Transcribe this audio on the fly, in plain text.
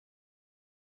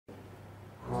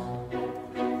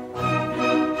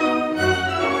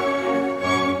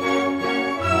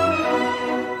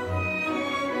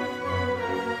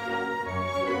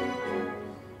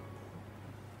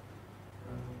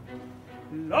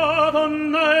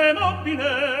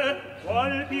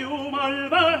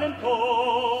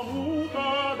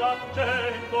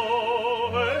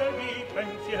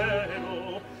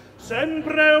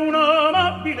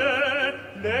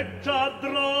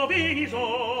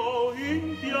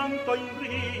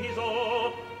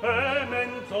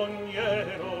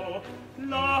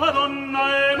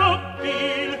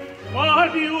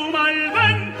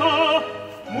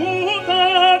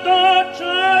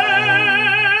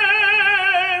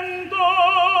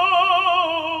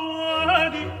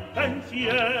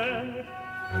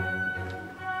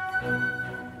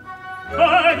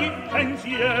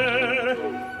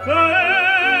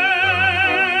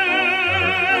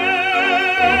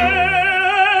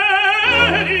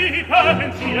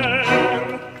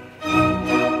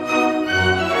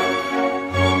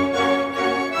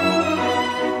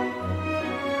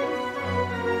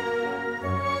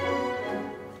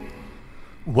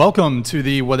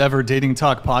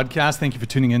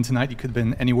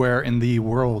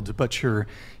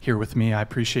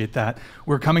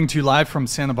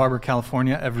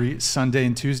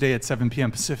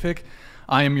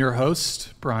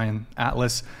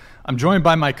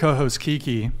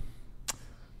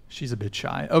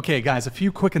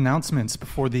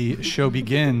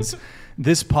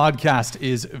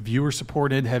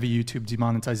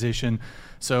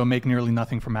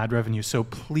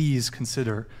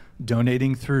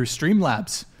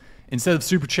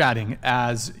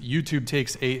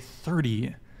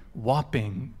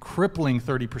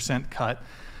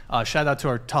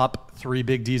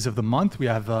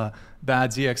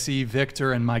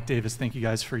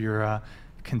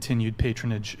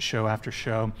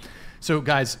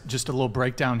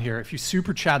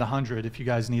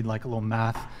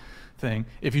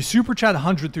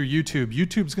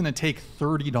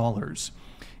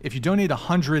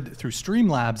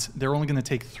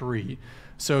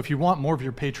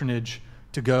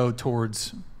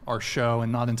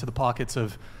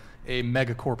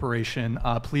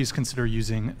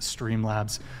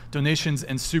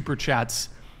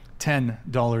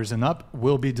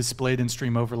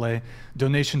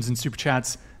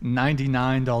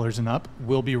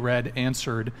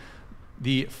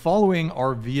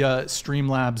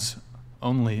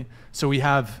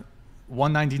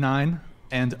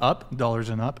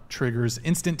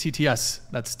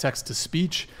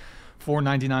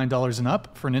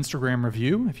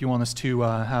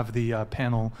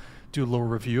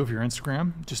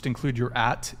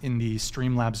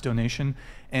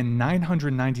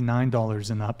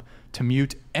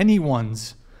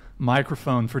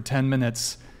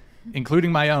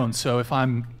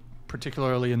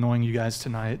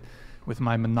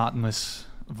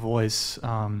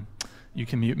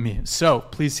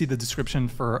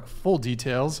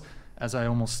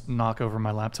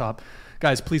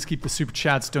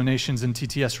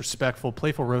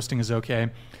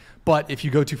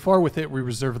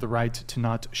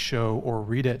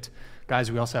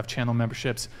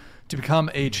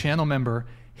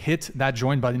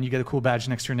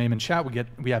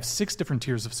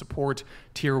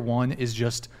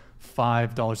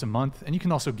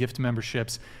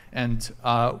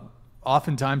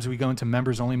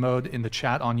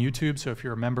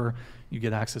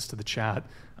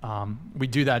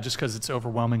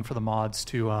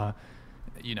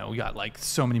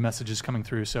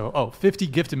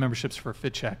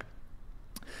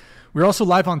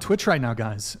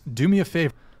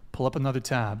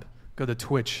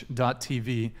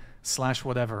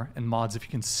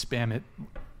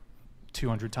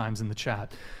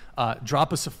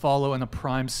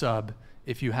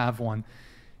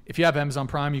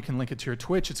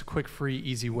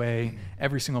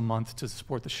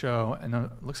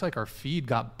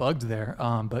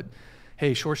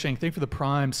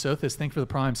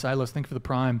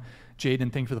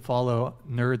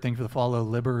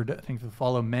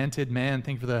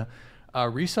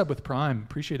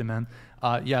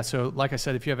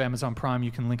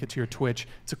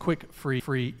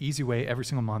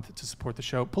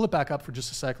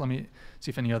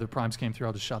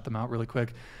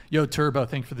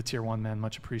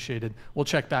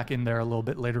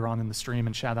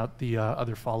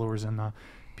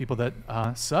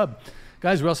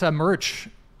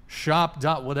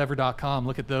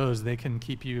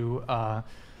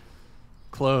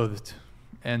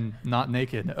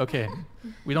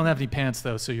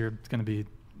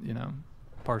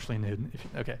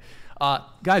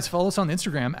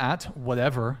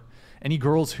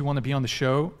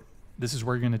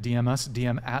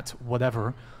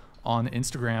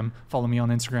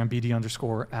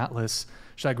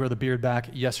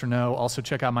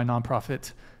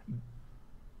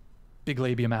Big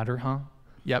labia matter, huh?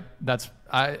 Yep, we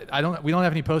don't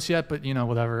have any posts yet, but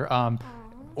whatever.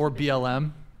 Or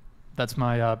BLM, that's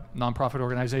my nonprofit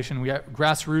organization. We have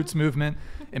grassroots movement,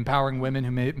 empowering women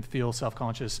who may feel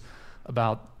self-conscious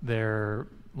about their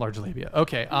large labia.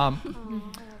 Okay.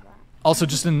 Also,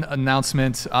 just an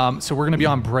announcement. So we're going to be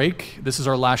on break. This is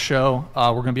our last show.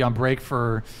 We're going to be on break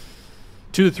for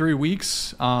 2 to 3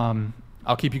 weeks. I'll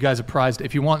keep you guys apprised.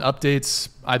 If you want updates,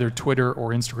 either Twitter or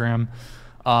Instagram.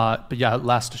 But yeah,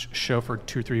 last show for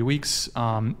 2 or 3 weeks.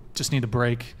 Just need a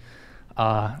break.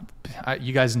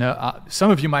 You guys know, some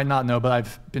of you might not know, but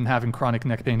I've been having chronic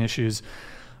neck pain issues.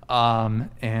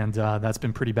 And that's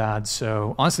been pretty bad.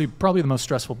 So honestly, probably the most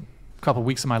stressful couple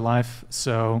weeks of my life.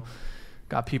 So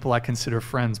got people I consider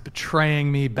friends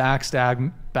betraying me,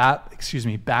 backstabbing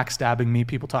me,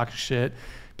 people talking shit,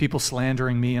 people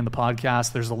slandering me in the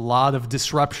podcast. There's a lot of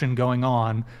disruption going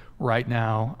on right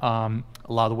now.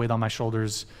 A lot of the weight on my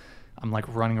shoulders. I'm like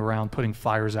running around putting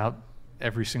fires out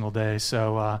every single day.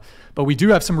 So, but we do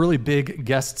have some really big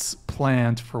guests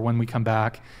planned for when we come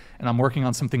back, and I'm working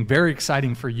on something very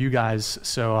exciting for you guys.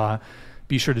 So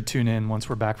be sure to tune in once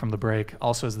we're back from the break.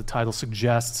 Also, as the title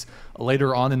suggests,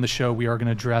 later on in the show, we are going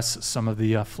to address some of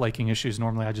the flaking issues.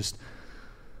 Normally, I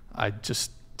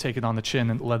just take it on the chin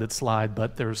and let it slide,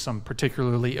 but there's some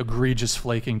particularly egregious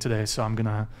flaking today, so I'm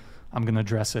gonna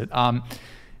address it.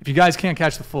 If you guys can't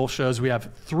catch the full shows, we have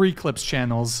 3 Clips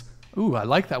channels. Ooh, I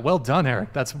like that. Well done,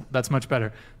 Eric. That's much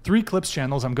better. 3 Clips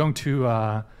channels. I'm going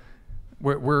to.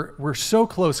 We're so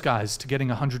close, guys, to getting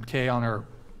 100K on our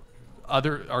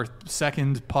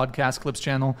second podcast Clips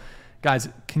channel. Guys,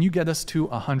 can you get us to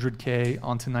 100K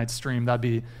on tonight's stream?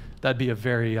 That'd be a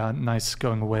very nice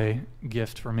going away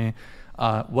gift for me.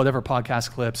 Whatever podcast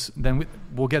Clips, then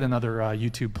we'll get another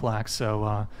YouTube plaque.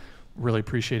 So really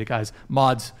appreciate it, guys.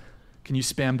 Mods, can you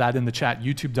spam that in the chat?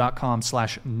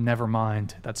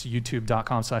 youtube.com/nevermind. That's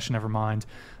youtube.com/nevermind.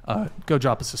 Go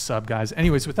drop us a sub, guys.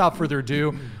 Anyways, without further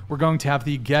ado, we're going to have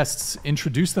the guests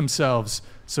introduce themselves.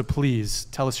 So please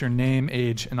tell us your name,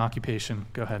 age, and occupation.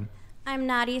 Go ahead. I'm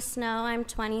Natty Snow. I'm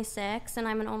 26, and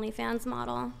I'm an OnlyFans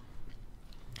model.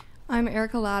 I'm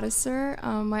Erica Laddiser.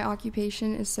 My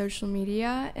occupation is social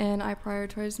media, and I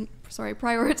prioritize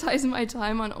my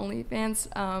time on OnlyFans,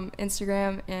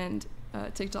 Instagram, and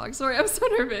TikTok. Sorry, I'm so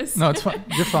nervous. No, it's fine.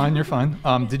 You're fine. You're fine.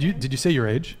 Did you say your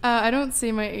age? I don't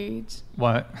say my age.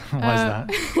 What? Why is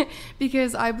that?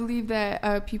 Because I believe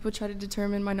that people try to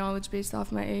determine my knowledge based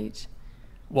off my age.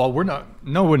 Well,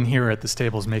 no one here at this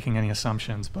table is making any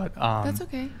assumptions, but that's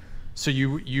okay. So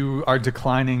you are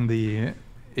declining the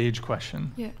age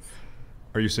question. Yes.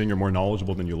 Are you saying you're more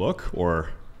knowledgeable than you look, or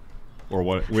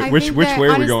what? Which way are we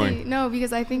honestly, going? No,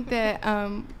 because I think that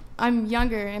I'm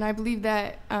younger, and I believe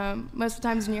that most of the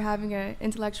times when you're having an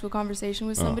intellectual conversation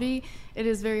with somebody, it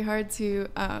is very hard to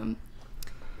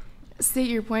state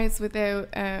your points without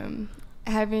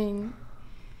having.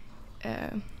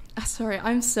 Sorry,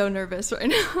 I'm so nervous right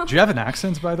now. Do you have an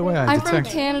accent, by the way? I'm from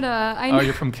Canada.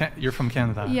 You're from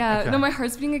Canada. Yeah. Okay. No, my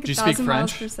heart's beating like 1,000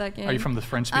 miles per second. Are you from the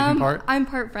French-speaking part? I'm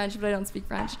part French, but I don't speak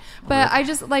French. But I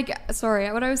just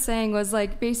sorry. What I was saying was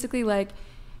basically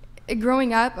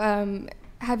growing up,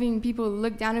 having people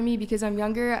look down at me because I'm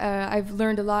younger. I've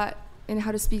learned a lot in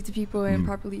how to speak to people and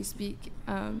properly speak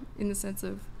in the sense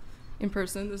of in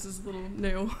person. This is a little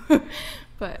new,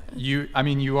 but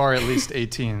you are at least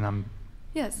 18.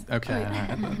 Yes. Okay.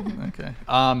 Okay.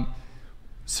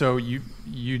 So you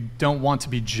don't want to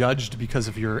be judged because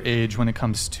of your age when it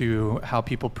comes to how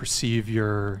people perceive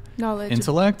your knowledge,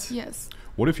 intellect? Yes.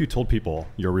 What if you told people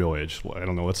your real age? I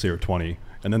don't know. Let's say you're 20,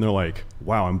 and then they're like,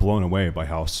 "Wow, I'm blown away by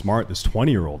how smart this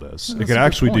 20-year-old is." It could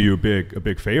actually do you a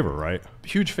big favor, right?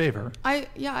 Huge favor. I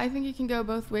think it can go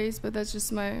both ways, but that's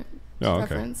just my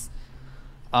preference.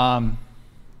 Okay.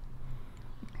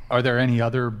 Are there any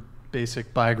other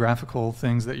basic biographical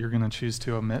things that you're going to choose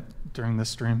to omit during this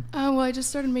stream? Well, I just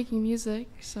started making music,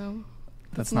 so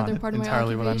that's another not part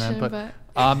entirely of my what I meant. but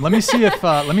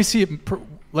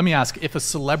let me ask, if a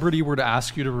celebrity were to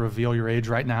ask you to reveal your age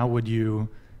right now, would you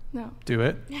do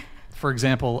it? For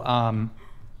example,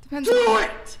 depends. Do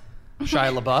it!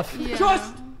 Shia LaBeouf. Yeah.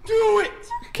 Just do it!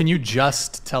 Can you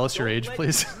just tell us your age,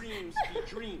 please? Dreams be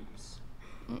dreams.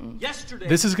 Yesterday.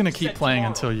 This is going to keep playing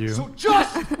until you. So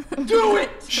just do it.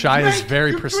 Shia is Make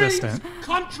very your persistent. dreams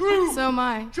come true. So am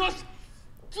I. Just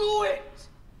do it.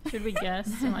 Should we guess?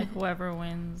 And whoever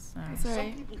wins. Sorry.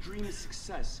 Some people dream of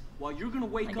success while you're gonna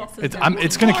wake up. it's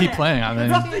It's going to keep playing. I mean,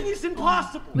 Nothing is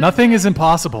impossible. nothing is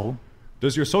impossible.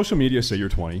 Does your social media say you're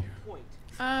 20?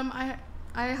 I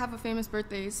have a famous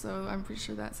birthday, so I'm pretty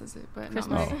sure that says it, but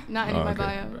Christmas. not in my okay.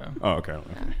 bio. Oh, okay.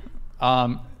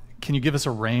 Yeah. Can you give us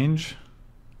a range?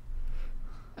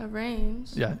 A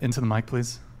range. Yeah, into the mic,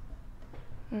 please.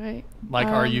 All right. Like,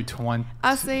 are you 20?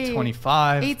 I'll say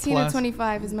 25 18 plus? to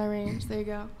 25 is my range. There you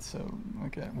go. So,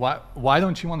 okay. Why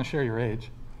don't you want to share your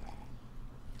age?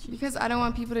 Because I don't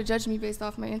want people to judge me based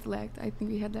off my intellect. I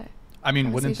think we had that. I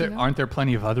mean, conversation, no? aren't there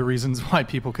plenty of other reasons why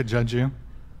people could judge you?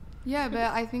 Yeah, but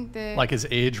I think that... Like, is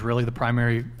age really the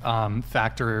primary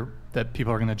factor that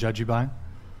people are going to judge you by?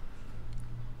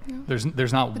 No.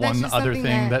 There's not But that's one just other something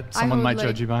thing that someone I might hold,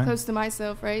 judge you by? Close to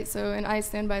myself, right? So, and I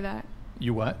stand by that.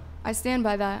 You what? I stand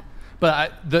by that.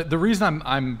 But the reason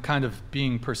I'm kind of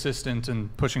being persistent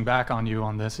and pushing back on you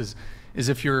on this is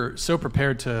if you're so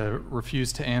prepared to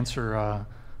refuse to answer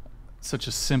such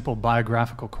a simple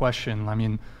biographical question, I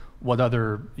mean, what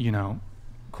other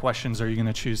questions are you going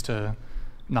to choose to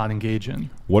not engage in?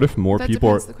 What if more That people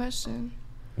are? depends the question.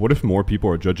 What if more people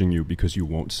are judging you because you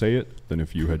won't say it than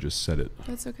if you had just said it?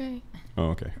 That's okay. Oh,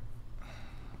 okay.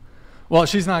 Well,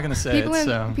 she's not going to say it,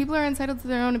 so. People are entitled to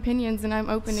their own opinions, and I'm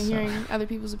open to hearing other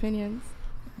people's opinions.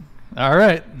 All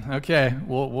right. Okay.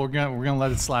 We're gonna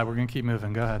let it slide. We're gonna keep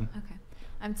moving. Go ahead. Okay.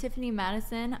 I'm Tiffany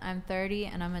Madison. I'm 30,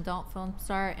 and I'm an adult film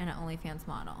star and an OnlyFans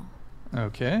model.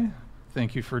 Okay.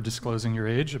 Thank you for disclosing your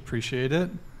age. Appreciate it.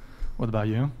 What about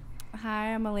you?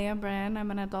 Hi, I'm Aaliyah Brand.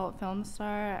 I'm an adult film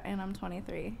star, and I'm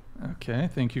 23. Okay.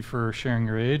 Thank you for sharing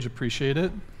your age. Appreciate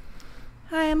it.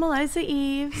 Hi, I'm Eliza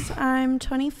Eves. I'm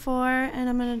 24, and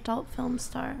I'm an adult film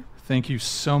star. Thank you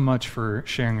so much for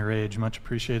sharing your age. Much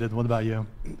appreciated. What about you?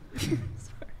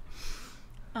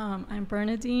 I'm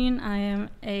Bernadine. I am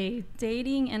a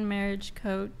dating and marriage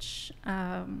coach.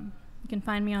 You can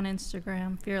find me on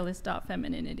Instagram,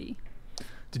 fearless.femininity.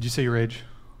 Did you say your age?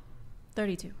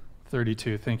 32.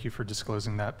 32. Thank you for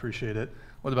disclosing that. Appreciate it.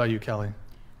 What about you, Kelly?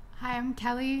 Hi, I'm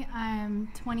Kelly. I'm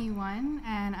 21,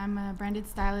 and I'm a branded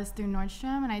stylist through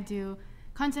Nordstrom, and I do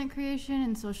content creation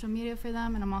and social media for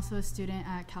them, and I'm also a student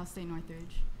at Cal State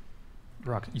Northridge.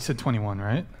 Rock. You said 21,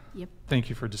 right? Yep. Thank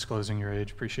you for disclosing your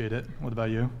age. Appreciate it. What about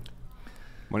you?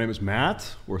 My name is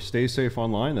Matt, or Stay Safe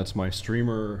Online. That's my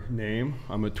streamer name.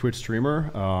 I'm a Twitch streamer.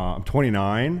 I'm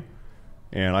 29,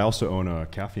 and I also own a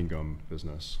caffeine gum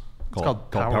business. It's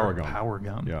called Power Gum. Power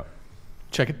Gum. Yeah.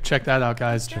 Check that out,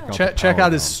 guys. Check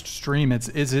out his stream.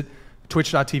 Is it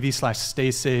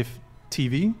twitch.tv/StaySafeTV?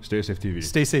 Stay Safe TV.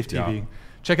 Stay Safe TV. Yeah.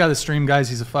 Check out his stream, guys.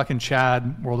 He's a fucking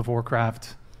Chad, World of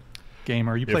Warcraft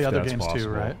gamer. You play If other that's games too,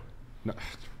 possible. right?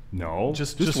 No.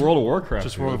 Just World of Warcraft.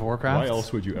 Just dude. World of Warcraft? Why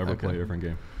else would you ever Okay. play a different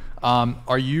game?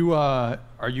 Are you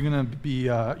gonna be?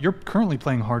 You're currently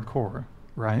playing hardcore,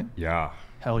 right? Yeah.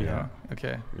 Hell yeah.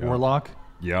 Okay. Yeah. Warlock.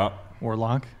 Yeah.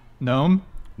 Warlock. Gnome.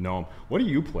 No. What do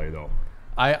you play though?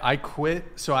 I quit.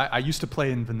 So I used to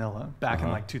play in vanilla back in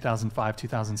like 2005,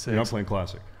 2006. You're not playing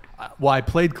classic. Well, I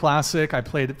played classic. I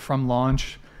played it from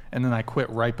launch, and then I quit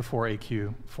right before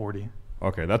AQ 40.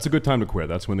 Okay, that's a good time to quit.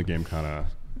 That's when the game kind of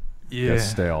gets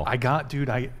stale. I was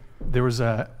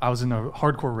in a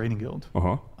hardcore raiding guild.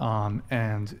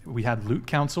 And we had loot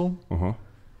council.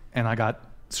 And I got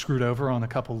screwed over on a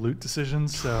couple loot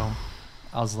decisions. So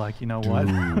I was like, you know what?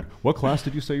 What class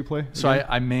did you say you play? So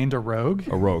I mained a rogue.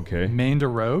 A rogue, okay. Mained a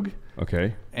rogue.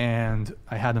 Okay. And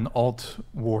I had an alt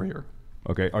warrior.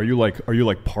 Okay. Are you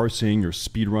like parsing, you're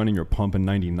speed running, you're pumping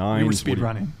 99? We were speed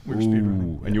running.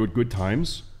 And you had good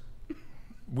times?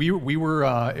 We were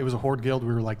it was a horde guild.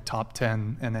 We were like top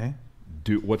 10 NA.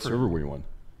 Dude, what server were you on?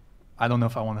 I don't know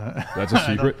if I want to. That's a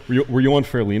secret. Were you on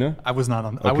Fairlina? I was not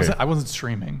on. Okay. I wasn't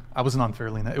streaming. I wasn't on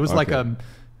Fairlina. It was like a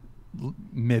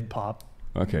mid pop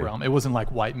realm. It wasn't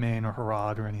like White Mane or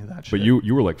Harad or any of that shit. But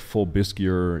you were like full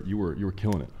Biskier. You were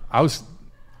killing it.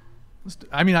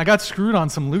 I mean, I got screwed on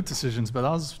some loot decisions, but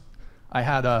I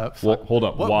had a. Well, hold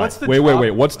up. Why? What's the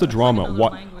wait. What's the drama?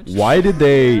 Why did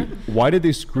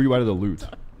they screw you out of the loot?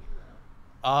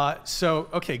 So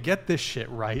okay, get this shit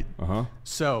right.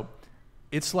 So,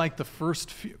 it's like the first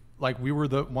few, like we were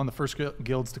one of the first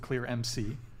guilds to clear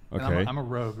MC. And Okay. I'm a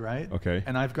rogue, right? Okay.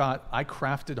 And I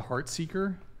crafted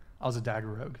Heartseeker. I was a dagger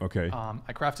rogue. Okay.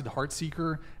 I crafted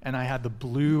Heartseeker, and I had the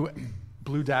blue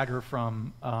dagger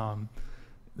from.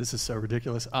 This is so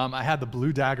ridiculous. I had the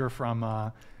blue dagger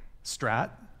from Strat.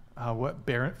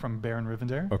 From Baron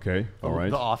Rivendare. Okay. All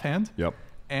right. The offhand. Yep.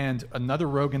 And another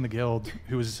rogue in the guild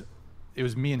it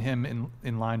was me and him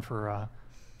in line for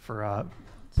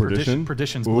Perdition?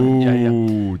 Perdition's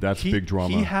Ooh, yeah. that's big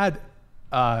drama. He had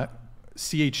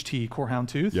CHT, Corehound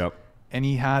Tooth. Yep. And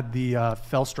he had the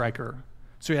Fell Striker.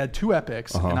 So he had two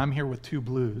epics, and I'm here with two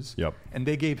blues. Yep. And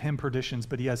they gave him Perditions,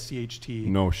 but he has CHT.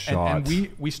 No shot. And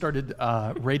we started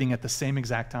raiding at the same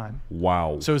exact time.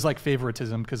 Wow. So it was like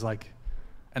favoritism, because like,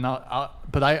 and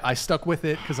but I stuck with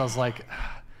it because I was like,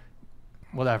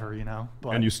 whatever, you know.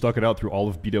 But And you stuck it out through all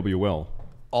of BWL.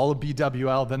 all of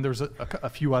BWL. Then there's a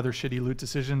few other shitty loot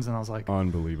decisions, and I was like,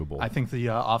 Unbelievable. I think the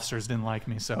officers didn't like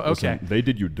me. So okay, Listen, they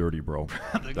did you dirty, bro.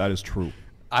 That is true.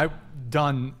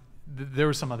 There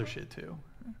was some other shit too.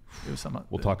 There was some.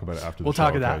 We'll talk about it after the We'll show.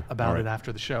 talk okay? about All it right.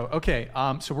 after the show. Okay,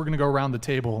 so we're gonna go around the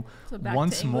table So back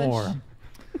once to English. more.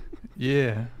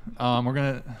 Yeah, we're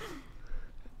gonna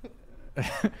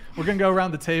we're gonna go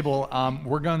around the table.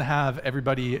 We're gonna have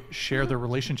everybody share their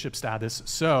relationship status.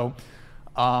 So,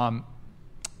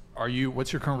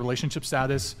 what's your current relationship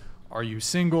status? Are you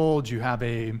single? Do you have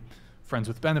a friends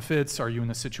with benefits? Are you in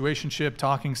a situationship,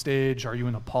 talking stage? Are you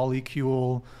in a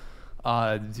polycule?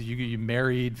 You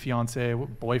married, fiance,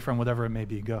 boyfriend, whatever it may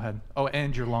be? Go ahead. Oh,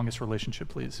 and your longest relationship,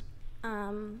 please.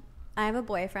 I have a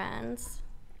boyfriend,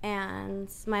 and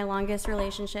my longest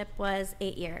relationship was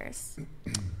 8 years.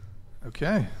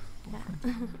 Okay.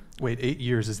 Yeah. Wait, 8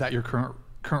 years. Is that your current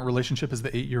relationship? Is the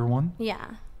 8-year one? Yeah.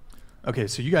 Okay,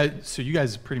 so you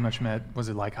guys pretty much met. Was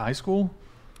it like high school?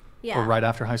 Yeah. Or right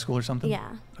after high school or something?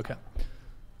 Yeah. Okay.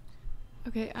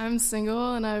 Okay, I'm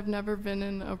single and I've never been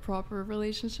in a proper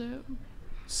relationship.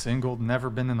 Single,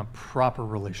 never been in a proper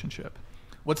relationship.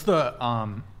 What's the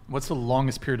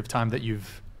longest period of time that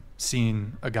you've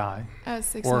seen a guy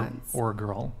 6 months. or a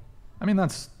girl? I mean,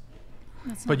 that's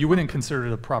but you wouldn't consider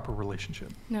it a proper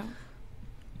relationship. No,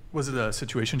 Was it a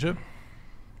situationship?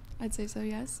 I'd say so.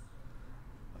 Yes.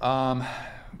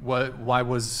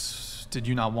 Did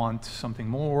you not want something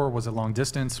more? Was it long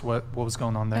distance? What was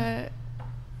going on there?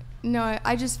 No,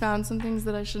 I just found some things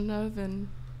that I shouldn't have, and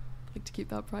like to keep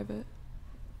that private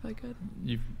if I could.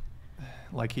 He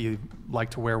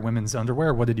liked to wear women's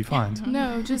underwear. What did you find?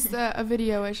 No, just a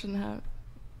video I shouldn't have.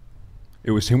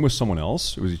 It was him with someone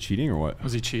else? Was he cheating or what?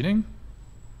 Was he cheating?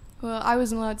 Well, I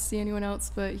wasn't allowed to see anyone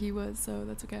else, but he was, so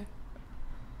that's okay.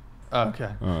 Okay.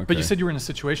 But you said you were in a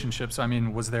situationship, so I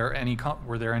mean, were there any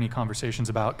conversations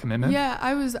about commitment? Yeah,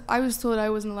 I was told I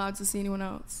wasn't allowed to see anyone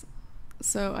else,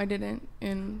 so I didn't.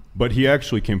 But he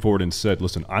actually came forward and said,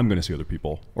 "Listen, I'm going to see other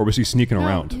people," or was he sneaking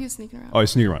around? He was sneaking around. Oh,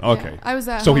 he's sneaking around. Okay. Yeah, I was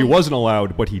at So he home. wasn't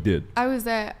allowed, but he did. I was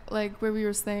at where we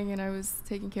were staying, and I was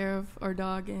taking care of our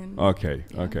dog. And Okay.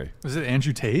 yeah. Okay. Was it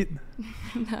Andrew Tate?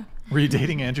 No. Were you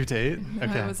dating Andrew Tate? No,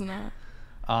 Okay. I was not.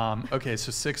 Okay,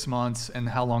 so 6 months, and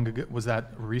how long ago was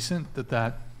that? Recent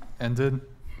that ended?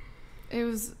 It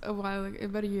was a while ago,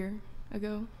 about a year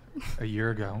ago. A year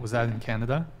ago. Was that in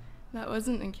Canada? That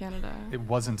wasn't in Canada. It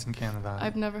wasn't in Canada.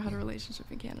 I've never had a relationship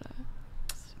in Canada.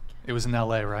 It was in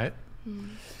LA, right?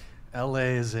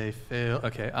 LA is a fail.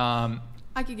 Okay.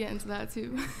 I could get into that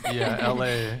too. Yeah,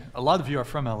 LA. A lot of you are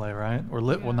from LA, right? Or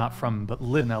well, not from, but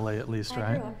live in LA at least, I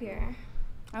right? grew up here.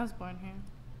 I was born here.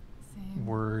 Same.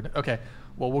 Word. Okay.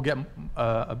 Well, we'll get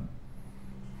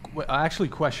actually,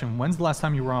 question. When's the last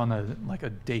time you were on a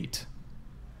date?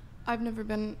 I've never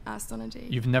been asked on a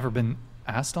date. You've never been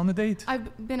asked on a date?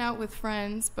 I've been out with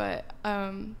friends, but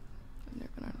I've never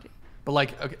been on a date. But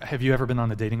okay, have you ever been on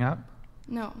a dating app?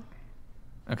 No,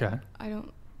 Okay. I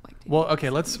don't like dating. Well, okay,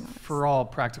 apps, to be honest. for all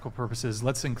practical purposes,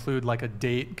 let's include like a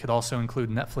date could also include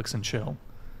Netflix and chill.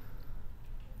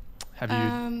 Have you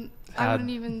I had wouldn't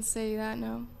even say that,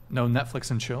 no. no Netflix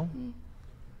and chill? Mm.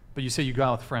 But you say you go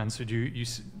out with friends, so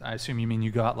I assume you mean you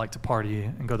go out like to party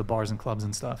and go to bars and clubs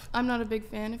and stuff. I'm not a big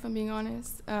fan, if I'm being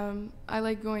honest. I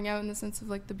like going out in the sense of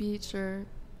like the beach or,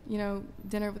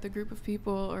 dinner with a group of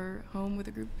people or home with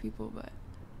a group of people, but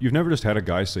You've never just had a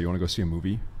guy say you want to go see a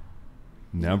movie?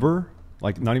 Never?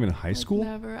 Like not even in high school?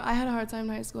 never. I had a hard time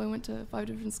in high school. I went to 5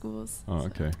 different schools. Oh, so,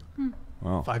 okay.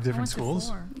 Wow. 5 different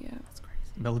schools? Yeah.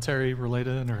 Military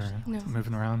related or No.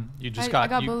 moving around? You just I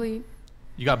got bullied.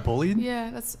 You got bullied? Yeah,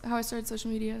 that's how I started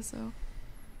social media, so.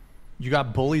 You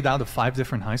got bullied out of 5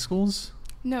 different high schools?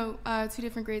 No, 2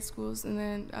 different grade schools and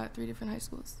then 3 different high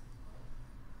schools.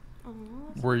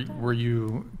 Were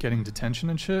you getting detention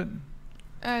and shit?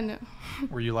 No.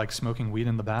 Were you like smoking weed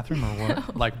in the bathroom or what? No.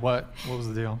 Like what was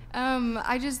the deal?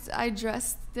 I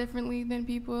dressed differently than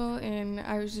people and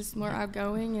I was just more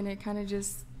outgoing and it kind of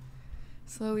just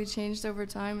slowly changed over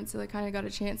time until I kind of got a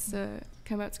chance to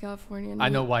come out to California and I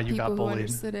know meet why you people got who bullied.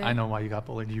 understood it. I know why you got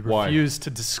bullied. You Why? refused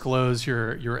to disclose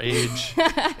your age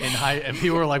in high, and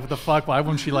people were like, "What the fuck? Why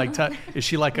wouldn't she like? Is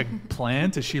she like a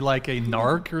plant? Is she like a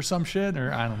narc or some shit?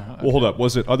 Or I don't know." Well, hold up.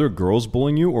 Was it other girls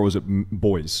bullying you or was it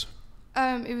boys?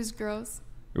 It was girls.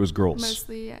 It was girls.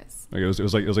 Mostly, yes. Like it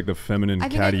was like the feminine I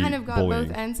think catty I kind of got bullying.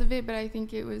 both ends of it, but I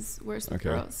think it was worse with Okay.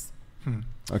 girls.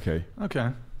 Okay. Okay.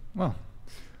 Well,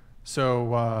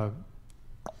 so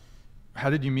how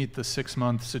did you meet the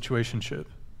 6-month situationship?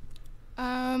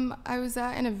 I was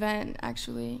at an event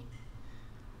actually.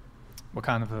 What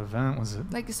kind of event was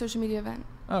it? Like a social media event.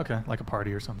 Oh, okay, like a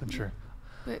party or something, sure.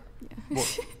 But yeah. Well,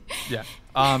 yeah.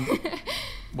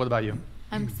 What about you?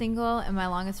 I'm single, and my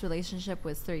longest relationship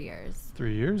was 3 years.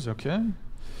 3 years, okay.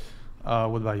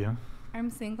 What about you? I'm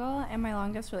single, and my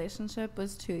longest relationship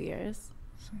was 2 years.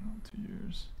 Single, 2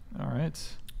 years. All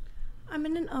right. I'm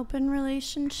in an open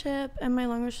relationship, and my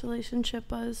longest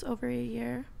relationship was over a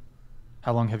year.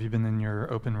 How long have you been in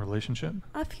your open relationship?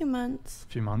 A few months.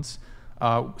 A few months.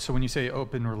 So when you say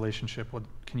open relationship, what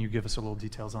can you give us a little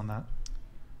details on that?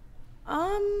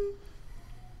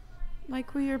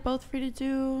 Like we are both free to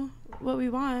do what we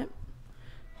want.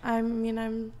 I mean,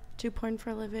 I'm do porn for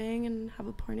a living and have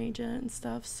a porn agent and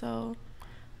stuff, so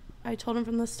I told him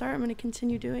from the start I'm going to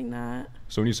continue doing that.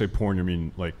 So when you say porn, you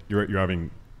mean like you're having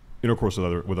intercourse with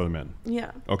other men?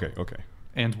 Yeah. Okay.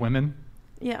 And women?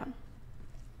 Yeah.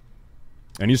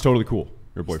 And he's totally cool,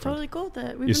 your boyfriend. He's totally cool with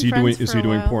it. We've Is been he friends doing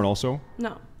for a while. porn also?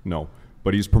 No. No.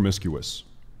 But he's promiscuous.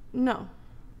 No.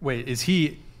 Wait, is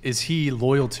he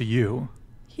loyal to you?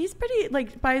 He's pretty,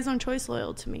 like, by his own choice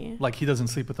loyal to me. Like he doesn't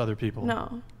sleep with other people?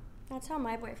 No. That's how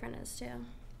my boyfriend is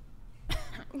too.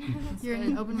 You're in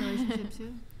an open relationship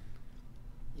too?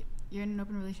 You're in an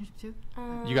open relationship too?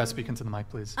 You guys speak into the mic,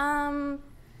 please.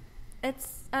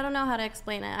 It's, I don't know how to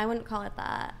explain it. I wouldn't call it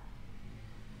that.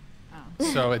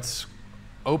 Oh. So it's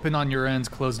open on your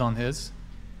end, closed on his?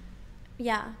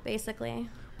 Yeah, basically.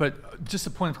 But just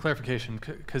a point of clarification,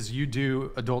 because you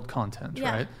do adult content,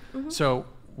 Yeah. right? Mm-hmm. So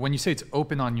when you say it's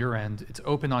open on your end, it's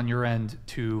open on your end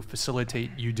to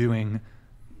facilitate you doing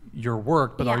your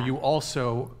work, but are Yeah. you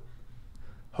also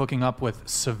hooking up with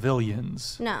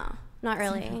civilians? No, not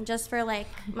really. Just for like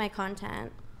my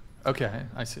content. Okay,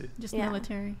 I see. Just Yeah.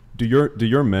 military. Do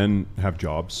your men have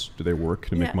jobs? Do they work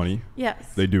to make Yes. money?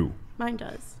 Yes. They do. Mine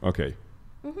does. Okay.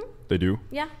 Mm-hmm. They do?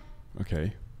 Yeah.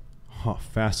 Okay. Huh, Are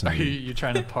fascinating. you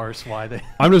trying to parse why they?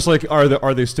 I'm just like,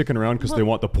 are they sticking around because they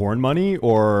want the porn money,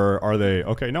 or are they they're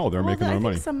Well, making I their think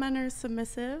money? some men are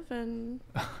submissive, and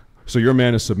So your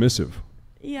man is submissive.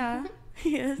 yeah,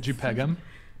 he is. Did you peg him?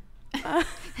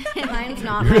 Mine's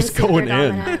not. You're Mine's just going super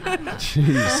in. dominant.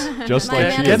 Jeez, just My like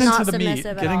man she is Get is. not into the meat.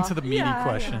 submissive at Getting all. to the meaty Yeah,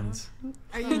 questions.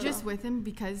 Are you just with him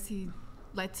because he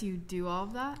lets you do all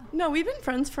of that? No, we've been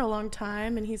friends for a long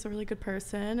time, and he's a really good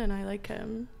person, and I like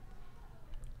him.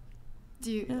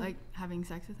 Do you Yeah. like having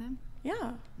sex with him?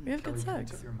 Yeah, we have good Kelly, can you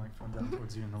sex. tip your microphone down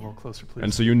towards you and a little closer, please?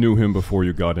 And so you knew him before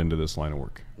you got into this line of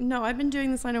work. No, I've been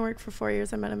doing this line of work for 4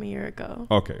 years. I met him a year ago.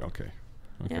 Okay.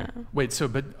 Yeah. Wait, so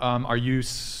but are you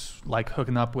like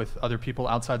hooking up with other people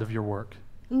outside of your work?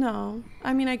 No,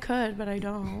 I mean I could, but I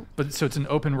don't. But so it's an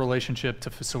open relationship to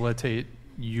facilitate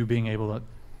you being able to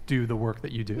do the work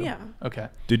that you do. Yeah. Okay.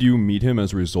 Did you meet him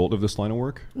as a result of this line of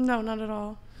work? No, not at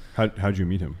all. How'd you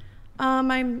meet him?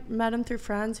 I met him through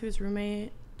friends. He was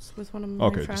roommates with one of my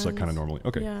friends. Okay, just like kind of normally.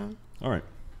 Okay. Yeah. All right.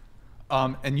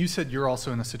 And you said you're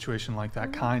also in a situation like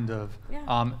that, kind of.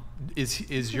 Yeah.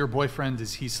 Is your boyfriend?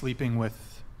 Is he sleeping with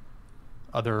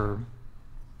other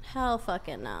Hell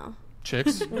fucking no.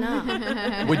 chicks?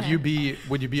 No. Would you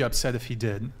be upset if he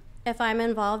did? If I'm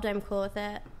involved, I'm cool with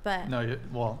it. But No.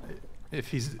 Well,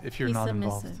 if you're He's not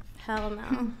submissive. involved. hell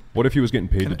no. What if he was getting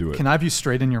paid to do it? Can I have you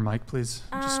straighten your mic, please?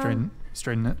 Just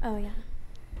straighten it. Oh yeah.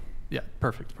 Yeah.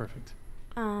 Perfect.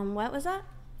 What was that?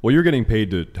 Well, you're getting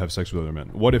paid to have sex with other men.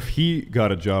 What if he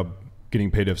got a job getting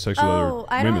paid to have sex with Oh,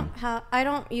 other women? I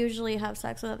don't usually have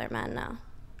sex with other men. No.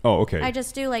 Oh, okay. I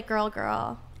just do like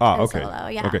girl. Ah, and okay. Solo,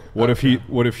 yeah. Okay. What if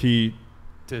he?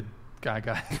 Did guy?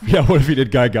 Yeah. What if he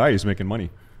did guy? He's making money.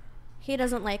 He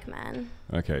doesn't like men,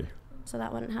 Okay. so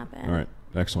that wouldn't happen. All right.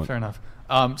 Excellent. Fair enough.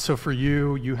 So for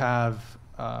you have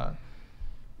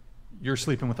you're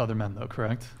sleeping with other men though,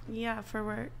 correct? Yeah, for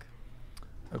work.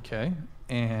 Okay.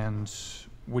 And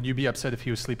would you be upset if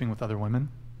he was sleeping with other women?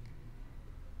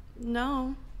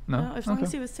 No. No? As long Okay.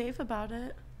 as he was safe about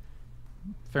it.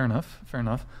 Fair enough.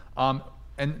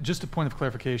 And just a point of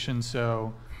clarification,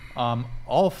 so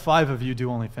all 5 of you do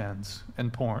OnlyFans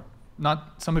and porn.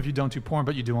 Not some of you don't do porn,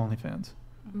 but you do OnlyFans.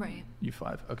 Right. You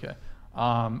 5, okay.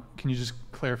 Can you just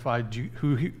clarify?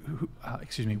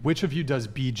 Which of you does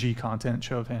BG content?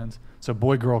 Show of hands. So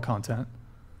boy-girl content.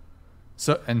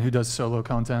 So and who does solo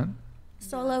content?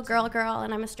 Solo girl,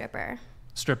 and I'm a stripper.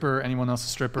 Stripper. Anyone else a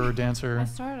stripper, dancer? I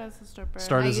started as a stripper.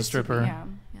 Started I as a used to be, stripper. Yeah.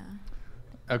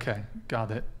 Okay,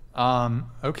 got it.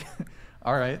 Okay,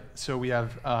 all right. So we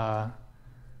have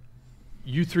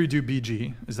you 3 do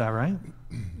BG. Is that right?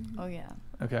 Oh yeah.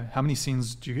 Okay. How many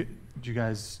scenes do you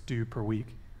guys do per week?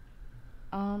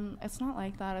 It's not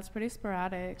like that. It's pretty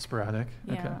sporadic. Sporadic.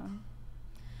 Yeah. Okay.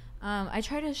 I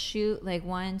try to shoot like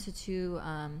 1 to 2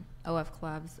 OF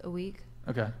collabs a week.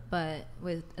 Okay. But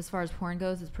as far as porn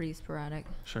goes, it's pretty sporadic.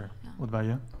 Sure. Yeah. What about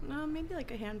you? Maybe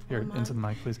like a handful Here, a month. into the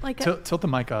mic, please. Like Tilt the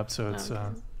mic up so it's,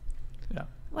 okay. yeah.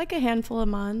 Like a handful a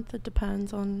month. It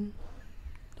depends on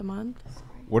the month.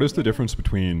 What is the difference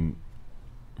between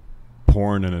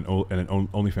porn and an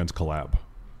OnlyFans collab?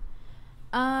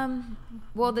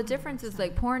 Well, the difference is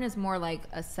like porn is more like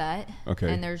a set,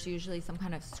 Okay. and there's usually some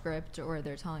kind of script, or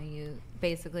they're telling you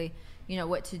basically,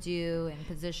 what to do and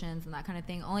positions and that kind of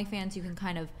thing. OnlyFans, you can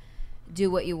kind of do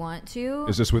what you want to.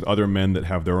 Is this with other men that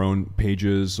have their own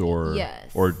pages, or Yes.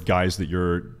 or guys that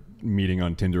you're meeting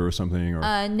on Tinder or something? Or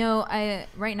No,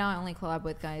 right now I only collab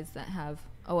with guys that have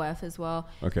OF as well,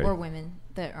 Okay. or women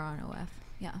that are on OF.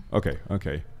 Yeah.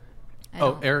 Okay.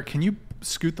 Oh, Eric, can you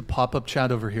scoot the pop-up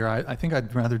chat over here? I think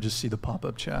I'd rather just see the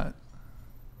pop-up chat.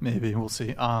 Maybe we'll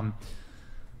see.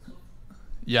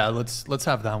 Yeah, let's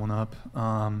have that one up.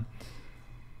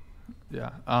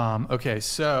 Yeah. Okay.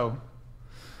 So.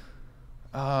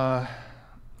 I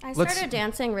started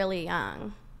dancing really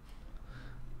young.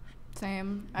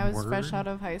 Same. I was fresh Word. out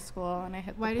of high school and I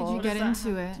hit Why the did pole. you get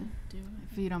into it?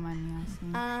 If you don't mind me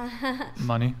asking.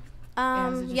 Money.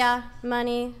 Yeah,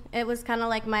 money. It was kind of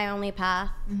like my only path,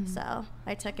 so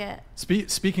I took it.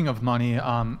 Speaking of money,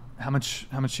 how much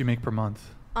do you make per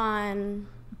month? On.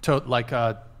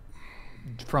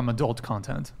 From adult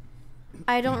content.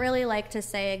 I don't really like to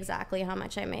say exactly how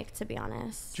much I make, to be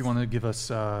honest. Do you want to give us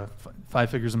 5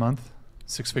 figures a month,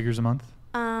 6 figures a month?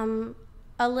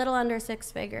 A little under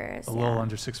 6 figures. A little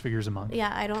under 6 figures a month.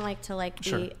 Yeah, I don't like to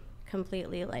Sure. be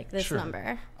completely this Sure.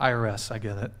 number. IRS, I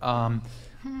get it.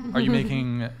 Are you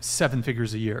making 7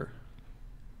 figures a year?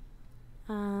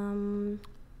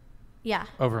 Yeah.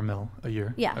 Over $1 million a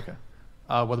year? Yeah. Okay.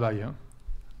 What about you?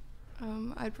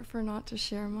 I'd prefer not to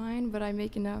share mine, but I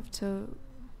make enough to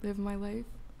live my life.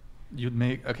 You'd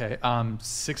make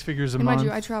 6 figures a And month. mind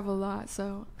you, I travel a lot,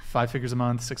 so 5 figures a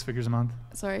month, 6 figures a month.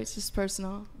 sorry, it's just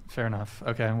personal. Fair enough.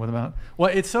 Okay. What about? Well,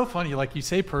 it's so funny. Like you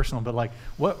say personal, but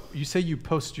what you say you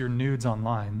post your nudes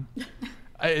online.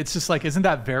 It's just isn't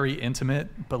that very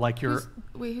intimate? But you're.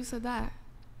 Wait, who said that?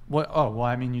 What? Oh, well,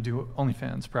 I mean, you do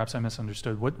OnlyFans. Perhaps I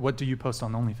misunderstood. What do you post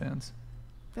on OnlyFans?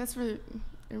 That's for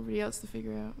everybody else to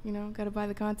figure out. Got to buy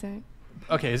the content.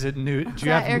 Okay. Is it nude? Do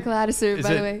you That have Eric Ladisser,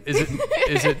 by the way. Is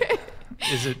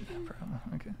it?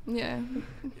 Okay. Yeah.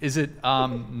 Is it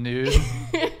nude?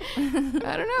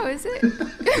 I don't know. Is it?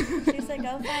 She said,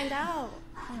 "Go find out."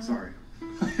 Sorry.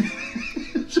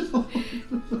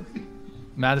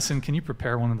 Madison, can you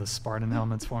prepare one of the Spartan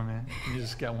helmets for me? Can you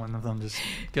just get one of them? Just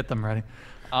get them ready.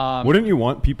 Wouldn't you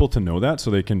want people to know that so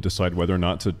they can decide whether or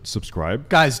not to subscribe?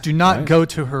 Guys, do not go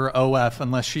to her OF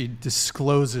unless she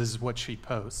discloses what she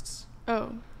posts.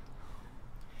 Oh.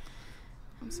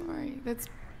 I'm sorry. It's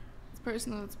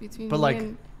personal. It's between But me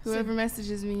and whoever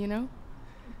messages me,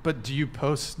 But do you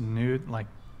post nude?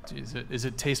 Is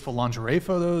it tasteful lingerie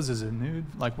photos? Is it nude?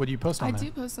 What do you post on I there?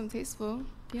 do post some tasteful.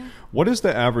 Yeah. What is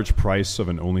the average price of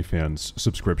an OnlyFans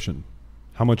subscription?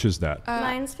 How much is that?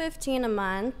 Mine's $15 a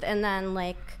month, and then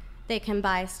they can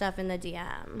buy stuff in the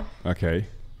DM. Okay.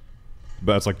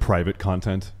 But that's private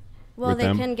content? Well, with they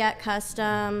them? can get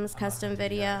custom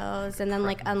videos, and then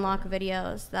unlock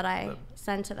videos that I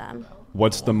send to them.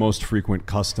 What's the most frequent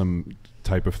custom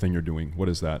type of thing you're doing? What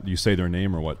is that? Do you say their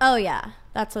name or what? Oh yeah,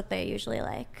 that's what they usually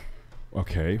like.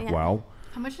 Okay. Yeah. Wow.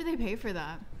 How much do they pay for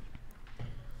that?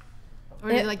 Or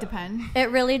does it depend?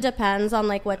 It really depends on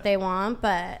what they want,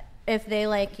 but if they The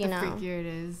freakier it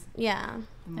is. Yeah.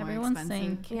 The more Everyone's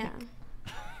expensive. saying Yeah.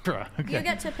 Okay. You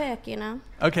get to pick,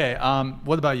 Okay.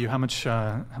 What about you? How much do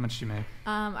you make?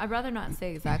 I'd rather not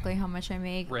say exactly how much I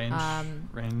make. Range.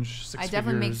 6 I figures.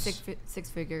 definitely make six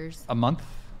figures. A month?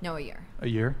 No, a year. A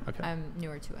year? Okay. I'm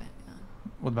newer to it. Yeah.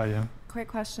 What about you? Quick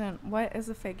question. What is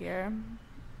a figure?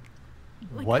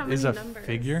 What is a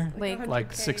figure?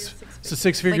 Like 6. So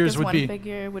 6 figures would be. One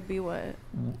figure would be what?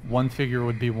 1 figure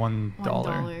would be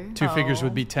 $1. 2 figures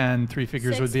would be 10. 3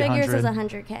 figures would be 100. 6 figures is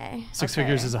 $100K. 6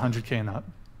 figures is $100K and up.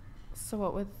 So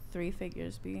what would 3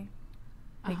 figures be?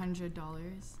 $100.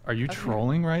 Are you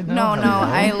trolling right now? No,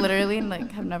 I literally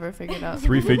have never figured out.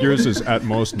 3 figures is at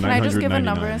most $999. Can I just give a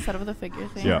number instead of the figure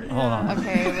thing? Yeah. Hold on.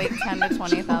 Okay, 10 to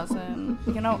 20,000.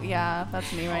 Yeah,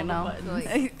 that's me right now.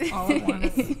 all at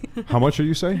once. How much did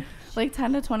you say?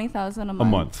 10 to 20,000 a month. A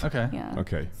month. Okay. Yeah.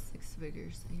 Okay. 6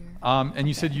 figures a year. And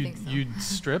you said I think so. you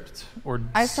stripped or?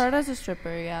 I started as a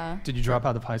stripper, yeah. Did you drop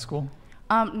out of high school?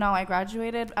 No, I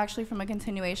graduated actually from a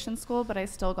continuation school, but I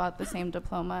still got the same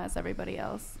diploma as everybody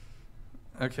else.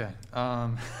 Okay.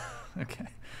 Okay.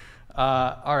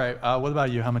 All right. What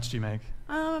about you? How much do you make?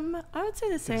 I would say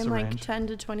the Give us same, a range. 10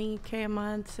 to 20K a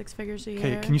month, 6 figures a year.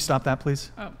 Okay. Can you stop that,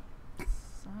 please? Oh.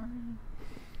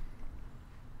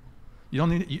 You don't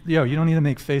need, you don't need to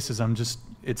make faces.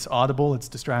 It's audible, it's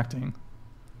distracting.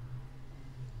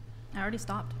 I already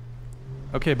stopped.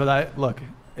 Okay, but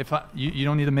you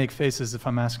don't need to make faces if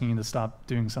I'm asking you to stop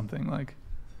doing something. Like,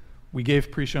 we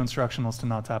gave pre-show instructionals to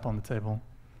not tap on the table.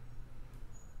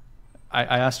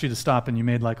 I asked you to stop and you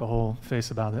made like a whole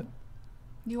face about it.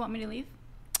 Do you want me to leave?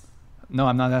 No,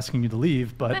 I'm not asking you to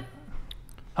leave, but... Okay.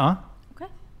 Huh?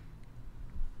 Okay.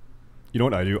 You know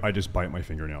what I do? I just bite my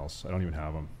fingernails. I don't even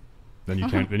have them. Then you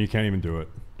can't even do it.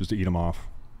 Just to eat them off.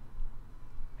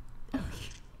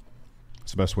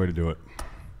 It's the best way to do it.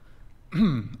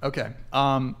 Okay.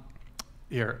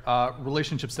 Here,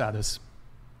 relationship status.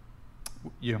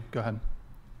 You, go ahead.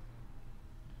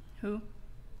 Who?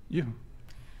 You.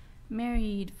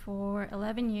 Married for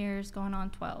 11 years, going on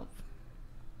 12.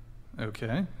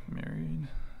 Okay, married.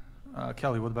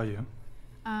 Kelly, what about you?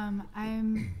 I'm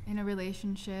in a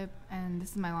relationship, and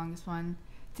this is my longest one.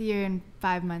 It's a year and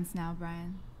 5 months now,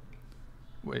 Brian.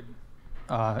 Wait,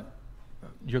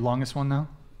 your longest one now?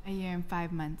 A year and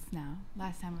 5 months now.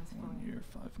 Last time was 4 1 year,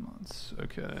 5 months.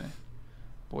 Okay,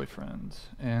 boyfriend.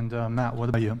 And Matt, what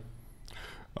about you?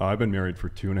 I've been married for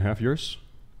 2.5 years,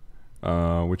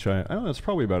 which I don't know, that's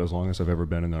probably about as long as I've ever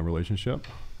been in a relationship.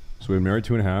 So we've been married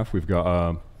 2.5. We've got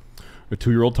a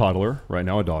 2-year-old toddler, right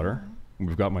now a daughter. And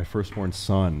we've got my firstborn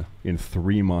son in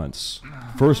 3 months.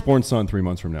 Firstborn son 3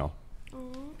 months from now.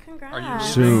 Oh, congrats. Are you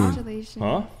Soon. Congratulations.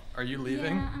 Huh? Are you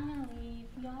leaving? Yeah, I'm gonna leave.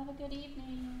 Y'all have a good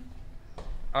evening.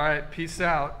 All right, peace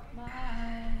out.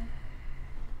 Bye.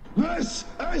 This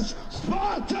is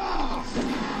Sparta! Hold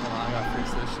on, I gotta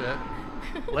fix this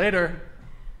shit. Later.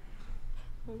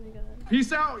 Oh my god.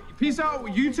 Peace out. Peace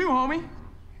out. You too, homie.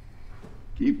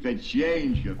 Keep the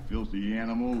change, you filthy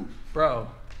animal. Bro,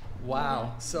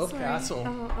 wow, so castle.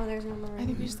 Oh, there's no more. I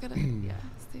think we just gotta,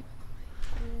 stay.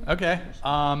 Okay,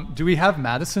 do we have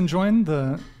Madison join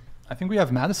the, I think we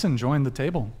have Madison join the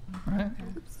table, right?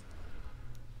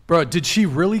 Bro, did she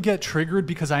really get triggered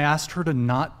because I asked her to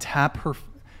not tap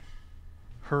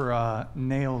her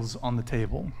nails on the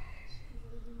table?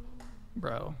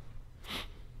 Bro.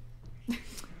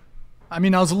 I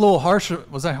mean, I was a little harsh.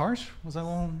 Was I harsh? Was I a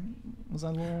little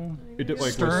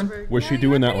stern? Was she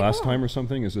doing that last time or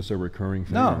something? Is this a recurring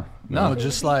thing? No,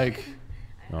 just like...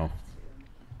 No.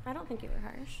 I don't think you were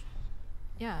harsh.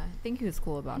 Yeah, I think he was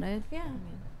cool about it. Yeah.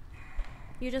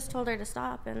 You just told her to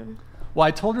stop and... Well,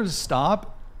 I told her to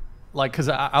stop, like, because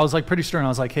I was like pretty stern. I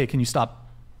was like, hey, can you stop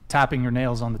tapping your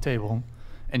nails on the table?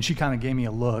 And she kind of gave me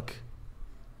a look.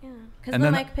 Yeah, because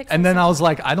the mic picks and then us I up. was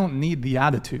like, I don't need the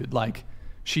attitude. Like,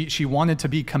 she wanted to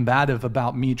be combative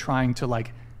about me trying to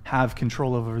like have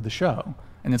control over the show.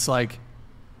 And it's like,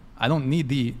 I don't need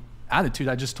the attitude.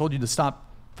 I just told you to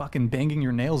stop fucking banging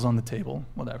your nails on the table.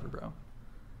 Whatever, bro.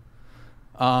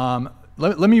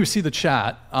 Let me see the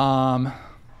chat. By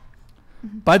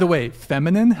the way,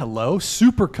 feminine, hello,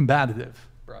 super combative,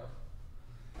 bro.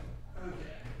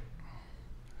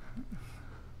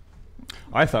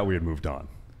 I thought we had moved on.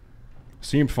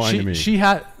 Seemed fine to me. She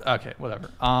had, okay, whatever.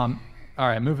 All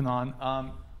right, moving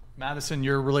on. Madison,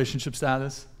 your relationship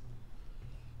status?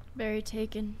 Very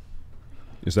taken.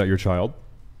 Is that your child?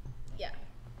 Yeah.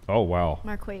 Oh, wow.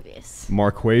 Marquavius.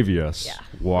 Marquavius. Yeah.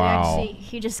 Wow.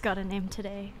 He just got a name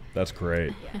today. That's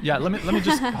great. Yeah, let me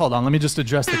just, hold on. Let me just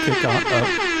address the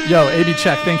kickoff. Yo, AB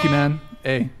Check, thank you, man.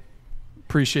 Hey,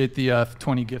 appreciate the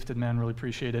 20 gifted, man. Really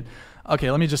appreciate it.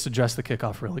 Okay, let me just address the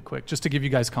kickoff really quick, just to give you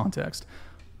guys context.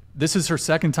 This is her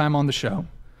second time on the show.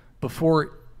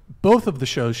 Before both of the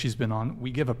shows she's been on,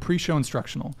 we give a pre-show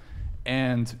instructional.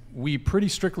 And we pretty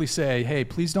strictly say, hey,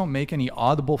 please don't make any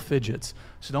audible fidgets.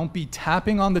 So don't be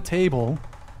tapping on the table.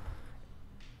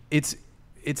 It's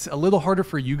a little harder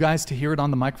for you guys to hear it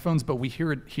on the microphones, but we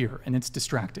hear it here, and it's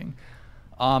distracting.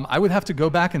 I would have to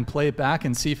go back and play it back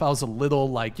and see if I was a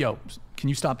little like, yo, can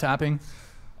you stop tapping?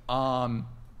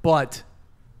 But,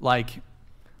 like,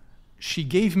 she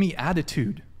gave me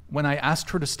attitude when I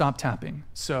asked her to stop tapping.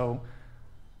 So...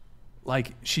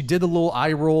 like, she did a little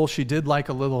eye roll. She did like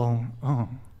a little, oh,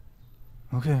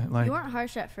 okay. Like, You weren't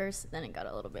harsh at first, then it got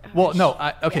a little bit harsh. well,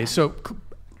 no, okay, Yeah. so,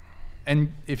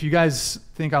 and if you guys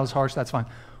think I was harsh, that's fine.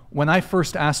 When I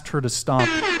first asked her to stop,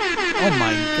 oh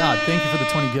my God, thank you for the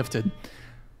 20 gifted.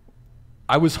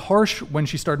 I was harsh when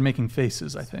she started making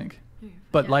faces, I think.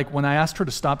 But like when I asked her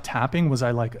to stop tapping, was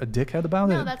I like a dickhead about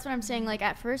it? No, that's what I'm saying. Like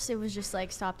at first it was just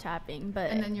like stop tapping,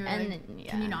 but And then you're like, yeah.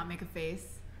 can you not make a face?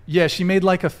 Yeah, she made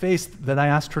like a face that I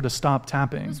asked her to stop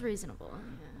tapping. It was reasonable.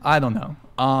 I don't know.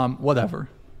 Whatever.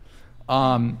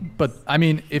 But I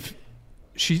mean, if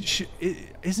she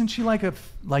isn't she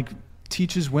like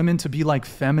teaches women to be like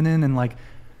feminine and like.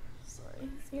 Sorry.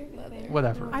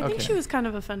 whatever. I think Okay. she was kind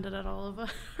of offended at all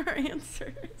of her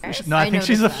answers. No, I think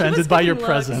she's offended by your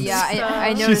presence. Yeah,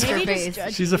 I noticed her face.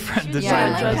 She's offended by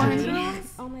Yeah, your like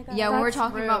presence. Oh my god. Yeah, when we're that's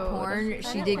talking about rude. porn, I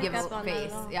she don't did pick give up a on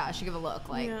face. that at all. Yeah, she gave a look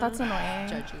like That's annoying.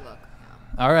 judgy look.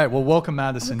 All right. Well, welcome,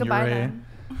 Madison. Well, goodbye then.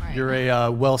 You're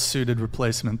a well-suited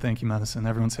replacement. Thank you, Madison.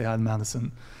 Everyone say hi to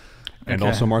Madison. And Okay.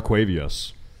 also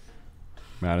Marquavius,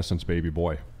 Madison's baby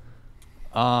boy.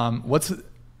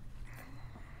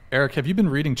 Eric, have you been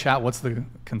reading chat? What's the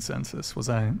consensus? Was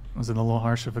it a little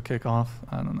harsh of a kickoff?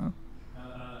 I don't know.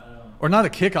 Or not a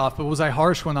kickoff, but was I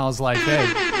harsh when I was like, hey?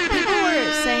 People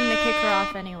were saying to kick her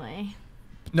off anyway.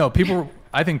 No,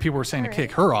 I think people were saying to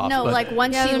kick her off. No, but- like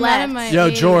once Yeah, she the man of left. my Yo,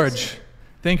 age. George,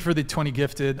 thank you for the 20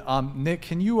 gifted. Nick,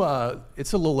 can you,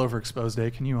 it's a little overexposed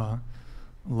day. Can you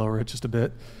lower it just a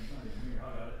bit?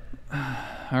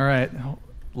 All right.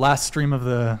 Last stream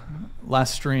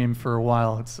for a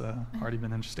while. It's already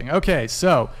been interesting. Okay,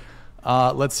 so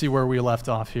let's see where we left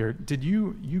off here. Did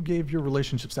you gave your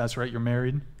relationship stats, right? You're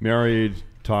married? Married,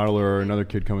 toddler, another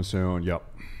kid coming soon. Yep.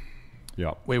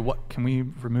 Wait, what? Can we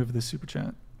remove this super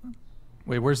chat?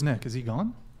 Wait, where's Nick? Is he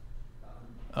gone?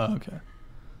 Oh, okay.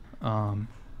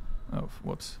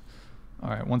 Whoops. All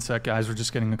right, one sec, guys. We're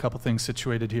just getting a couple things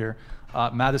situated here.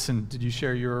 Madison, did you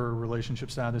share your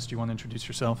relationship status? Do you want to introduce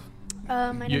yourself?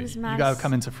 My name is You Madison. got to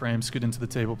come into frame. Scoot into the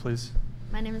table, please.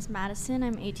 My name is Madison.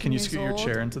 I'm 18 years old. Can you scoot your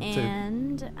chair into the table?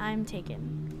 And I'm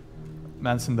taken.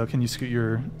 Madison, though, can you scoot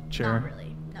your chair? Not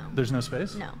really. No. There's no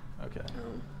space? No. Okay.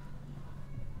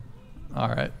 All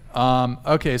right.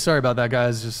 Okay, sorry about that,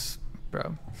 guys. Just,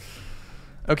 bro.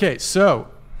 Okay, so,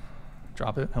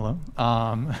 drop it. Hello.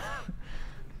 I'm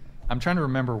trying to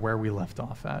remember where we left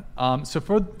off at. So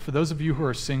for those of you who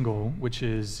are single, which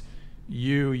is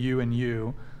you, and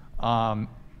you,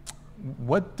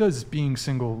 what does being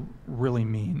single really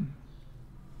mean?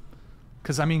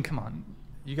 Because, I mean, come on.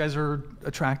 You guys are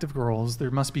attractive girls.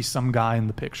 There must be some guy in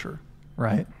the picture,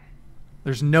 right?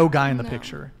 There's no guy in the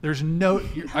picture. There's no...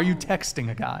 Are you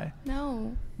texting a guy?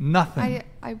 No. Nothing.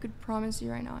 I could promise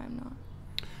you right now I'm not.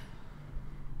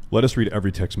 Let us read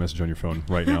every text message on your phone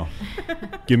right now.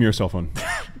 Give me your cell phone.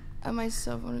 My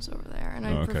cell phone is over there, and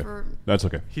I Okay. prefer... That's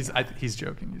okay. He's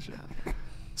joking. He's joking.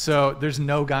 So there's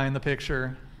no guy in the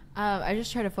picture. I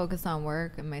just try to focus on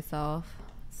work and myself.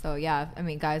 So yeah, I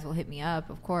mean, guys will hit me up,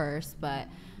 of course, but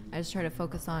I just try to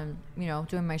focus on,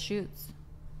 doing my shoots.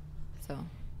 So.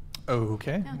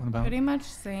 Okay. Yeah. What about? Pretty much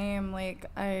same. Like,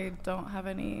 I don't have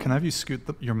any. Can I have you scoot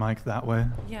your mic that way?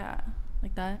 Yeah,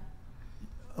 like that.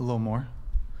 A little more.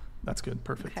 That's good.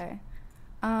 Perfect. Okay.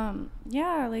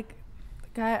 Yeah, like,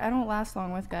 I don't last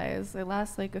long with guys. I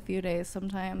last like a few days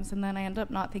sometimes, and then I end up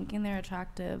not thinking they're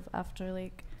attractive after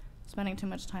like spending too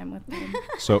much time with them.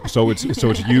 So it's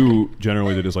you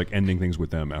generally that is like ending things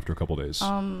with them after a couple days.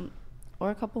 Or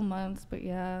a couple months, but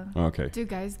yeah. Okay. Do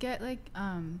guys get like,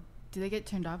 do they get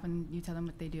turned off when you tell them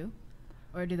what they do?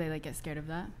 Or do they like get scared of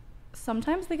that?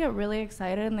 Sometimes they get really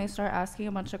excited and they start asking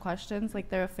a bunch of questions like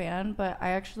they're a fan, but I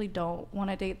actually don't want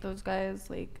to date those guys,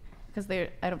 like, because I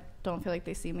don't feel like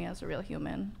they see me as a real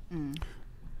human.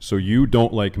 So you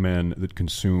don't like men that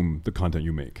consume the content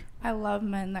you make? I love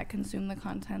men that consume the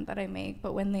content that I make,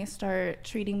 but when they start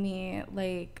treating me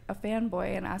like a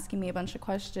fanboy and asking me a bunch of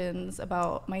questions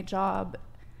about my job,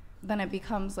 then it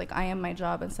becomes like I am my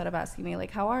job instead of asking me like,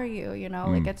 how are you?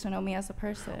 Like, get to know me as a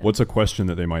person. What's a question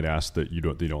that they might ask that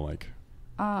they don't like?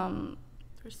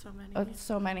 There's so many.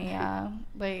 So many, yeah.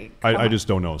 Like, I just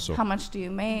don't know. So how much do you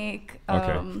make?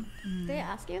 Okay. They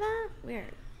ask you that?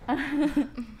 Weird.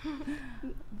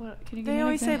 What, can you give me They an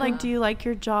always say, example? like, do you like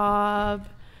your job?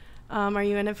 Are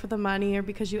you in it for the money or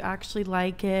because you actually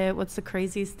like it? What's the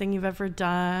craziest thing you've ever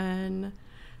done?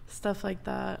 Stuff like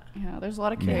that. Yeah, there's a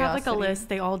lot of They curiosity. have like a list.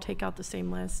 They all take out the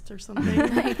same list or something. Do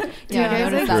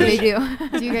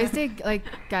you guys take like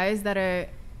guys that are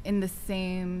in the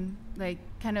same like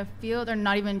kind of field, or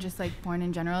not even just like porn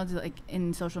in general, like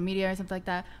in social media or something like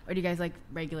that? Or do you guys like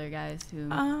regular guys who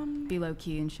be low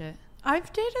key and shit?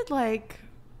 I've dated like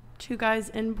 2 guys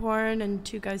in porn and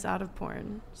 2 guys out of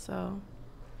porn. So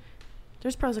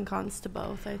there's pros and cons to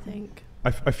both, I think. I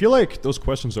feel like those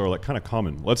questions are like kind of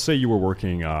common. Let's say you were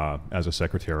working as a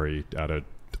secretary at a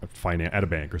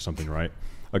bank or something, right?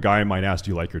 A guy might ask, "Do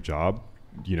you like your job?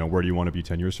 Where do you want to be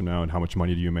 10 years from now, and how much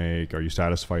money do you make? Are you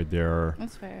satisfied there?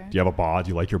 That's fair. Do you have a boss? Do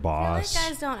you like your I boss?" feel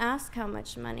like guys don't ask how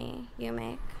much money you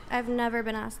make. I've never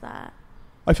been asked that.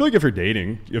 I feel like if you're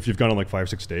dating, if you've gone on like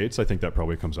 5-6 dates, I think that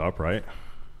probably comes up, right?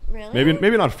 Really?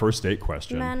 Maybe not a first date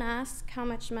question. Men ask how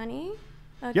much money?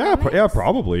 Yeah, comics?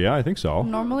 probably. Yeah, I think so.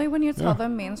 Normally, when you tell Yeah.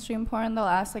 them mainstream porn, they'll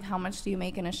ask like, "How much do you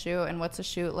make in a shoot, and what's a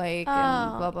shoot like?" Oh,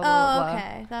 and blah blah blah blah.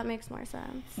 okay, that makes more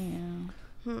sense.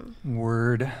 Yeah.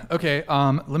 Word. Okay,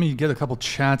 let me get a couple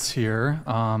chats here.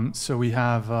 So we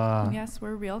have... Yes,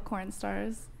 we're real corn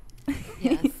stars.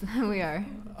 Yes, we are.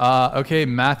 Okay,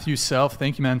 Matthew Self,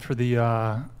 thank you, man, for the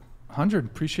 100.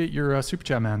 Appreciate your super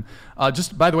chat, man.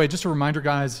 Just by the way, just a reminder,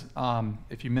 guys,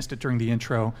 if you missed it during the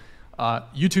intro,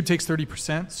 YouTube takes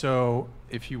 30%. So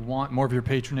if you want more of your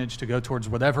patronage to go towards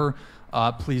whatever,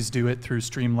 please do it through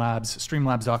Streamlabs,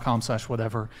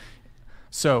 streamlabs.com/whatever.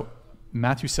 So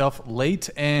Matthew Self, late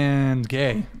and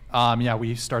gay. Yeah,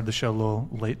 we started the show a little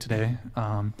late today.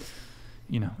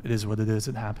 You know, it is what it is.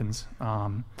 It happens.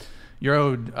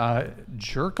 Euro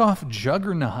jerk off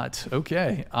juggernaut.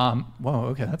 Okay. Whoa.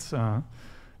 Okay. That's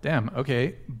damn.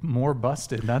 Okay. More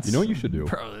busted. That's. You know what you should do?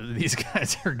 Bro, these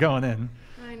guys are going in.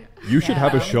 I know. You should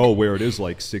have a show where it is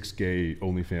like 6 gay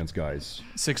OnlyFans guys.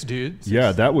 6 dudes.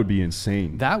 Yeah, that would be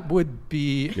insane. That would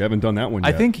be. You haven't done that one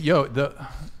yet. I think.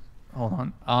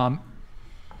 Hold on.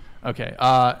 Okay.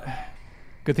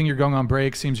 Good thing you're going on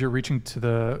break. Seems you're reaching to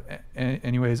the...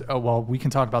 Anyways, oh, well, we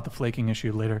can talk about the flaking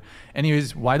issue later.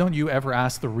 Anyways, why don't you ever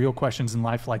ask the real questions in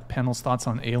life, like Penel's thoughts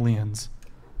on aliens?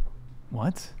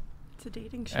 What? It's a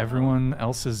dating show. Everyone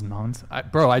else's nonsense.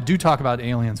 Bro, I do talk about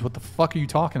aliens. What the fuck are you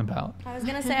talking about? I was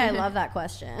gonna say I love that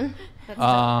question.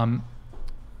 That's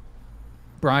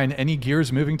Brian, any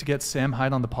gears moving to get Sam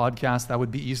Hyde on the podcast? That would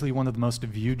be easily one of the most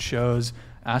viewed shows.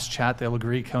 Ask chat, they'll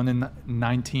agree.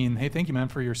 Conan19. Hey, thank you, man,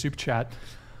 for your super chat.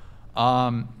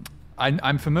 I'm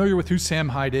familiar with who Sam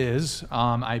Hyde is.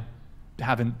 I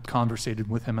haven't conversated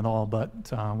with him at all, but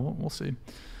we'll see.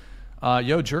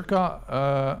 Yo,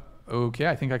 Jerka. Okay,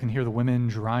 I think I can hear the women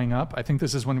drying up. I think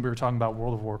this is when we were talking about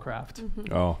World of Warcraft.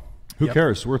 Mm-hmm. Oh, who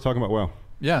cares? We're talking about WoW.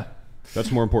 Yeah. That's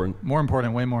more important. More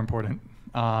important, way more important.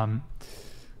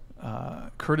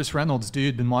 Curtis Reynolds,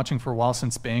 dude, been watching for a while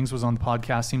since Bangs was on the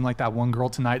podcast. Seemed like that one girl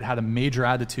tonight had a major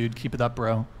attitude. Keep it up,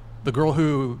 bro. The girl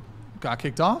who got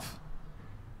kicked off?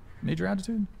 Major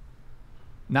attitude?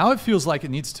 Now it feels like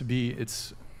it needs to be,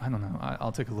 I don't know.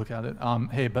 I'll take a look at it.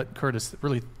 Hey, but Curtis,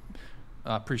 really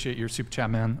appreciate your super chat,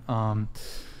 man.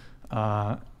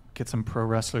 Get some pro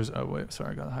wrestlers. Oh, wait,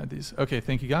 sorry, I gotta hide these. Okay,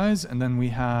 thank you guys. And then we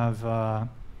have,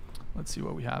 let's see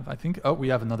what we have. I think, we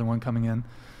have another one coming in.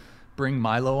 Bring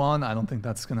Milo on. I don't think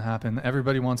that's going to happen.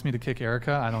 Everybody wants me to kick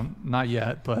Erica. Not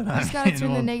yet, but You just gotta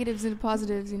turn the negatives into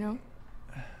positives, you know?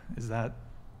 Is that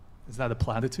a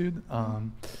platitude?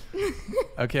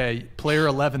 Okay, player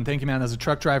 11. Thank you, man. As a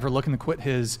truck driver looking to quit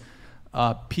his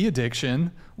pee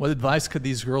addiction, what advice could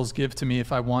these girls give to me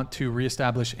if I want to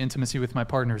reestablish intimacy with my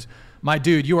partners? My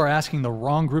dude, you are asking the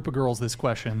wrong group of girls this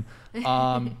question.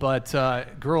 But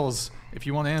girls, if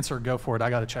you want to answer, go for it. I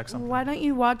got to check something. Why don't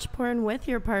you watch porn with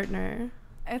your partner?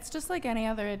 It's just like any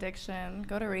other addiction.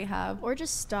 Go to rehab. Or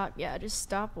just stop. Yeah, just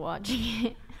stop watching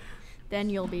it. Then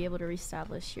you'll be able to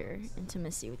reestablish your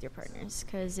intimacy with your partners.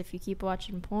 Because if you keep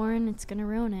watching porn, it's gonna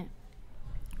ruin it.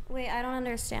 Wait, I don't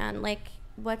understand. Like,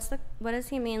 what does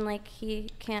he mean? Like, he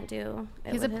can't do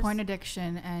it He's a with porn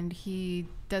addiction, and he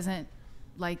doesn't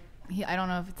like. I don't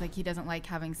know if it's like he doesn't like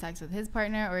having sex with his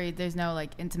partner, or there's no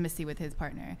like intimacy with his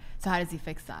partner. So how does he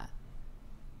fix that?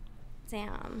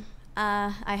 Damn.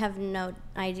 I have no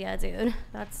idea, dude.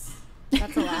 That's a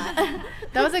lot.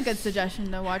 That was a good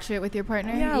suggestion to watch it with your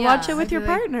partner. Yeah, watch it with your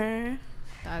partner.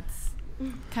 That's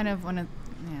kind of one of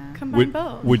Combine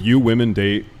both. Would you women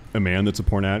date a man that's a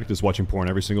porn addict, is watching porn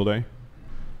every single day?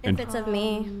 If it's of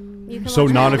me, you can So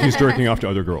watch not it. if he's jerking off to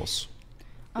other girls.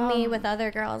 Me with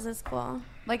other girls is cool.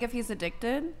 Like if he's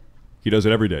addicted? He does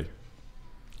it every day.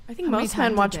 I think How many most men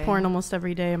times a watch day? porn almost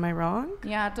every day. Am I wrong?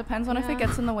 Yeah, it depends on if it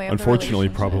gets in the way of Unfortunately,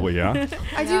 the probably, yeah. I do Yeah,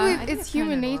 believe I think it's it's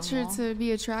human kinda nature to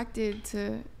be attracted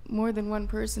to more than one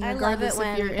person, I love regardless it when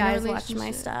if you're in a guys watch relationship.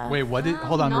 my stuff. Wait, what did?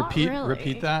 Hold on. not Repeat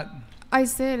really. that. I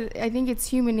said I think it's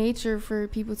human nature for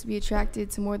people to be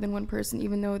attracted to more than one person,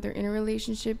 even though they're in a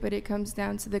relationship. But it comes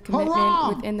down to the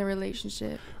commitment within the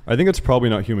relationship. I think it's probably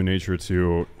not human nature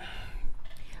to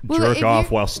Well, jerk if off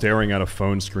you- while staring at a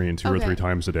phone screen two or Okay. three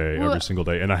times a day, Well- every single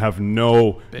day. And I have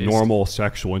no Based. normal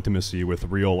sexual intimacy with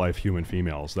real life human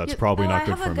females. That's probably not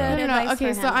good for men. No,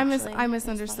 okay, so I actually.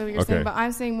 misunderstood what you're Okay. saying, but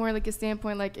I'm saying more like a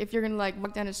standpoint, like if you're gonna like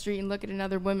walk down the street and look at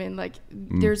another woman, like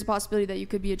there's a possibility that you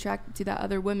could be attracted to that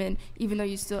other woman, even though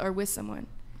you still are with someone.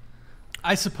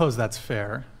 I suppose that's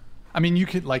fair. I mean, you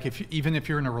could even if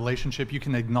you're in a relationship, you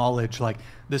can acknowledge like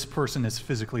this person is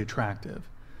physically attractive.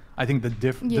 I think the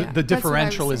Yeah, the that's what I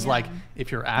was differential is saying. like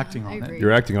if you're acting on it.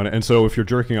 You're acting on it, and so if you're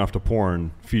jerking off to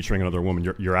porn featuring another woman,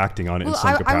 you're acting on it in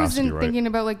some capacity, I wasn't right? thinking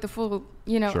about like the full.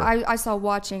 Sure. I saw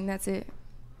watching. That's it.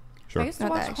 Sure. I used to Not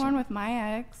the watch action. porn with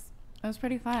my ex. It was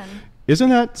pretty fun. Isn't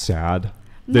that sad?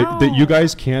 That you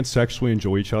guys can't sexually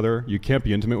enjoy each other. You can't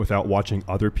be intimate without watching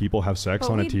other people have sex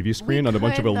But on a we- TV screen we on a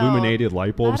bunch of could, though. illuminated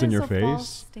light bulbs That in is your a face. false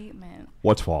statement.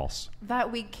 What's false?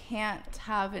 That we can't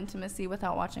have intimacy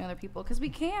without watching other people, because we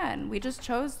can. We just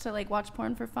chose to like watch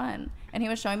porn for fun. And he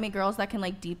was showing me girls that can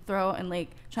like deep throat and like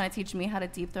trying to teach me how to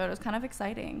deep throat. It was kind of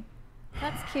exciting.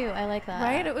 That's cute. I like that.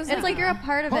 Right? It was It's like you're a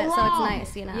part of it, so it's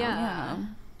nice, you know. Yeah.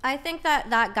 I think that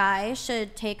guy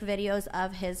should take videos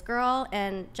of his girl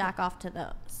and jack off to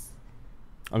those.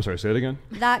 I'm sorry, say it again.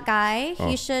 That guy, Oh.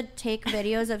 he should take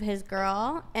videos of his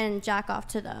girl and jack off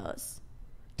to those.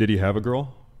 Did he have a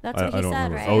girl? That's what he I don't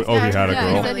said, remember. right? Oh, he had a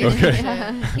girl. said he Okay.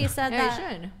 should. He said Yeah, that.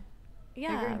 he should.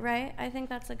 Yeah, right? I think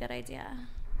that's a good idea.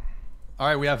 All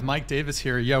right, we have Mike Davis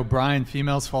here. Yo, Brian,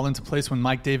 females fall into place when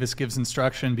Mike Davis gives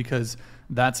instruction because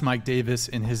that's Mike Davis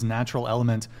in his natural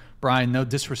element. Brian, no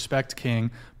disrespect,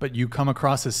 King, but you come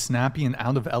across as snappy and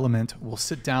out of element. We'll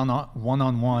sit down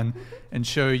one-on-one and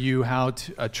show you how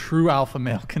a true alpha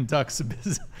male conducts a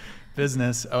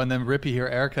business. Oh, and then Rippy here.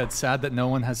 Erica, it's sad that no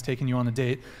one has taken you on a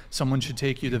date. Someone should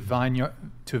take you to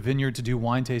a vineyard to do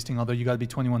wine tasting, although you got to be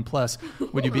 21 plus.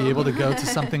 Would you be able to go to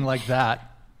something like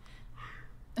that?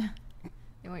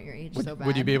 You want your age so bad.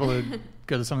 Would you be able to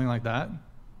go to something like that?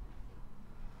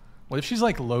 What if she's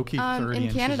like low-key 30 in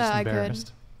and Canada, she's I just could.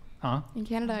 embarrassed? Huh? In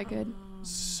Canada, I could.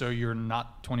 So you're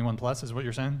not 21 plus is what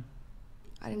you're saying?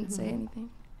 I didn't say anything.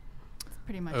 It's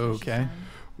pretty much. Okay.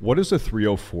 What is a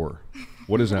 304?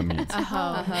 What does that mean? A hoe.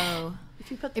 A hoe.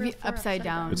 If you upside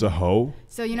down. It's a hoe?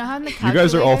 So you know how in the You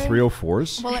guys are all calculator-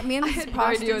 304s? Well, it means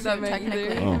prostitute,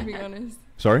 technically. Oh. To be honest.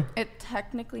 Sorry? It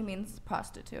technically means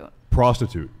prostitute.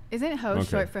 Prostitute. Isn't hoe Okay.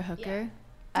 short for hooker?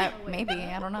 Maybe.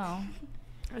 I don't know.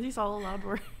 Are these all allowed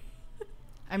words?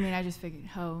 I mean, I just figured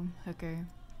hoe, hooker.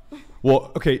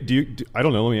 Well, okay, I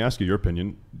don't know, let me ask you your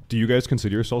opinion. Do you guys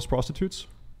consider yourselves prostitutes?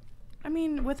 I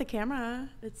mean, with a camera,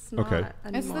 it's not Okay.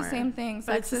 anymore. It's the same thing.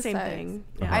 But it's the Sex is same sex. thing.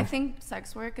 Uh-huh. I think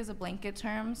sex work is a blanket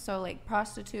term. So like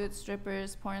prostitutes,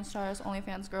 strippers, porn stars,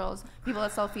 OnlyFans girls, people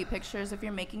that sell feet pictures. If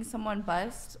you're making someone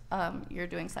bust, you're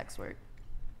doing sex work.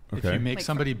 If you make Like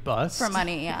somebody bust? for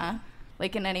money, yeah,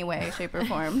 like in any way, shape, or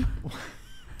form.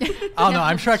 Oh, no,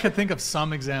 I'm sure I could think of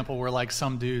some example where like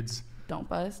some dudes. Don't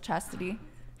bust. Chastity.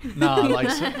 No, like,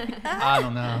 I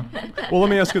don't know. Well, let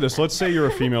me ask you this. Let's say you're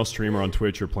a female streamer on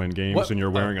Twitch, you're playing games, What? and you're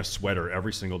wearing a sweater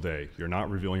every single day. You're not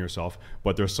revealing yourself,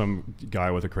 but there's some guy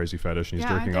with a crazy fetish and he's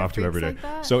Yeah, aren't jerking there off to you every day. freaks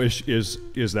like that? So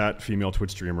is that female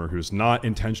Twitch streamer who's not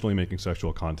intentionally making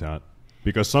sexual content?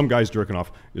 Because some guy's jerking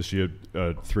off. Is she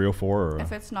a 304 or?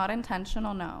 If it's not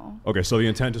intentional, no. Okay, so the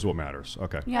intent is what matters.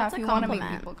 Okay. Yeah, That's if a you want to make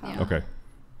compliment. people come. Yeah. Okay.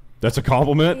 That's a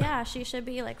compliment? Yeah, she should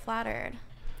be like flattered.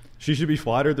 She should be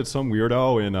flattered that some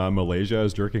weirdo in Malaysia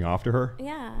is jerking off to her?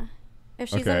 Yeah. If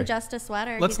she's Okay. in just a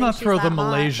sweater. Let's he not thinks she's throw the that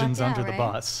hot, Malaysians but yeah, under the right?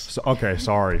 bus. So, okay,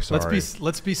 sorry.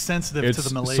 Let's be sensitive It's to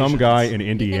the Malaysians. some guy in He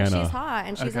Indiana. thinks she's hot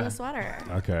and she's in Okay. a sweater.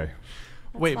 Okay.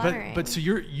 Wait, flattering. but so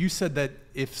you said that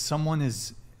if someone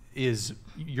is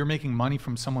you're making money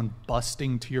from someone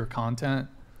busting to your content,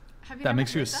 that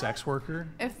makes you a sex worker?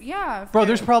 If Bro, you're-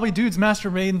 there's probably dudes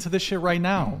masturbating to this shit right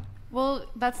now. Well,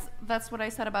 that's what I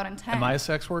said about intent. Am I a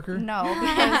sex worker? No,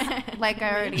 because like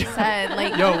I already said,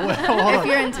 like Yo, wait, hold on. if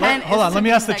your intent Hold is on, to let me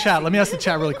be ask the sexy. chat. Let me ask the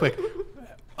chat really quick.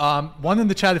 One in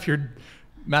the chat if you're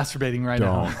masturbating right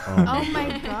Don't. now. Oh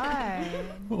my god.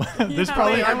 There's Yeah,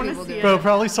 probably, wait, I wanna see bro, it.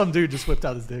 probably some dude just whipped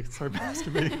out his dick and started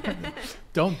masturbating.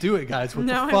 Don't do it, guys. What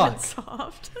No, the I'm fuck?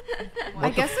 soft. I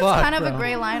the guess it's fuck, kind of bro? a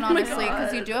gray line, Oh my honestly,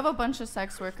 because God. you do have a bunch of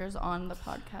sex workers on the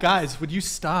podcast. Guys, would you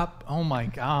stop? Oh my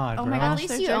god, Oh bro. my At gosh, least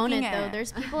they're you own jerking it though. it.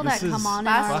 There's people This that come is on and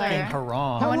Bachelor. are fucking like,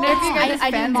 haram. I wonder if you guys' I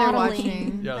do fans are modeling.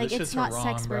 watching. Yo, Like this it's shit's not haram,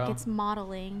 sex work, bro. it's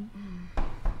modeling.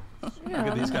 Look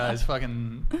at these guys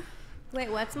fucking. Wait,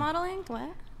 what's modeling? What?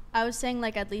 I was saying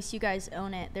like at least you guys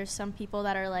own it. There's some people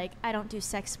that are like, I don't do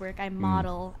sex work. I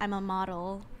model. I'm a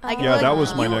model. Like, Yeah, like, that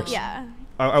was my you- next. Yeah.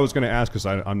 I was going to ask because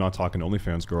I'm not talking to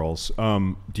OnlyFans girls.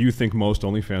 Do you think most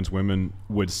OnlyFans women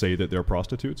would say that they're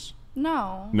prostitutes?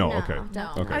 No. No. Okay.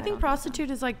 No. Okay. I think prostitute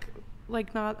is like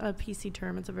not a PC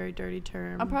term. It's a very dirty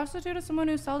term. A prostitute is someone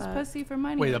who sells pussy for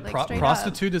money. Wait, a like, straight up.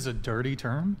 prostitute is a dirty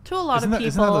term? To a lot Isn't of that-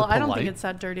 isn't people, that a I don't think polite- it's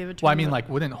that dirty of a term. Well, I mean, but- like,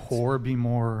 wouldn't whore be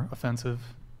more offensive?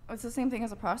 It's the same thing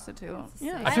as a prostitute.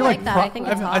 Yeah. I feel like like, that. I think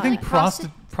it's I think hot.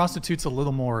 prostitute's a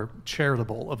little more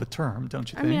charitable of a term, don't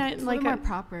you I think? mean, It's a little more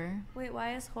proper. Wait,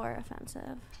 why is whore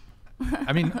offensive?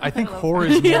 I mean, I think whore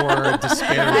is more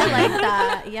disparaging. I like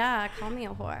that. Yeah, call me a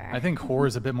whore. I think whore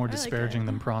is a bit more I like disparaging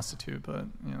than prostitute, but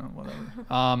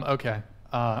whatever. Okay.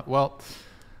 Well,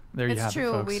 there you have It's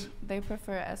true. it, folks. They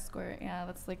prefer escort. Yeah,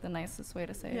 that's like the nicest way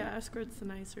to say Yeah, it. escort's the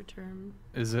nicer term.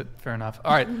 Is it? Fair enough.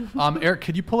 All right. Eric,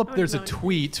 could you pull up, there's a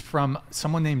tweet from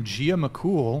someone named Gia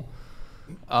McCool,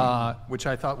 which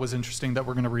I thought was interesting that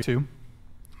we're going to read too.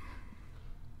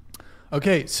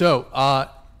 Okay, so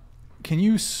can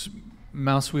you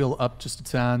mouse wheel up just a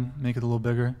tad, make it a little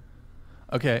bigger?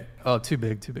 Okay. Oh, too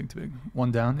big.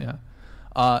 One down,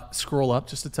 yeah. Scroll up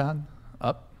just a tad.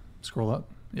 Up. Scroll up.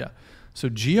 Yeah. So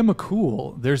Gia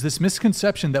McCool, there's this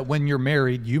misconception that when you're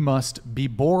married, you must be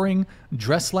boring,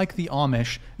 dress like the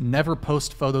Amish, never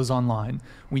post photos online.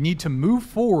 We need to move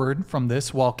forward from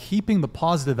this while keeping the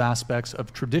positive aspects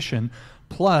of tradition,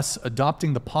 plus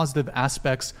adopting the positive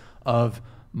aspects of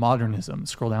modernism.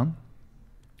 Scroll down.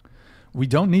 We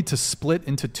don't need to split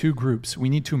into two groups. We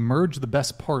need to merge the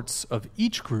best parts of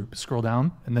each group. Scroll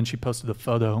down. And then she posted a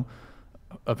photo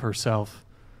of herself.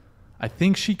 I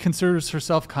think she considers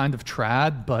herself kind of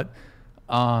trad, but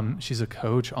she's a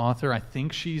coach, author. I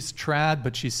think she's trad,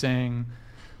 but she's saying,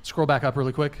 scroll back up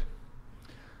really quick.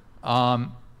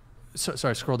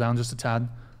 Sorry, scroll down just a tad.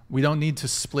 We don't need to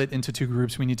split into two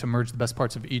groups. We need to merge the best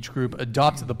parts of each group,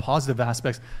 adopt the positive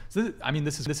aspects. So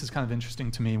this is kind of interesting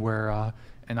to me where,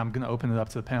 and I'm going to open it up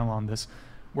to the panel on this,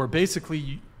 where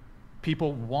basically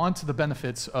people want the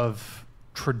benefits of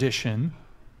tradition,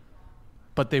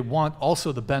 but they want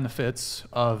also the benefits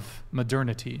of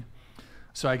modernity.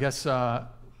 So I guess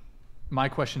my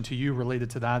question to you related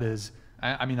to that is,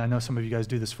 I know some of you guys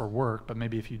do this for work, but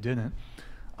maybe if you didn't,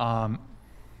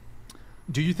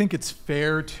 do you think it's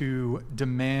fair to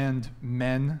demand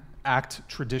men act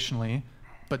traditionally,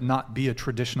 but not be a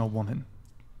traditional woman?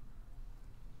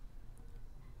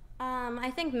 I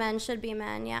think men should be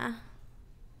men, yeah.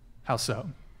 How so?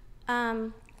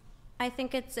 I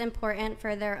think it's important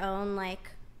for their own,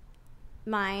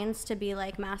 minds to be,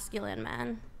 masculine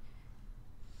men.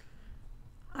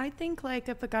 I think,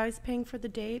 if a guy's paying for the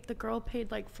date, the girl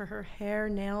paid, for her hair,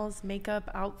 nails,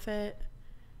 makeup, outfit.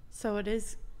 So it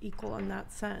is equal in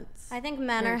that sense. I think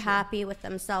men are happy with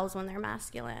themselves when they're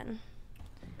masculine.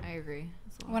 I agree.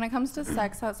 When it comes to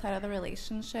sex outside of the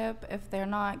relationship, if they're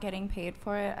not getting paid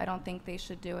for it, I don't think they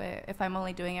should do it. If I'm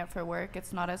only doing it for work,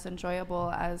 it's not as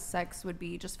enjoyable as sex would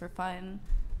be just for fun.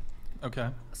 Okay.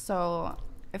 So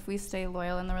if we stay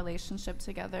loyal in the relationship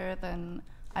together, then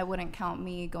I wouldn't count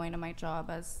me going to my job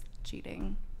as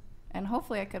cheating. And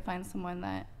hopefully I could find someone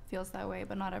that feels that way,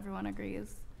 but not everyone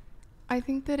agrees. I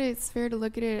think that it's fair to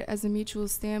look at it as a mutual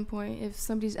standpoint. If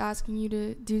somebody's asking you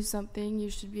to do something, you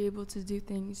should be able to do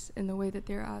things in the way that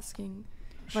they're asking.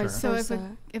 Sure. So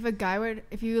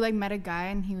if you met a guy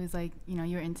and he was you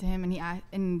were into him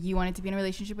and you wanted to be in a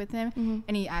relationship with him,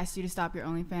 and he asked you to stop your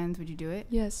OnlyFans, would you do it?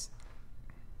 Yes.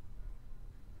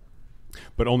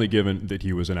 But only given that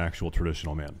he was an actual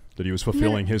traditional man, that he was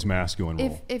fulfilling his masculine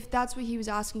role. If that's what he was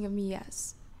asking of me,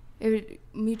 yes. It would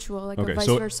mutual, or vice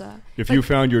versa. If you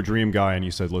found your dream guy and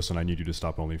he said, "Listen, I need you to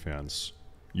stop OnlyFans,"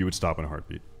 you would stop in a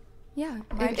heartbeat. Yeah,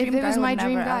 if it was my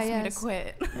dream guy, yes. Me to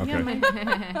quit. Okay.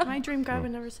 Yeah, my dream guy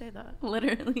would never say that.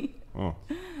 Literally. Oh.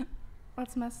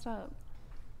 That's messed up.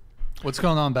 What's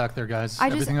going on back there, guys?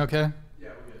 Everything okay? Yeah,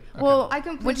 we're good. Well,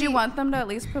 would you want them to at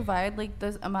least provide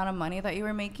the amount of money that you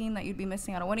were making that you'd be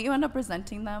missing out on? Wouldn't you end up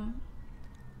resenting them?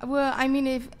 Well,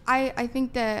 if I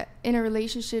think that in a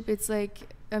relationship, it's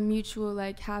a mutual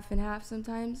half and half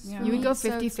sometimes. Yeah. You would go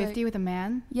 50-50 with a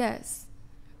man? Yes.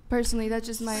 Personally, that's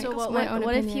just my So my own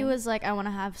what opinion. if he was I want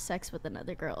to have sex with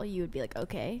another girl? You would be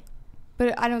okay.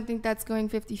 But I don't think that's going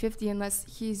 50-50 unless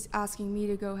he's asking me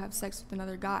to go have sex with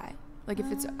another guy. If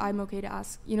it's I'm okay to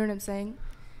ask. You know what I'm saying?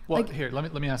 Well, here,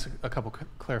 let me ask a couple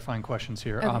clarifying questions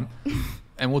here. Okay.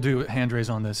 And we'll do hand raise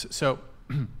on this. So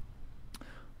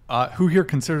who here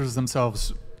considers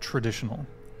themselves traditional?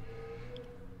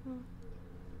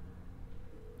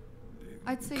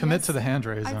 I'd say commit yes. to the hand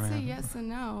raise. I'd say yes and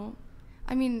no.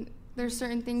 There's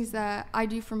certain things that I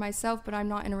do for myself, but I'm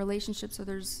not in a relationship. So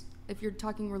if you're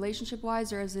talking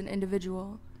relationship-wise or as an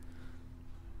individual.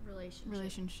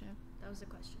 Relationship. That was the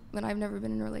question. Then I've never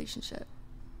been in a relationship.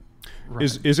 Right.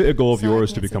 Is it a goal of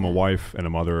yours to become a wife and a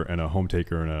mother and a home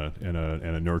taker and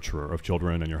a nurturer of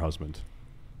children and your husband?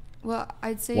 Well,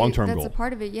 I'd say Long-term that's goal. a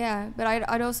part of it, yeah. But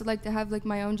I'd also like to have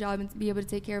my own job and to be able to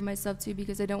take care of myself too,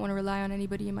 because I don't want to rely on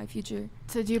anybody in my future.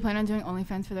 So do you plan on doing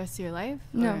OnlyFans for the rest of your life?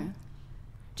 No. Or?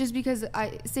 Just because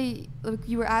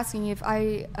you were asking if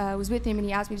I was with him and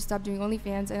he asked me to stop doing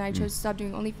OnlyFans and I chose to stop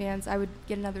doing OnlyFans, I would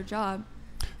get another job.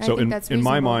 And So I think that's in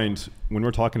my reasonable. mind, when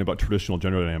we're talking about traditional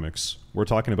gender dynamics, we're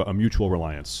talking about a mutual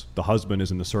reliance. The husband is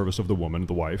in the service of the woman,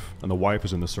 the wife, and the wife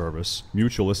is in the service,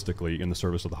 mutualistically in the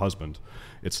service of the husband.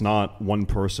 It's not one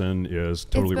person is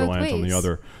totally both reliant on the ways.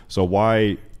 other. So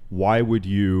why would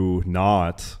you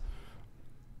not,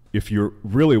 if you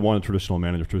really want a traditional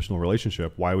marriage, a traditional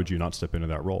relationship, why would you not step into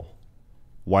that role?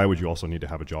 Why would you also need to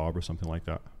have a job or something like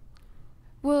that?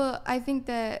 Well, I think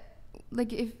that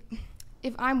like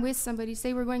if I'm with somebody,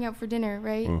 say we're going out for dinner,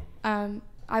 right?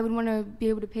 I would want to be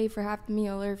able to pay for half the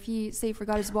meal, or if he say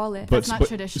forgot his wallet. But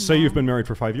say you've been married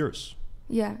for 5 years.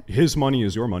 Yeah. His money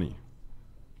is your money.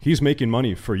 He's making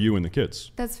money for you and the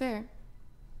kids. That's fair.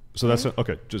 So that's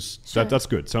okay. Just Sure. that's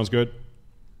good. Sounds good.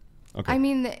 Okay. I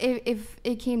mean, if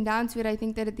it came down to it, I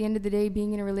think that at the end of the day,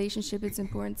 being in a relationship, it's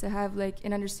important to have like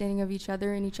an understanding of each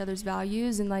other and each other's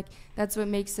values, and like that's what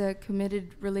makes a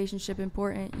committed relationship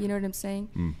important. You know what I'm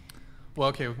saying? Well,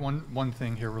 okay. One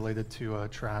thing here related to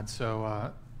trad.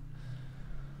 So,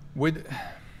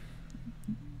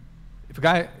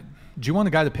 do you want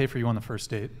a guy to pay for you on the first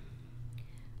date?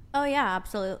 Oh yeah,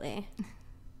 absolutely.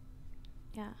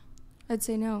 Yeah. I'd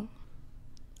say no,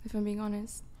 if I'm being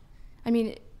honest. I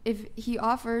mean, if he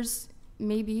offers,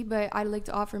 maybe, but I'd like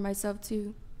to offer myself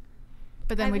too.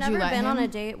 But then I've would never you let been him? on a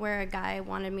date where a guy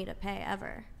wanted me to pay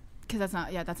ever. Because that's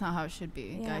not how it should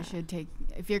be. Yeah. Guys should take.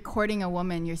 If you're courting a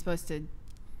woman, you're supposed to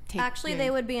take. Actually, they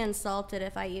would be insulted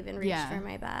if I even reached Yeah. for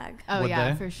my bag. Oh Would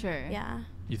yeah, they? for sure. Yeah.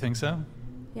 You think so?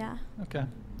 Yeah. Okay.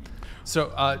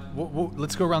 So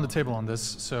let's go around the table on this.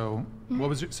 So what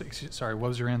was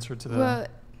your answer to the? Well,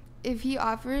 if he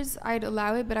offers, I'd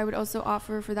allow it, but I would also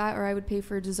offer for that, or I would pay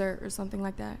for dessert or something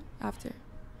like that after.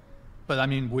 But I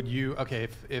mean, would you? Okay,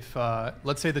 if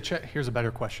let's say the check. Here's a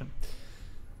better question.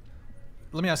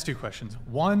 Let me ask two questions.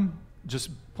 One, just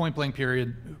point blank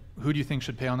period. Who do you think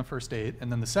should pay on the first date? And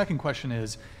then the second question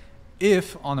is,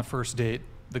 if on the first date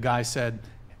the guy said,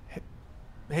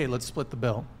 "Hey, let's split the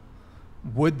bill,"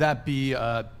 would that be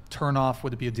a turn off?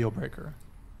 Would it be a deal breaker?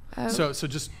 So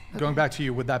just going back to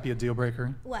you, would that be a deal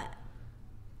breaker? What?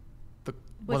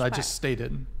 What I part? just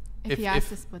stated. If he asked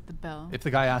to split the bill. If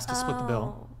the guy asked to split the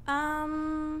bill.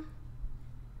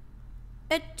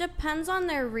 It depends on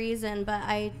their reason, but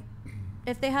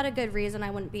if they had a good reason,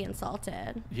 I wouldn't be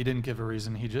insulted. He didn't give a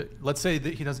reason. Let's say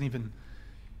that he doesn't even.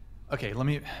 Okay,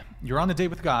 you're on a date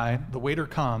with a guy. The waiter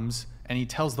comes and he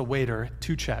tells the waiter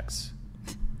 2 checks.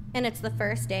 And it's the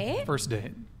first date? First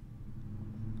date.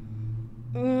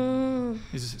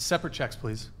 These separate checks,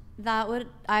 please.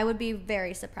 I would be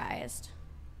very surprised.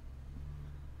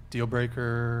 Deal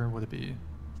breaker, would it be?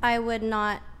 I would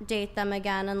not date them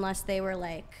again unless they were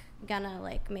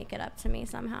gonna make it up to me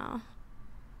somehow.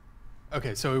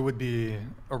 Okay, so it would be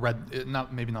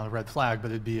maybe not a red flag,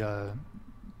 but it'd be a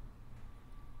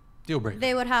deal breaker.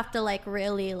 They would have to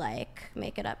really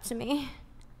make it up to me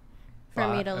for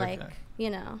me to okay.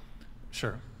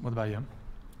 Sure. What about you?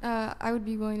 I would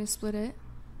be willing to split it.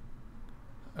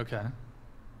 Okay.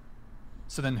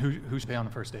 So then who should pay on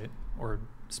the first date? Or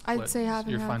split? I'd say half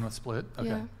and You're half. fine with split? Okay.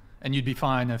 Yeah. And you'd be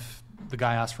fine if the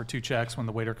guy asked for 2 checks when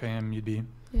the waiter came, you'd be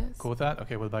Yes. cool with that?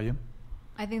 Okay, what about you?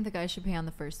 I think the guy should pay on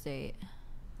the first date.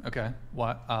 Okay.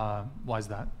 Why is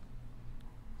that?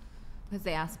 Because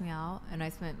they asked me out, and I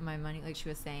spent my money, like she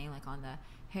was saying, on the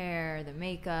hair, the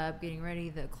makeup, getting ready,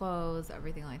 the clothes,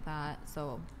 everything like that.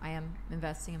 So I am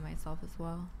investing in myself as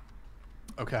well.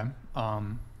 Okay.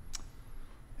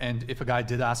 And if a guy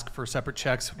did ask for separate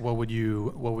checks, what would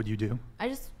you do? I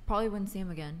just probably wouldn't see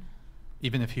him again.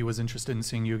 Even if he was interested in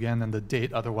seeing you again and the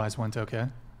date otherwise went okay?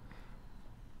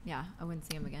 Yeah, I wouldn't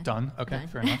see him again. Done. Okay, Done.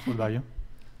 fair enough. What about you?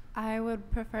 I would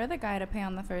prefer the guy to pay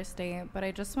on the first date, but I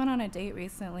just went on a date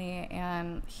recently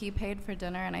and he paid for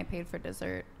dinner and I paid for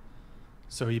dessert.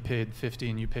 So he paid 50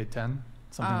 and you paid 10?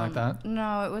 Something like that?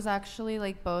 No, it was actually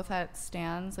both at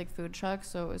stands, food trucks,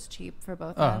 so it was cheap for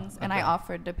both Oh, ends. And I okay.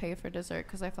 offered to pay for dessert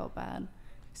because I felt bad.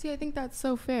 See, I think that's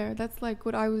so fair. That's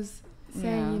what I was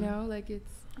saying, Yeah.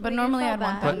 it's. But normally I'd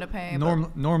want them to pay.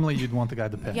 but- Normally you'd want the guy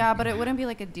to pay. Yeah, but it wouldn't be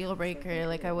a deal breaker.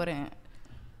 I wouldn't,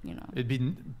 It'd be,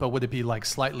 but would it be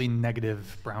slightly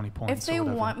negative brownie points? If they or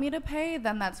whatever? want me to pay,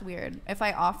 then that's weird. If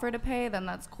I offer to pay, then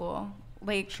that's cool.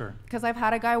 Sure. Because I've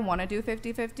had a guy want to do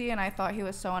 50-50 and I thought he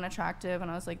was so unattractive and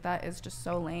I was like, that is just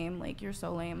so lame. You're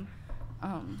so lame.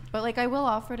 But I will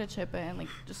offer to chip in.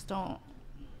 Just don't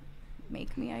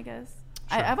make me, I guess.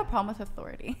 Sure. I have a problem with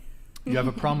authority. You have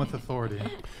a problem with authority.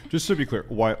 Just to be clear,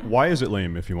 why is it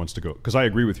lame if he wants to go? Because I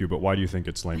agree with you, but why do you think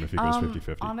it's lame if he goes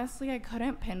 50-50? Honestly, I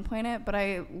couldn't pinpoint it, but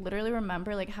I literally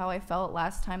remember like how I felt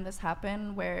last time this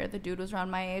happened, where the dude was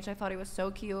around my age. I thought he was so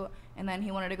cute, and then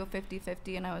he wanted to go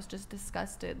 50-50, and I was just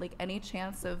disgusted. Like any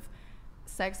chance of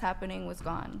sex happening was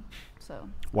gone. So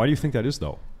Why do you think that is,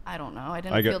 though? I don't know. I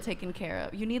didn't feel taken care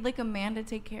of. You need like a man to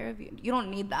take care of you. You don't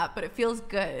need that, but it feels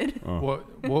good. Well,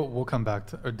 we'll come back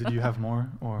to. Or did you have more?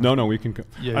 Or No, we can.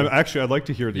 Yeah. Actually, I'd like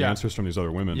to hear the answers from these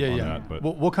other women on that. But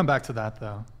we'll come back to that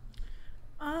though.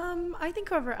 I think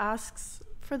whoever asks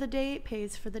for the date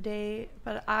pays for the date,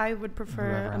 but I would prefer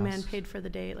Whoever a man asks. paid for the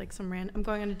date. Like I'm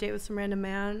going on a date with some random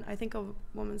man. I think a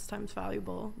woman's time is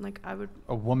valuable. Like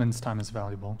A woman's time is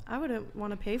valuable. I wouldn't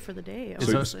want to pay for the date.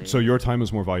 so your time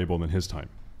is more valuable than his time.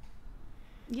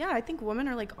 Yeah, I think women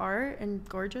are like art and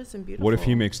gorgeous and beautiful. What if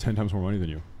he makes 10 times more money than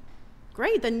you?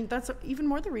 Great, then that's even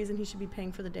more the reason he should be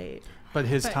paying for the date. But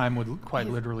his time would quite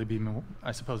literally be,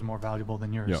 I suppose, more valuable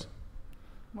than yours. Yeah.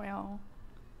 Well.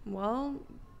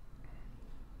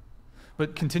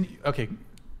 But continue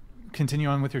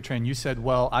on with your train. You said,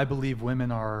 well, I believe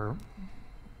women are,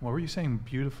 what were you saying,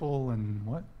 beautiful and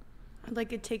what?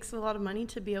 Like it takes a lot of money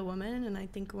to be a woman, and I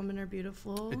think women are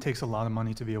beautiful. It takes a lot of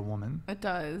money to be a woman. It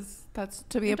does. That's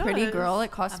to be a pretty girl. It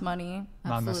costs money.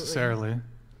 Not necessarily.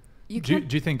 Do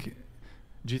you think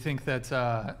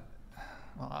that?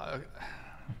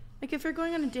 Like if you're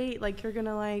going on a date, like you're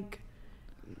gonna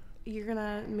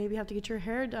maybe have to get your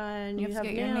hair done. You have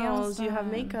nails. You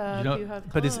have makeup. You have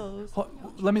clothes.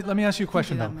 Let me ask you a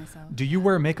question though. Do you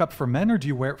wear makeup for men or do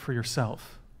you wear it for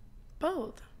yourself?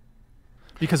 Both.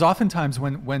 Because oftentimes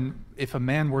if a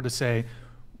man were to say,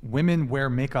 women wear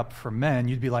makeup for men,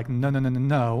 you'd be like,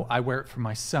 no, I wear it for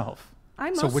myself.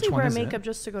 I mostly wear makeup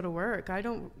just to go to work. I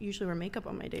don't usually wear makeup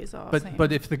on my days off. But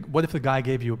what if the guy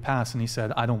gave you a pass and he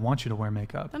said, I don't want you to wear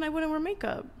makeup? Then I wouldn't wear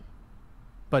makeup.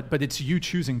 But it's you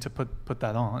choosing to put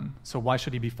that on. So why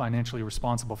should he be financially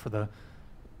responsible for the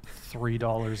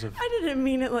 $3 of I didn't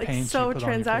mean it like paint so you put on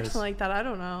your face? transactional like that. I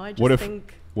don't know. I just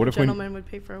think a gentleman would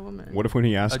pay for a woman. What if when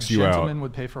he asks you a out? gentleman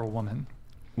would pay for a woman.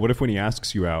 What if when he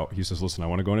asks you out, he says, listen, I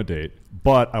want to go on a date,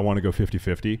 but I want to go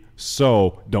 50-50,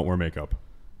 so don't wear makeup.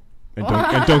 And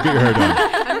don't get your hair done.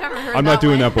 I've never heard I'm not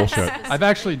doing that bullshit. I've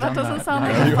actually done that. That doesn't sound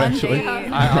Yeah. like a You fun actually?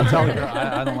 date. I'll tell a girl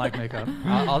I don't like makeup.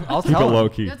 I'll Keep tell it her. low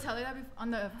key. You'll tell her that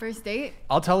on the first date?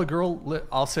 I'll tell a girl,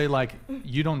 I'll say like,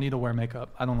 you don't need to wear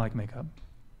makeup. I don't like makeup.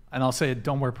 And I'll say,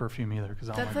 don't wear perfume either because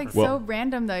I don't That's like like perfume. so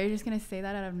random though. You're just gonna say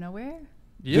that out of nowhere?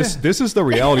 Yeah. This is the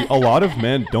reality. A lot of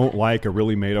men don't like a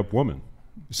really made up woman.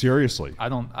 Seriously. I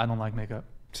don't like makeup.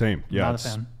 Same. Yeah. Not a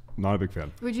fan. Not a big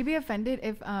fan. Would you be offended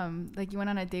if like you went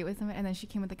on a date with someone and then she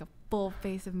came with like a full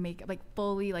face of makeup, like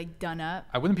fully like done up?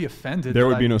 I wouldn't be offended. There but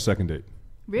would be no second date.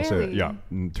 I'll say that. Really? Yeah.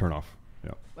 Turn off.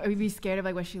 Yeah. Would you be scared of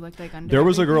like what she looked like under? There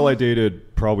was a girl I everything?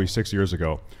 dated probably 6 years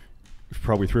ago,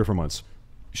 probably 3 or 4 months.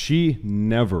 She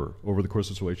never, over the course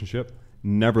of this relationship,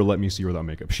 never let me see her without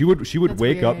makeup. She would That's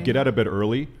wake up, weird. get out of bed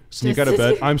early, sneak Just out of to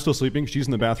bed. see- I'm still sleeping. She's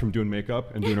in the bathroom doing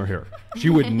makeup and doing her hair. She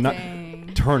would not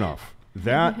turn off.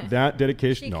 That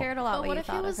dedication. She no. cared a lot But what what you if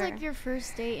thought it was of her. like your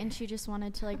first date and she just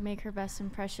wanted to like make her best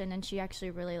impression and she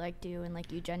actually really liked you and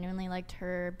like you genuinely liked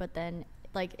her, but then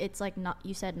like it's like not,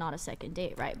 you said not a second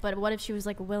date, right? But what if she was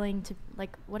like willing to,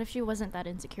 like what if she wasn't that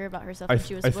insecure about herself and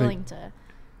she was willing to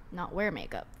not wear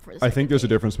makeup for the second I think there's a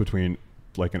date? difference between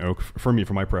like for me,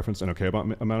 for my preference, an okay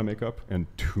amount of makeup and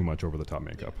too much over the top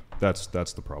makeup. That's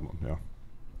the problem. Yeah.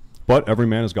 But every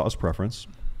man has got his preference.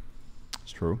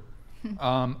 It's true.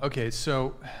 Okay,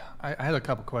 so I had a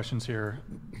couple questions here.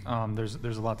 There's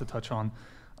a lot to touch on.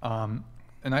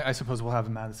 And I suppose we'll have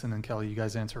Madison and Kelly, you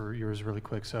guys answer yours really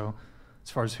quick. So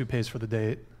as far as who pays for the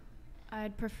date,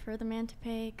 I'd prefer the man to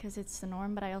pay because it's the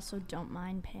norm, but I also don't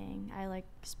mind paying. I like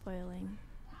spoiling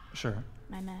sure.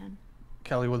 my man.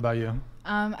 Kelly, what about you?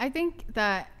 I think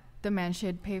that the man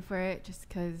should pay for it just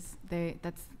because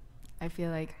I feel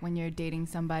like when you're dating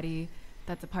somebody,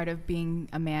 that's a part of being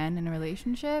a man in a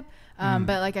relationship. But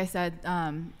like I said,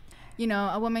 you know,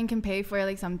 a woman can pay for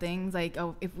like some things. Like,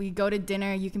 oh, if we go to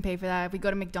dinner, you can pay for that. If we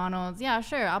go to McDonald's, yeah,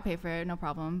 sure, I'll pay for it, no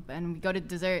problem. And we go to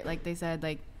dessert, like they said,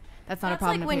 like that's not a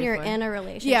problem. Like to when pay you're for. in a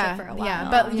relationship for a while.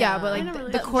 but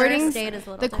like the courting stage is a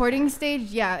little the courting different. stage,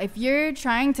 yeah. If you're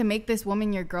trying to make this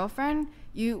woman your girlfriend,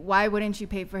 why wouldn't you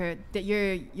pay for her? That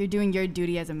you're doing your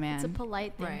duty as a man. It's a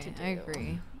polite thing Right, to do. I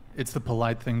agree. It's the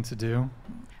polite thing to do.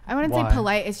 I wouldn't Why? say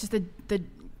polite. It's just the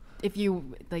if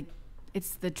you like,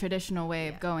 it's the traditional way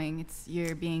of going. It's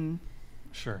you're being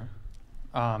Sure.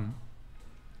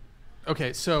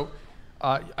 Okay, so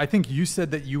I think you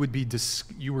said that you would be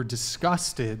you were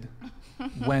disgusted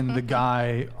when the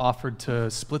guy offered to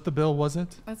split the bill, was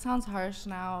it? That sounds harsh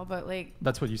now, but like,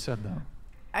 That's what you said, though.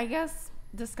 I guess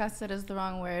disgusted is the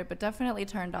wrong word, but definitely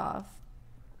turned off.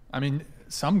 I mean,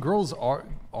 some girls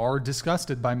are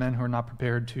disgusted by men who are not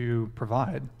prepared to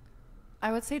provide.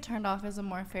 I would say turned off is a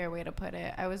more fair way to put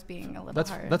it. I was being a little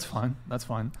harsh. That's fine. That's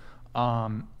fine.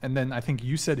 And then I think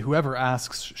you said whoever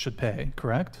asks should pay,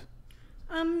 correct?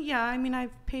 Yeah, I mean,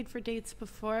 I've paid for dates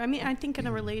before. I mean, I think in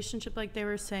a relationship, like they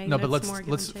were saying, No, that but it's more give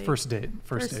let's and take. first date.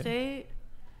 First date.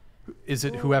 Is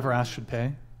it whoever asks should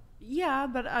pay? Yeah,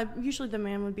 but usually the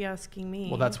man would be asking me.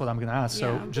 Well, that's what I'm going to ask.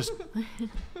 So Yeah. just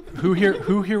who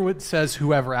here says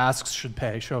whoever asks should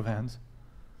pay? Show of hands.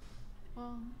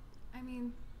 Well, I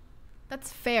mean,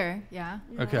 that's fair, yeah.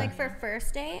 Okay. Like for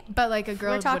first date? But like a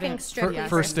girl We're talking wouldn't- strictly Yeah.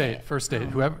 First date.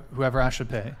 Whoever asks should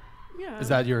pay. Yeah. Is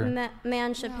that your?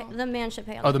 Man should pay. The man should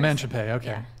pay. On Oh, the man first should date. pay. Okay.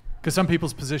 Yeah. Because some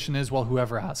people's position is, well,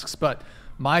 whoever asks. But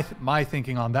my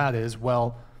thinking on that is,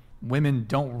 well, women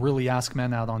don't really ask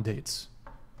men out on dates.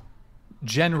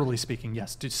 Generally speaking,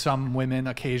 yes. Do some women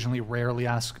occasionally, rarely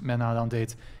ask men out on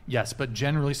dates? Yes. But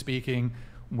generally speaking,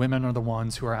 women are the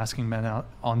ones who are asking men out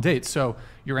on dates. So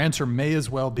your answer may as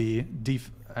well be,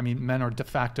 men are de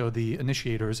facto the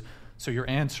initiators. So your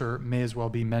answer may as well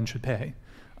be men should pay.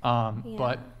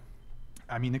 But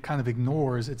I mean, it kind of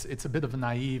ignores, it's a bit of a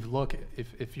naive look.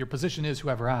 If your position is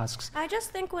whoever asks. I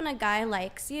just think when a guy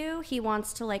likes you, he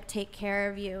wants to like take care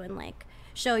of you and like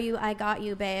show you, I got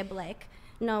you, babe. Like,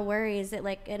 no worries. It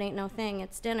ain't no thing.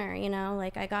 It's dinner, you know,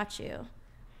 like I got you.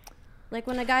 Like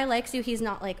when a guy likes you, he's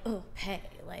not like, oh, pay.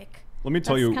 Like, Let me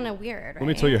tell you. that's kind of weird, right? Let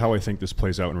me tell you how I think this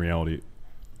plays out in reality.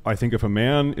 I think if a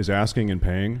man is asking and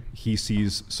paying, he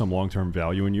sees some long-term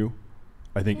value in you.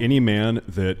 I think any man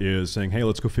that is saying, hey,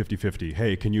 let's go 50-50.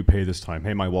 Hey, can you pay this time?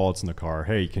 Hey, my wallet's in the car.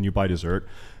 Hey, can you buy dessert?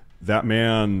 That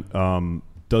man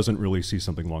doesn't really see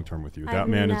something long-term with you. That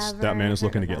man is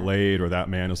looking to get laid, or that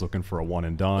man is looking for a one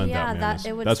and done. Yeah, that's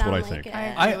what I think.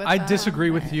 I disagree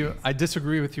with you. I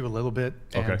disagree with you a little bit.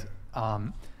 Okay.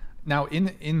 And, now,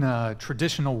 in a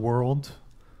traditional world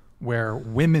where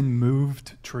women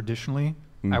moved traditionally,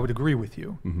 I would agree with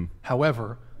you. Mm-hmm.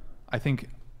 However, I think,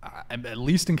 at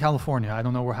least in California, I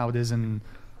don't know how it is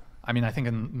I think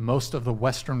in most of the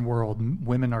Western world,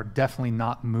 women are definitely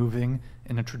not moving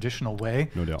in a traditional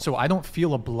way. No doubt. So I don't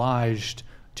feel obliged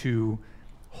to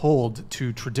hold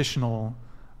to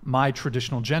my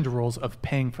traditional gender roles of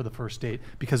paying for the first date,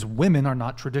 because women are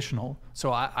not traditional.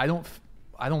 So I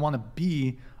don't want to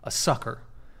be a sucker.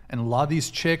 And a lot of these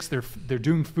chicks, they're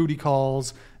doing foodie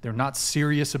calls. They're not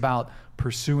serious about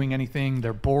pursuing anything.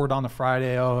 They're bored on a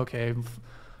Friday. Oh, okay,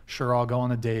 sure, I'll go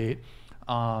on a date.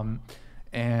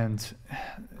 And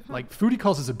like foodie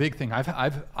calls is a big thing. I've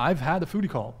had a foodie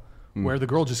call where the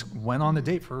girl just went on a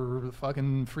date for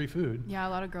fucking free food. Yeah, a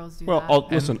lot of girls do Well,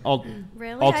 that.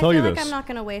 Really? I'll tell you I feel this. like I'm not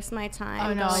going to waste my time.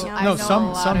 Oh, no. going out. I No, know a lot of some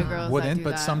girls that wouldn't, do but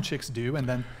that. some chicks do. And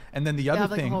then the They other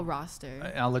have like a thing, whole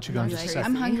roster. I'll let you go in They're just a like,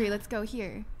 second. I'm hungry. Let's go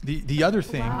here. The other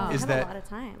thing Wow, is I have that a lot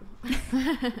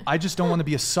of time. I just don't want to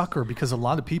be a sucker, because a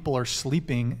lot of people are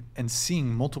sleeping and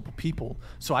seeing multiple people.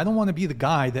 So I don't want to be the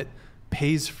guy that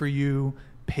pays for you,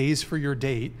 pays for your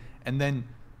date, and then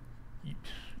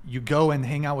you go and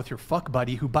hang out with your fuck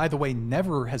buddy, who, by the way,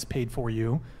 never has paid for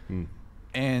you,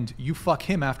 and you fuck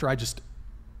him after I just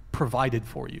provided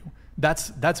for you.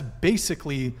 That's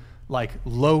basically like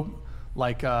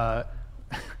a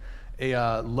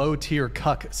low tier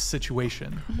cuck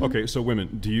situation. Okay, so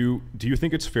women, do you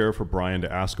think it's fair for Brian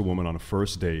to ask a woman on a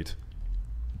first date,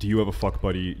 do you have a fuck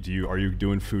buddy? Are you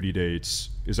doing foodie dates?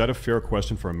 Is that a fair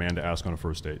question for a man to ask on a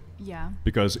first date? Yeah.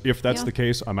 Because if that's Yeah. the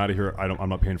case, I'm out of here. I'm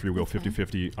not paying for you. We'll go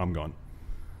 50-50. I'm gone.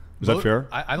 Is that fair?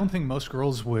 I don't think most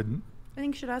girls would. I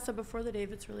think you should ask that before the date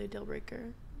if it's really a deal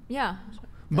breaker. Yeah.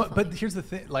 But here's the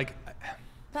thing, like,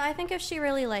 But I think if she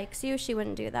really likes you, she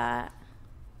wouldn't do that.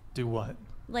 do what?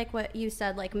 Like what you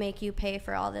said, like make you pay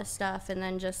for all this stuff and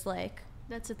then just like,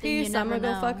 That's the thing. You peace, I'm never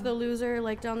gonna go know. fuck the loser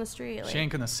like down the street. Like, She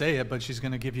ain't gonna say it, but she's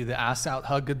gonna give you the ass out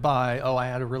hug goodbye. Oh, I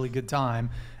had a really good time,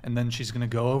 and then she's gonna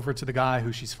go over to the guy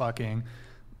who she's fucking,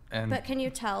 and But can you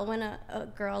tell when a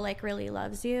girl like really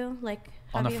loves you? Like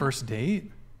on have a you- first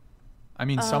date. I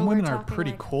mean, Oh, some we're women are talking,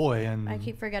 pretty like- coy, and I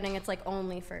keep forgetting it's like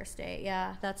only first date.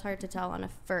 Yeah, that's hard to tell on a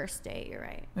first date. You're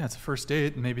right. yeah, it's a first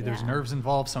date. Maybe there's Yeah. nerves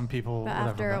involved. Some people, But whatever.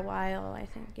 after a but- while, I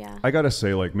think, yeah. I gotta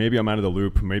say, like, maybe I'm out of the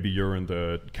loop. Maybe you're in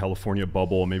the California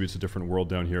bubble. Maybe it's a different world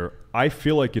down here. I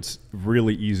feel like it's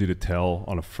really easy to tell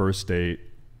on a first date.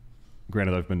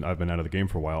 Granted, I've been out of the game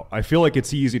for a while. I feel like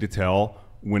it's easy to tell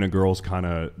when a girl's kind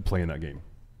of playing that game.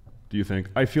 Do you think?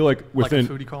 I feel like within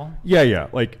like a foodie call. Yeah.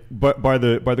 Like, but by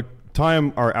the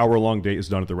time our hour-long date is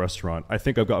done at the restaurant, I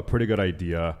think I've got a pretty good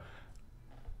idea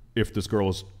if this girl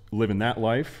is living that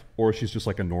life or if she's just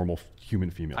like a normal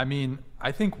human female. I mean,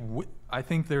 I think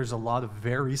there's a lot of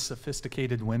very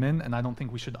sophisticated women, and I don't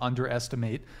think we should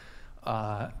underestimate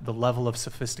the level of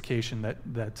sophistication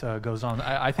that goes on.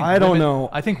 I think don't know.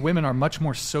 I think women are much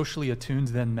more socially attuned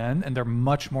than men, and they're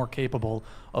much more capable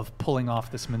of pulling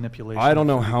off this manipulation. I don't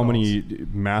know how many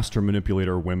master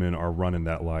manipulator women are running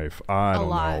that life. I don't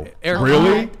know. Eric,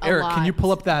 really? Eric, can you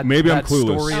pull up that, Maybe that I'm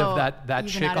clueless. story of that you've been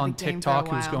chick out of on the game for a TikTok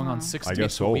who was while, going on huh? 6 I dates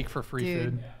guess a so. week for free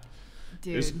food?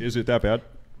 Dude. Is it that bad?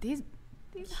 These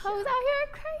hoes out here are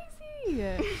crazy.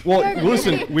 Well, They're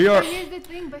listen, crazy. we are. But here's the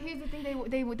thing.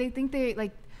 They think they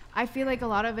like. I feel like a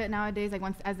lot of it nowadays, like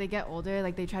as they get older,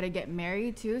 like they try to get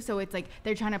married too. So it's like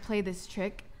they're trying to play this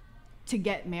trick to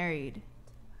get married.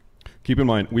 Keep in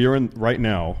mind, we're in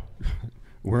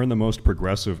the most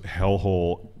progressive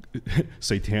hellhole,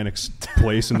 satanic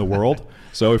place in the world.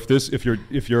 So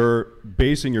if you're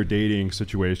basing your dating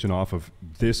situation off of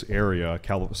this area,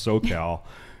 SoCal,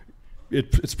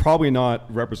 it's probably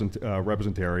not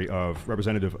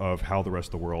representative of how the rest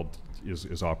of the world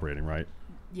is operating, right?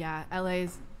 Yeah,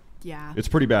 LA's. Yeah. It's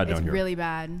pretty bad down here. It's really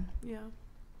bad. Yeah.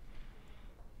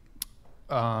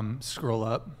 Scroll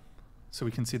up so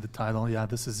we can see the title. Yeah,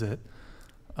 this is it.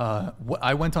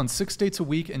 I went on 6 dates a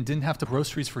week and didn't have to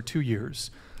groceries for 2 years.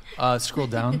 Scroll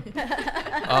down.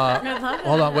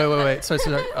 Hold on, wait. Sorry.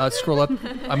 Scroll up.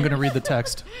 I'm going to read the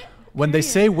text. When they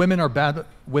say women are bad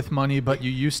with money, but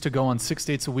you used to go on 6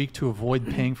 dates a week to avoid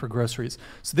paying for groceries.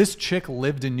 So this chick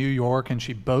lived in New York, and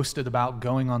she boasted about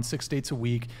going on 6 dates a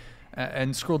week.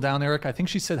 And scroll down, Eric. I think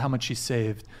she said how much she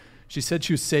saved. She said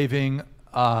she was saving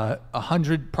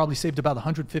probably saved about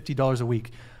 $150 a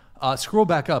week. Scroll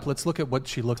back up. Let's look at what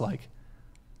she looked like.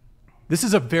 This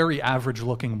is a very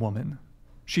average-looking woman.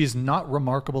 She is not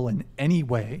remarkable in any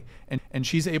way, and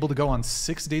she's able to go on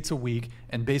 6 dates a week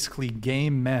and basically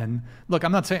game men. Look,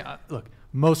 I'm not saying,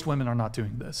 most women are not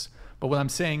doing this, but what I'm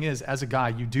saying is, as a guy,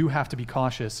 you do have to be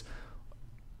cautious.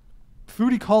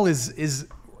 Foodie call is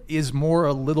more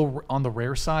a little on the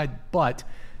rare side, but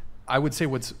I would say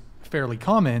what's fairly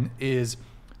common is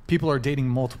people are dating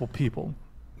multiple people.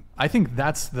 I think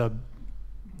that's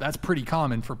pretty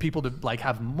common for people to like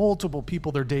have multiple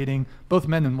people they're dating, both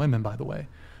men and women, by the way.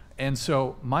 And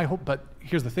so my hope, but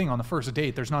here's the thing, on the first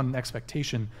date, there's not an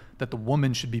expectation that the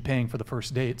woman should be paying for the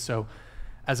first date. So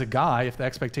as a guy, if the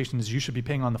expectation is you should be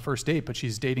paying on the first date, but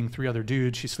she's dating 3 other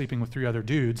dudes, she's sleeping with 3 other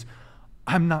dudes,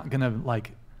 I'm not gonna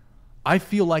I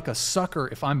feel like a sucker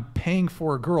if I'm paying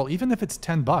for a girl, even if it's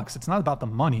 $10. It's not about the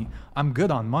money. I'm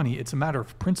good on money. It's a matter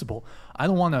of principle. I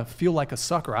don't want to feel like a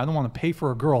sucker. I don't want to pay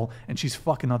for a girl and she's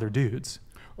fucking other dudes.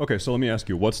 Okay, so let me ask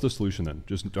you, what's the solution then?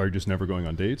 Are you just never going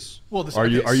on dates? Well, are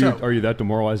you that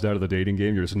demoralized out of the dating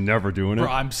game? You're just never doing it?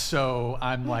 Bro, I'm so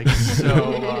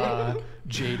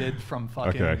jaded from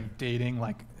fucking dating.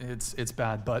 Like it's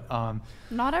bad, but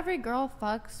not every girl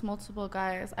fucks multiple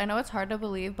guys. I know it's hard to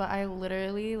believe, but I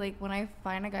literally when I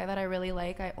find a guy that I really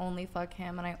like, I only fuck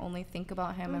him and I only think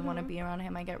about him and want to be around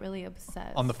him. I get really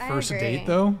obsessed. On the first date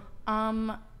though?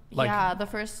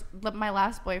 My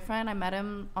last boyfriend, I met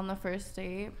him on the first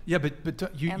date. Yeah,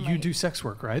 but you do sex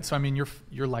work, right? So I mean,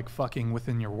 you're like fucking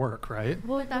within your work, right?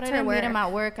 Well, I didn't meet him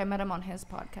at work. I met him on his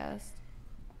podcast.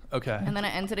 Okay. And then I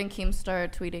ended in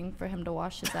Keemstar tweeting for him to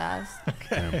wash his ass.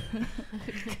 Okay.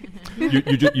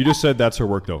 you just said that's her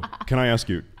work, though. Can I ask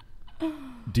you,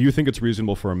 do you think it's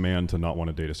reasonable for a man to not want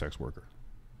to date a sex worker?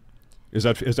 Is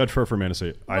that fair for a man to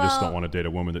say, I just don't want to date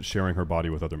a woman that's sharing her body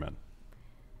with other men?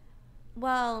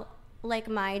 Well, like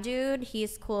my dude,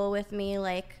 he's cool with me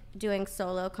doing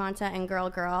solo content and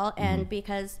girl, and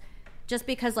because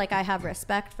I have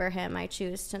respect for him, I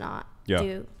choose to not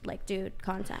do dude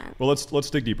content. Well, let's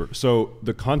dig deeper. So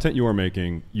the content you are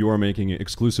making it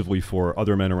exclusively for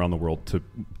other men around the world to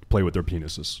play with their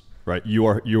penises, right?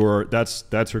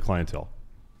 That's your clientele,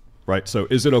 right? So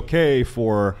is it okay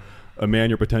for a man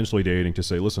you're potentially dating to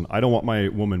say, listen, I don't want my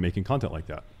woman making content like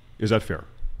that? Is that fair?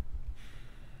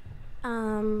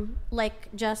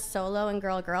 Just solo and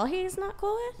girl he's not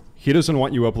cool with? He doesn't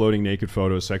want you uploading naked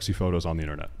photos, sexy photos on the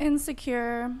internet.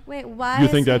 Insecure. Wait, why? You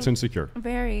think that's insecure?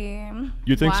 Very.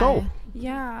 You think so?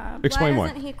 Yeah. Explain why.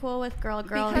 Why isn't he cool with girl?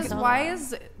 Because why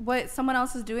is what someone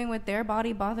else is doing with their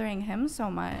body bothering him so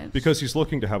much? Because he's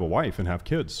looking to have a wife and have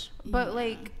kids. But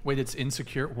wait, it's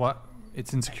insecure. What?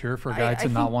 It's insecure for a guy to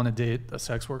not want to date a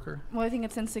sex worker? Well, I think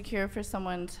it's insecure for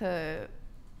someone to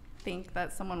think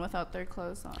that someone without their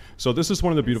clothes on. So this is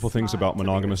one of the beautiful things not about to be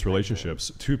monogamous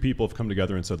relationships. Two people have come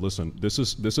together and said, listen, this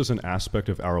is an aspect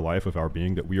of our life, of our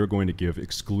being, that we are going to give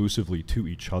exclusively to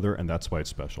each other, and that's why it's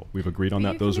special. We've agreed on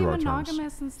that. Those are our terms. You can be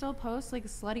monogamous and still post like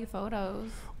slutty photos.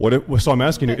 So I'm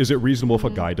asking you, is it reasonable if a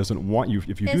guy doesn't want you,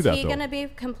 if you do that, Is he though? going to be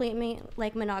completely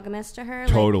like monogamous to her?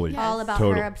 Totally. Like, all about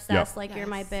Totally. her, obsessed, Yeah. like you're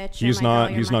my bitch. He's you're my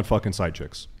girl, he's you're not fucking side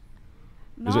chicks.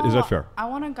 No, Is that fair? I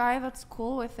want a guy that's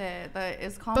cool with it, that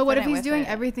is confident. But what if he's with doing it.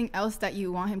 everything else that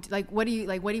you want him to? Like, what do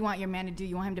you want your man to do?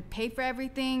 You want him to pay for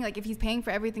everything? Like, if he's paying for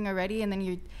everything already, and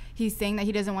then he's saying that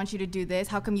he doesn't want you to do this,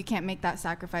 how come you can't make that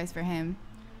sacrifice for him?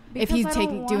 Because if he's I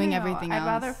don't doing want to. everything else, I'd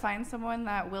rather find someone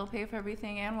that will pay for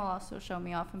everything and will also show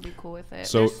me off and be cool with it.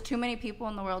 So- There's too many people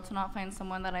in the world to not find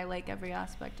someone that I like every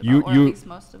aspect of, or at least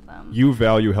most of them. You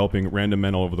value helping random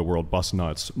men all over the world bust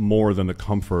nuts more than the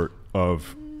comfort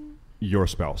of your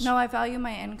spouse. No, I value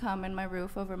my income and my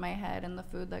roof over my head and the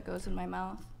food that goes in my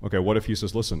mouth. Okay, what if he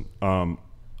says, listen,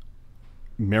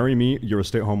 marry me, you're a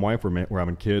stay-at-home wife, we're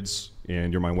having kids,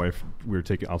 and you're my wife,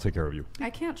 I'll take care of you.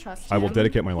 I can't trust I will him.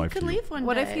 dedicate my life could to you. leave one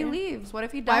What day. if he leaves? What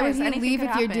if he dies? why would he Anything leave could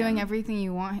if you're happen. doing everything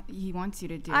he wants you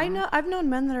to do? I've known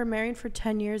men that are married for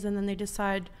 10 years and then they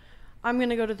decide, I'm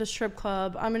gonna go to the strip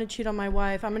club, I'm gonna cheat on my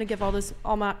wife, I'm gonna give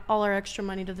all our extra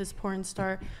money to this porn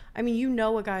star. I mean, you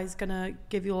know a guy's gonna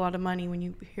give you a lot of money when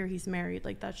you hear he's married.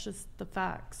 Like, that's just the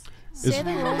facts. Say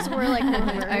the roles were like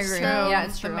reversed. I agree. though. Yeah,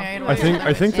 it's true.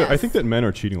 I think that men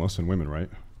are cheating less than women, right?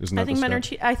 Isn't that I think the men are stat?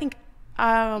 cheating. I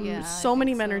think so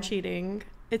many men are cheating.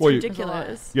 It's Well,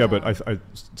 ridiculous. Yeah, but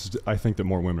I think that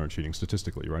more women are cheating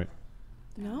statistically, right?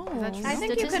 No. I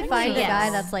think you could find a guy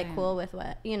that's like cool with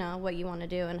what you want to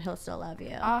do, and he'll still love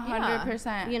you.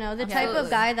 100%. You know, the type of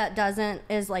guy that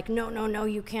is like, no,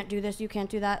 you can't do this, you can't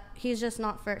do that. He's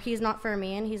not for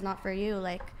me, and he's not for you.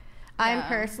 Like, I'm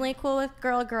personally cool with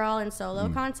girl and solo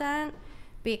content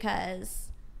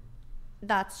because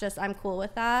that's just, I'm cool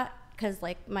with that. Because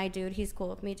like my dude, he's cool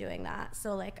with me doing that.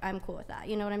 So like, I'm cool with that.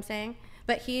 You know what I'm saying?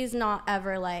 But he's not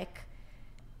ever like,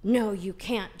 no, you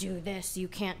can't do this. You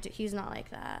can't do. He's not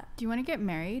like that. Do you want to get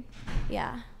married?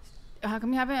 Yeah. How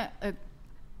come you haven't,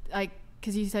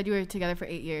 because you said you were together for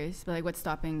 8 years, but like, what's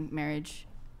stopping marriage?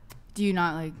 Do you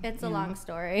not like? It's a long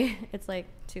story. It's like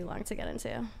too long to get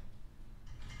into.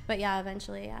 But yeah,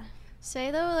 eventually, yeah.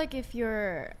 Say though, like if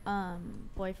your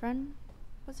boyfriend,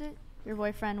 your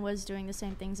boyfriend was doing the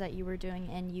same things that you were doing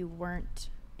and you weren't,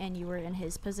 and you were in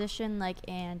his position, like,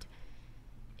 and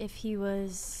if he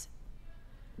was,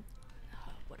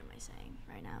 what am I saying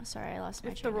right now? Sorry, I lost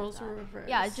my train of thought. If the roles were reversed.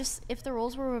 Yeah, just if the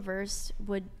roles were reversed,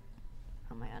 would,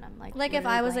 oh my god, I'm like if literally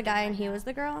I was a blanking guy right and he now. was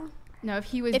the girl. No, if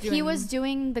he was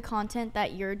doing the content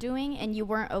that you're doing and you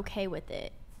weren't okay with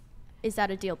it, is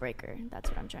that a deal breaker? That's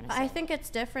what I'm trying to say. I think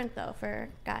it's different though for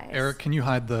guys. Eric, can you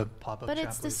hide the pop-up But chat,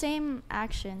 it's the please? same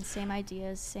actions, same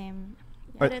ideas, same.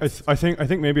 I think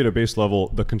maybe at a base level,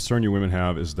 the concern you women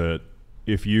have is that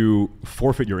if you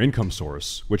forfeit your income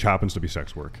source, which happens to be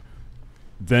sex work,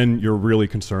 then you're really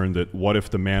concerned that what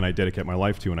if the man I dedicate my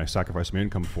life to and I sacrifice my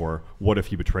income for, what if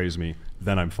he betrays me?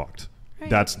 Then I'm fucked. Right.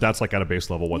 That's like at a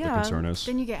base level what the concern is.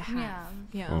 Then you get half.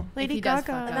 Yeah. Oh. Lady Gaga.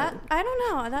 That I don't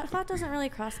know. That thought doesn't really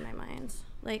cross my mind.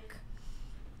 Like,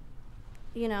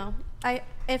 you know,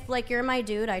 if like you're my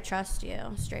dude, I trust you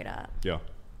straight up. Yeah.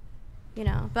 You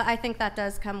know, but I think that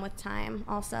does come with time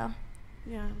also.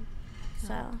 Yeah.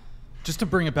 So. Just to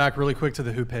bring it back really quick to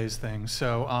the who pays thing.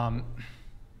 So,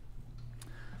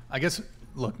 I guess,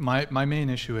 look, my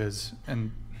main issue is,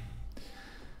 and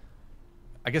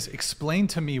I guess explain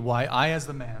to me why I, as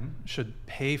the man, should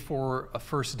pay for a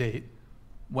first date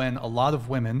when a lot of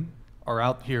women are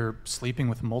out here sleeping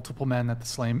with multiple men at the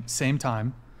same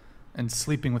time and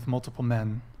sleeping with multiple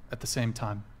men at the same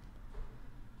time.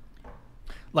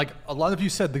 Like, a lot of you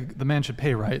said the man should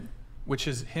pay, right? Which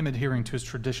is him adhering to his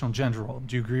traditional gender role.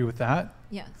 Do you agree with that?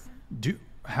 Yes.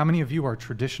 How many of you are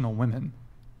traditional women?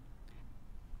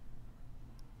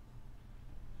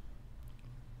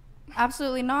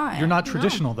 Absolutely not. You're not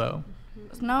traditional, though.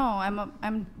 No,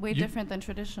 I'm way different than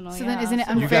traditional. So yeah. then isn't it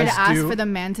unfair to ask for the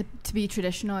man to be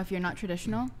traditional if you're not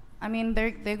traditional? I mean,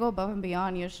 they go above and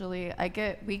beyond usually.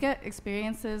 We get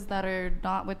experiences that are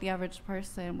not what the average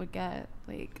person would get.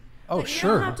 Like, oh, but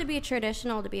sure. You don't have to be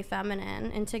traditional to be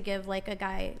feminine and to give like a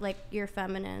guy like your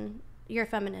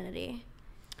femininity.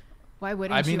 Why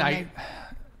wouldn't you?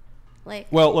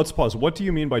 Well, let's pause. What do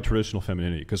you mean by traditional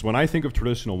femininity? Because when I think of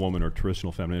traditional woman or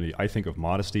traditional femininity, I think of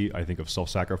modesty, I think of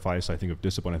self-sacrifice, I think of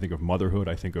discipline, I think of motherhood,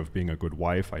 I think of being a good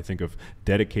wife, I think of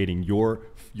dedicating your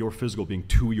physical being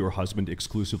to your husband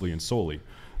exclusively and solely.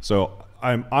 So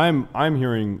I'm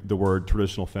hearing the word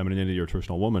traditional femininity or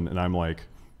traditional woman, and I'm like,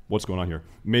 What's going on here?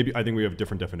 Maybe I think we have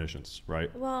different definitions, right?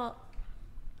 Well,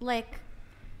 like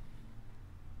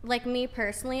me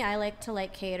personally, I like to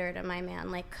like cater to my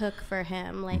man, like cook for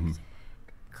him, like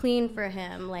clean for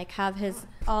him, like have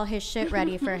all his shit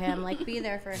ready for him, like be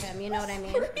there for him. You know what I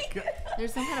mean?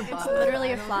 There's some kind of bug. It's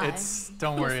literally a fly.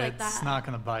 Don't worry, like it's that. not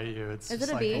gonna bite you. It's Is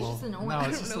just it a like bee? little, It's just an no,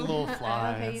 it's just a little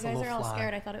fly. Okay, you It's a guys little are all fly.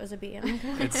 scared. I thought it was a bee.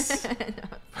 It's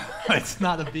it's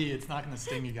not a bee. It's not gonna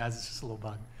sting you guys. It's just a little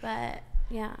bug. But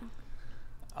yeah.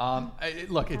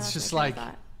 Look, it's just like,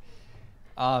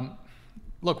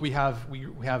 look, we have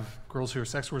girls who are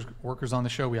sex workers on the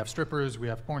show. We have strippers. We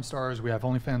have porn stars. We have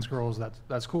OnlyFans girls.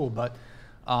 That's cool. But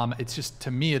it's just,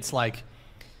 to me, it's like,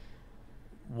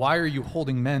 why are you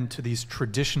holding men to these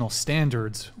traditional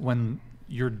standards when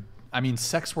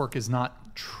sex work is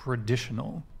not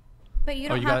traditional? But you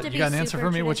don't have to be you got an answer super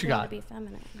for me? What you got? to be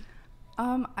feminine.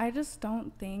 I just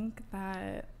don't think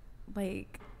that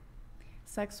like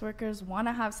sex workers want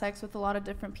to have sex with a lot of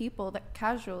different people that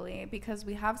casually, because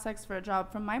we have sex for a job.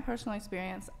 From my personal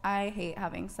experience, I hate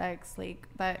having sex like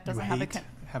that doesn't have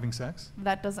having sex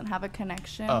that doesn't have a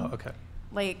connection. Oh, okay.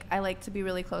 Like I like to be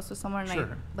really close with someone, and Sure.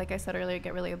 I, like I said earlier,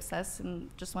 get really obsessed and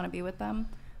just want to be with them.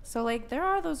 So like there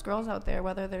are those girls out there,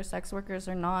 whether they're sex workers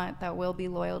or not, that will be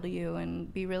loyal to you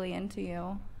and be really into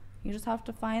you. You just have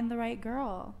to find the right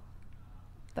girl.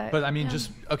 But I mean,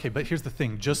 but here's the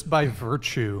thing. Just by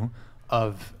virtue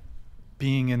of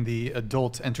being in the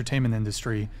adult entertainment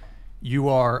industry, you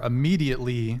are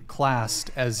immediately classed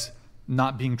as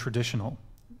not being traditional.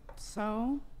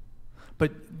 So?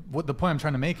 But what the point I'm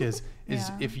trying to make is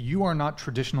if you are not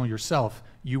traditional yourself,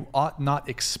 you ought not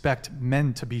expect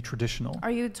men to be traditional.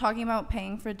 Are you talking about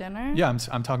paying for dinner? Yeah,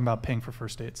 I'm talking about paying for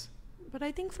first dates. But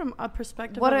I think from a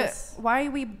perspective why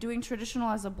are we doing traditional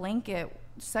as a blanket?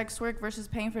 Sex work versus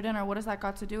paying for dinner, what does that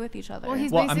got to do with each other? Well,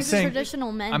 he's basically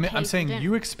traditional men. I'm saying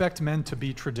you expect men to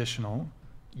be traditional,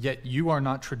 yet you are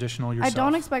not traditional yourself. I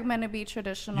don't expect men to be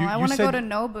traditional. I want to go to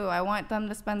Nobu. I want them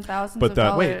to spend thousands of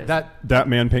dollars. That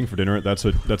man paying for dinner, that's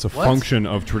a function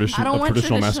of tradition, I don't of want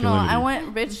traditional masculinity. I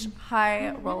want rich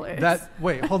high rollers.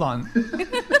 Hold on.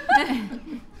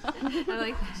 I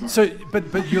like that. So,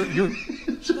 but you're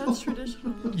that's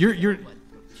traditional.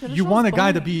 You want a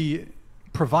guy to be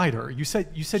provider. You said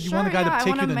you want a guy to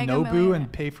take you to Nobu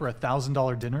and pay for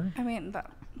 $1,000 dinner. I mean,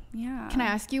 yeah. Can I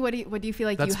ask you what do you feel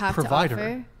like That's you have provider. to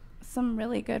offer? Some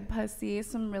really good pussy,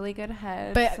 some really good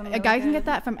head. But a guy can get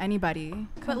that from anybody.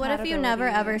 But what if you never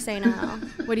ever say no?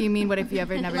 What do you mean? What if you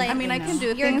ever never? Like, I mean, I can do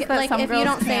You're things that like some if girls you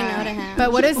don't say can't. no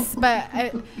to him. But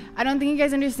I don't think you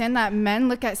guys understand that men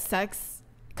look at sex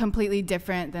completely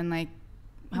different than like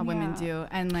how women do,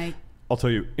 and like. I'll tell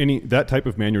you, that type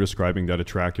of man you're describing, that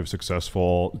attractive,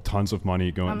 successful, tons of money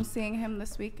going. I'm seeing him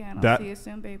this weekend. I'll see you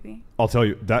soon, baby. I'll tell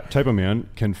you, that type of man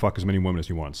can fuck as many women as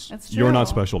he wants. It's You're true. not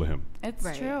special to him. It's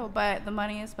true, but the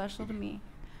money is special to me.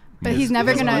 But he's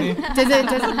never gonna. Does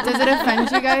it offend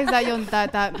you guys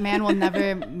that man will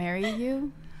never marry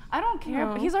you? I don't care.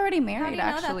 No. He's already married,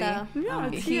 How do you know actually.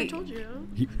 that, Yeah, see, I told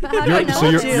you. But how do you know So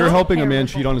that? you're helping a man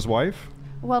cheat on his wife?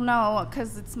 Well, no,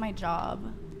 because it's my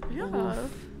job. Yeah.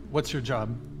 What's your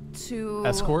job? To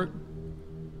escort.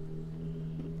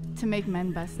 To make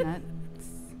men bust nuts.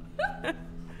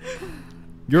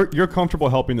 You're comfortable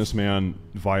helping this man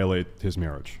violate his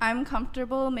marriage. I'm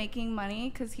comfortable making money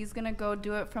because he's gonna go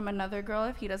do it from another girl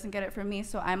if he doesn't get it from me.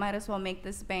 So I might as well make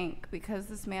this bank because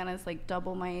this man is like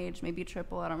double my age, maybe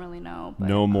triple. I don't really know. But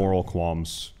No moral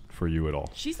qualms for you at all.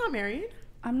 She's not married.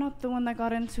 I'm not the one that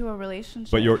got into a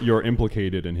relationship. But you're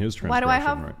implicated in his transgression, Why do I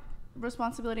have right?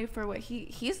 responsibility for what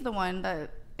he's the one that,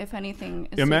 if anything,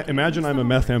 is Imagine I'm a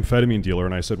methamphetamine dealer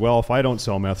and I said, well, if I don't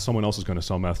sell meth, someone else is going to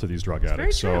sell meth to these drug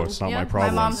addicts, so it's not my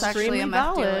problem. My mom's actually a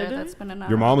meth dealer that's been in and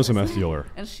Your out mom of is a meth prison. dealer.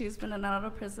 And she's been in and out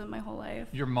of prison my whole life.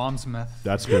 Your mom's meth.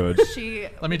 That's good.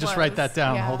 Let me just write that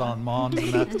down. yeah. Hold on. Mom's a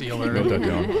meth dealer. Wrote that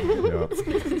down.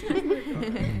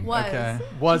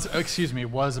 Was. Okay.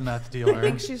 Was a meth dealer. I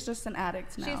think she's just an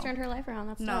addict now. She's turned her life around.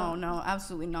 That's No, dope. no,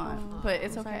 absolutely not. But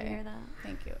it's I'm sorry to okay. hear that.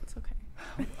 Thank you. It's okay.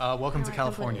 Welcome to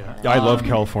California. I love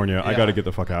California. I yeah. got to get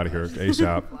the fuck out of here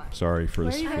ASAP. Sorry for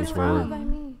Where this. are you guys this from?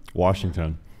 word.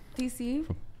 Washington.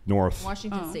 DC? North.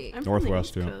 Washington State. I'm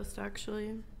Northwest, from the yeah. East Coast,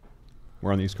 actually.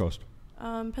 We're on the East Coast.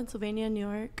 Pennsylvania, New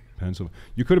York. Pennsylvania.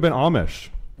 You could have been Amish.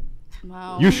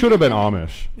 Wow. You should have been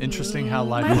Amish. Interesting how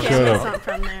life My works family's out. not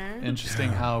from there.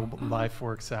 Interesting how life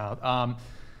works out.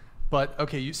 But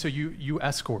okay, you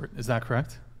escort, is that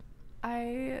correct?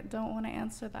 I don't want to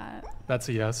answer that. That's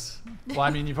a yes. Well, I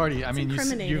mean, you've already. I mean,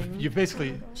 you've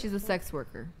basically. She's a sex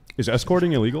worker. Is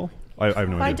escorting illegal? I have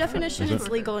no By idea. definition, Is it's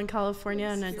it? legal in California,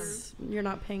 and you're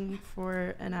not paying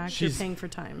for an act. You're paying for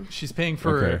time. She's paying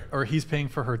for, Okay. or he's paying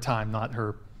for her time, not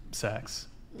her sex.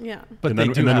 Yeah. But and they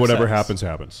then, do and then have whatever sex. happens,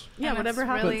 happens. Yeah, And whatever it's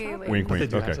happens. really, happens. like- Wink, But they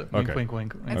wink. do have Okay. sex. Wink, Okay. wink,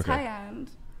 wink. It's Okay. high end.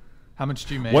 How much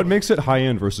do you make? What makes it high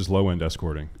end versus low end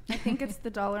escorting? I think it's the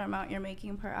dollar amount you're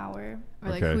making per hour. Or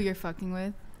like Okay. who you're fucking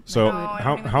with. So No, I how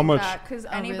don't even how think much? Because Oh,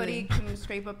 anybody really? can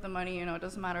scrape up the money. You know, it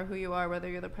doesn't matter who you are, whether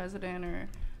you're the president or,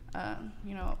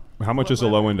 you know. How much is a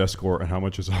whatever. low end escort and how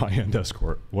much is a high end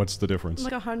escort? What's the difference?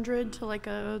 Like 100 to like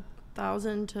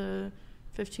 1,000 to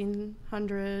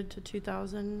 1,500 to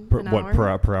 2,000 Per, an what hour.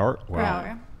 per hour? Wow. Per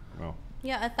hour. Wow.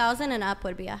 Yeah, 1,000 and up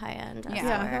would be a high end. Yeah. escort.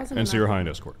 Yeah, 1,000 And so you're a up. high end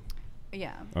escort.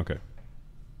 Yeah. Okay.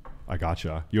 I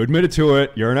gotcha. You admitted to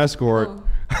it. You're an escort.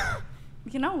 Oh.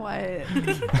 You know what?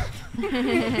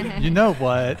 You know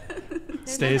what?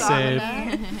 Stay no problem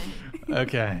safe. with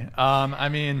Okay. I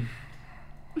mean,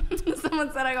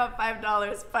 Someone said I got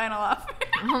 $5 final offer.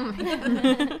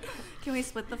 Can we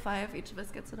split the 5? Each of us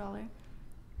gets $1.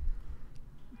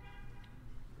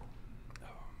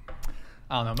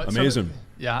 I don't know. But Amazing. So,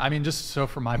 yeah, I mean, just so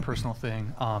for my personal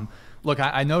thing, look,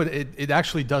 I know it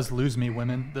actually does lose me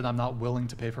women that I'm not willing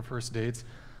to pay for first dates.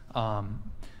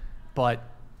 But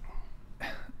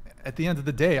at the end of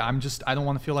the day, I don't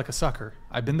want to feel like a sucker.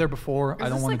 I've been there before. I Is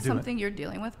don't this want like to do something it. you're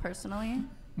dealing with personally?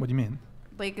 What do you mean?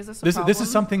 Like, is this a This problem? is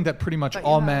something that pretty much that you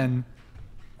all have? men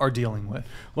are dealing with.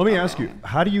 Let me ask you,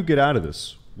 how do you get out of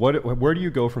this? Where do you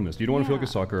go from this? You don't want to feel like a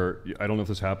Yeah. sucker. I don't know if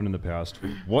this happened in the past.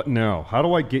 What now? How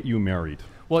do I get you married?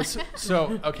 Well,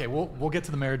 so okay, we'll get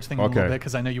to the marriage thing in a little Okay. bit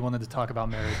because I know you wanted to talk about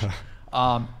marriage.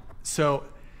 So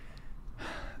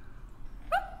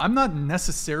I'm not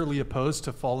necessarily opposed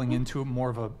to falling into more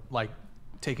of a like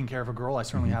taking care of a girl. I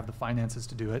certainly have the finances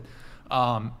to do it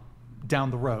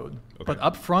down the road. But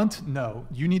up front, no.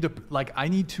 You need to I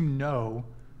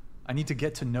need to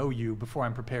get to know you before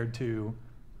I'm prepared to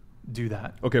do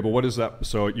that. Okay, but what is that?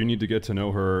 So you need to get to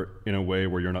know her in a way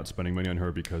where you're not spending money on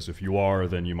her, because if you are,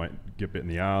 then you might get bit in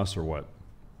the ass, or what?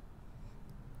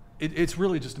 It's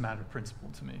really just a matter of principle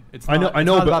to me. It's I know- not, I it's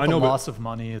know, not but- about I know, the but- loss of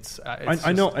money. It's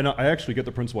I know, and I actually get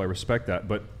the principle. I respect that,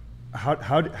 but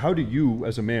how do you,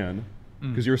 as a man,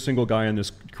 because you're a single guy in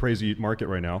this crazy market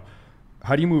right now,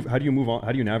 how do you move on?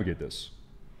 How do you navigate this?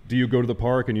 Do you go to the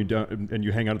park and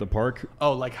you hang out at the park?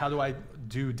 Oh, like how do I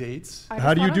do dates?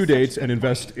 How do you do dates and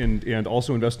invest and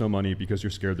also invest no money because you're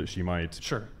scared that she might?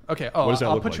 Sure. Okay. Oh, What does that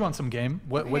I'll look put like? you on some game.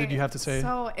 What did Okay, you have to say?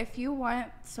 So if you want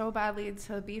so badly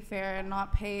to be fair and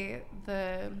not pay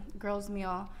the girl's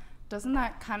meal, doesn't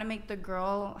that kind of make the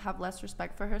girl have less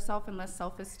respect for herself and less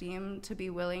self-esteem to be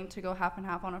willing to go half and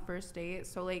half on a first date?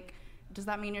 So like, does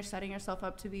that mean you're setting yourself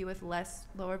up to be with less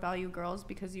lower value girls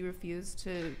because you refuse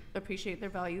to appreciate their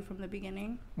value from the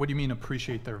beginning? What do you mean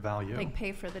appreciate their value? Like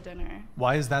pay for the dinner.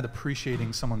 Why is that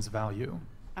appreciating someone's value?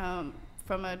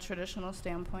 From a traditional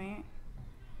standpoint.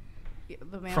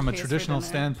 The man From a pays for traditional dinner.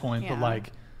 standpoint, but Yeah.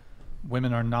 like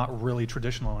women are not really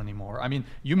traditional anymore. I mean,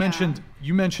 you mentioned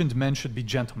men should be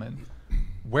gentlemen.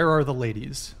 Where are the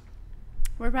ladies?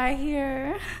 We're right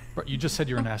here. But you just said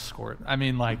you're an escort. I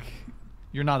mean, like,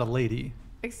 you're not a lady.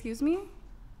 Excuse me?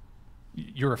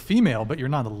 You're a female, but you're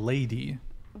not a lady.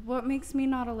 What makes me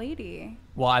not a lady?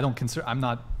 Well,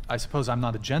 I suppose I'm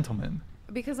not a gentleman.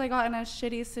 Because I got in a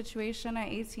shitty situation at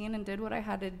 18 and did what I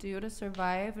had to do to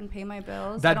survive and pay my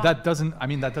bills. That doesn't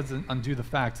undo the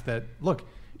fact that, look,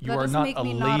 you are not make a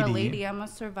me lady. not a lady. I'm a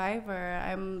survivor.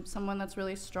 I'm someone that's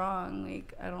really strong.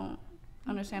 Like, I don't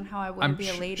understand how I wouldn't be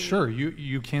a lady. Sure,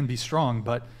 you can be strong,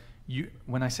 but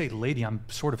when I say lady, I'm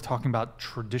sort of talking about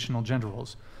traditional gender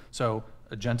roles. So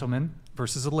a gentleman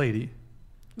versus a lady.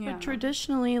 Yeah. But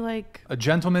traditionally, like, A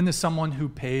gentleman is someone who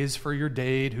pays for your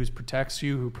date, who protects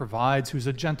you, who provides, who's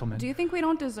a gentleman. Do you think we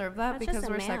don't deserve that That's because just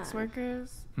a we're man. sex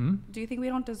workers? Hmm? Do you think we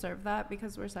don't deserve that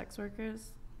because we're sex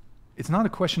workers? It's not a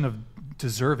question of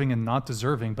deserving and not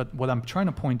deserving, but what I'm trying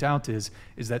to point out is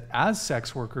that as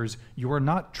sex workers, you are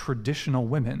not traditional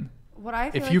women. What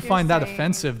I feel If like you you're find that saying-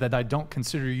 offensive that I don't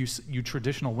consider you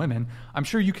traditional women, I'm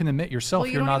sure you can admit yourself Well,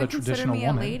 you you're don't not a even consider traditional me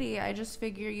woman. a lady. I just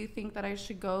figure you think that I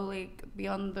should go like be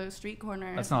on the street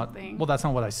corner That's or not something. that's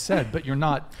not what I said, but you're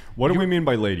not. What do we mean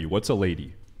by lady? What's a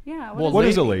lady? Yeah. Well, what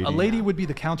is a lady? A lady would be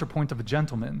the counterpoint of a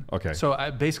gentleman. Okay. So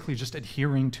basically just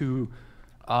adhering to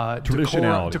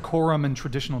Traditionality. decorum and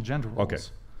traditional gender roles. Okay.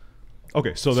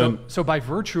 Okay, so then So by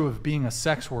virtue of being a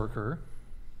sex worker,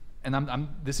 and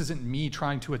this isn't me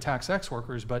trying to attack sex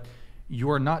workers, but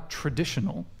you are not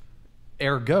traditional.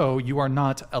 Ergo, you are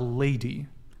not a lady.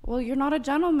 Well, you're not a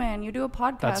gentleman. You do a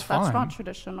podcast. That's That's fine. not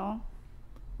traditional.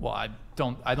 Well, I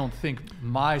don't think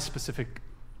my specific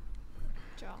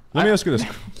Let me ask you this: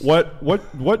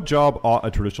 what job ought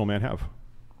a traditional man have,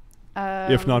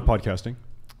 if not podcasting?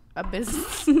 A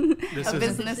business. This a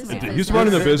business. He's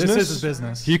running the business. This is a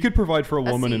business. He could provide for a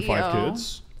woman and 5 CEO.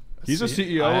 kids. He's a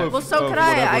CEO of Well, so of could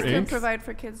I. I whatever could Inc. provide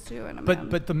for kids too. And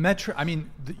But the metro, I mean,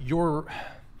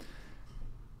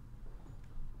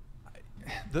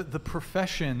 the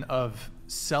profession of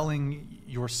selling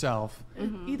yourself.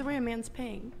 Either way, a man's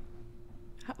paying.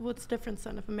 What's the difference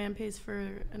then if a man pays for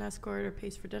an escort or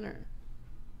pays for dinner?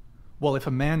 Well, if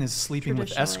a man is sleeping with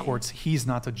Traditionally. escorts, he's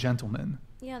not a gentleman.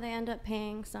 Yeah, they end up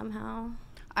paying somehow.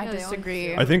 I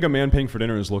disagree. I think a man paying for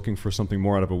dinner is looking for something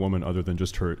more out of a woman other than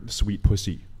just her sweet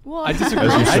pussy. Well, I disagree.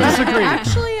 As you said. I disagree.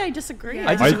 Actually, I disagree.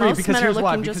 I disagree Most because men are here's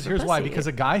why. looking just Because for here's why. pussy. Because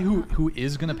a guy who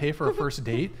is going to pay for a first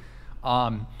date,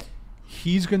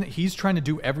 he's trying to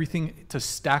do everything to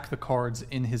stack the cards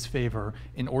in his favor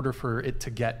in order for it to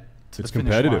get to It's the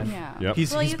finish competitive. line. Yeah. Yep.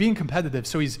 He's being competitive,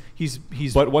 so he's.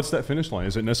 But what's that finish line?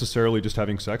 Is it necessarily just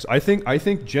having sex? I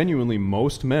think genuinely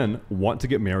most men want to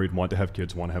get married, want to have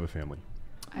kids, want to have a family.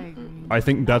 I agree. I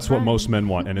think that's what most men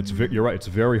want, and you're right. It's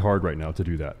very hard right now to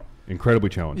do that. Incredibly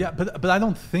challenging. Yeah, but I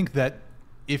don't think that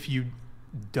if you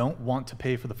don't want to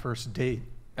pay for the first date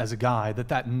as a guy,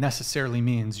 that necessarily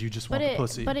means you just want the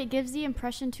pussy. But it gives the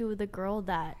impression to the girl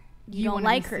that you don't wanna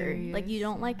like be her. serious. Like, you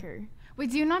don't like her. Wait,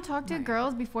 do you not talk to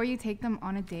girls before you take them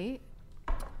on a date?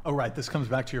 Oh, right. This comes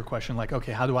back to your question. Like,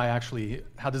 okay, how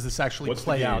does this actually What's the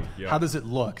play game? out? Yeah. How does it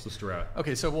look? What's the strat?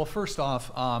 Okay, so, well, first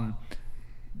off,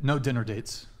 no dinner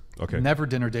dates. Okay. Never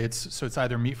dinner dates. So it's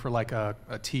either meet for like a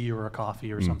tea or a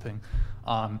coffee or something.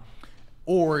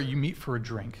 Or you meet for a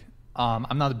drink.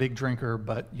 I'm not a big drinker,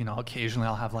 but, occasionally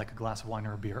I'll have like a glass of wine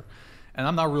or a beer. And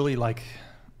I'm not really like,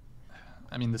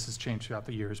 this has changed throughout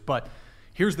the years, but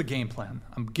here's the game plan.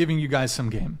 I'm giving you guys some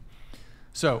game.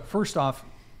 So first off,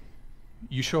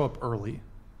 you show up early,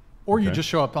 or you Okay. just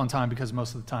show up on time because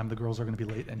most of the time the girls are going to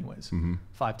be late anyways. Mhm.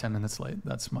 5-10 minutes late.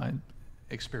 That's my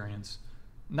experience.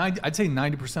 I'd say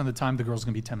 90% of the time the girl's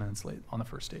going to be 10 minutes late on the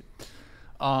first date.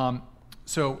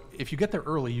 So if you get there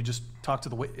early, you just talk to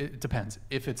the wait. It depends.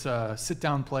 If it's a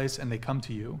sit-down place and they come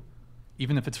to you,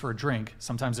 even if it's for a drink,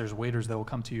 sometimes there's waiters that will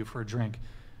come to you for a drink.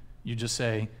 You just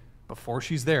say, before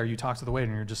she's there, you talk to the waiter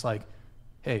and you're just like,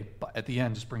 hey, at the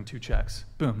end, just bring 2 checks.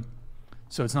 Boom.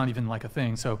 So it's not even like a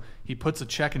thing. So he puts a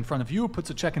check in front of you, puts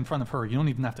a check in front of her. You don't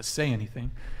even have to say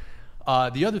anything.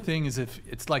 The other thing is if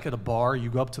it's like at a bar, you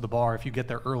go up to the bar. If you get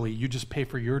there early, you just pay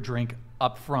for your drink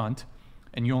up front,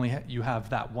 and you only you have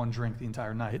that one drink the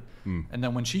entire night. And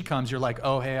then when she comes, you're like,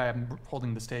 oh, hey, I'm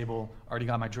holding this table. Already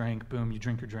got my drink. Boom, you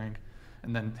drink your drink.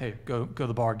 And then, hey, go to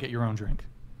the bar, get your own drink.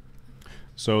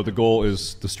 So the goal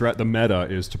is the meta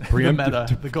is to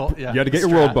preempt the goal. Yeah, you had to get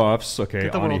your world buffs. Okay,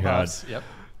 Get the Ani world had. buffs, yep.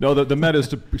 No, the meta is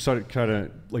to sort of kind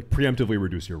of like preemptively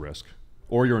reduce your risk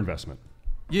or your investment.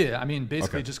 Yeah,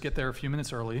 basically Okay. just get there a few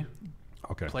minutes early.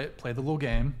 Okay. Play the little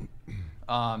game.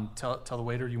 Tell the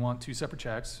waiter you want 2 separate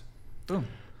checks. Boom.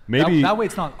 Maybe that way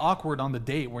it's not awkward on the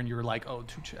date when you're like, oh,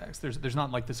 2 checks. There's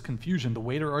not like this confusion. The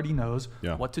waiter already knows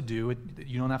what to do.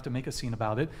 You don't have to make a scene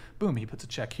about it. Boom. He puts a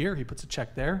check here. He puts a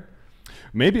check there.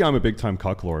 Maybe I'm a big time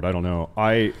cucklord. I don't know.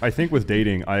 I think with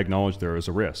dating, I acknowledge there is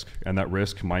a risk, and that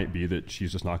risk might be that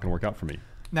she's just not going to work out for me.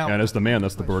 Now, and as the man,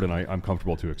 that's the burden I'm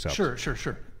comfortable to accept.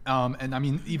 Sure.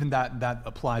 And even that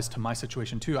applies to my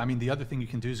situation too. The other thing you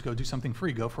can do is go do something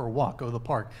free. Go for a walk. Go to the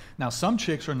park. Now, some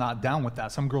chicks are not down with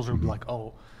that. Some girls are like,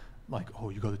 oh,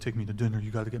 you got to take me to dinner. You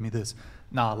got to get me this.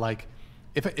 Nah, like,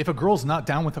 if a girl's not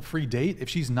down with a free date, if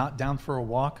she's not down for a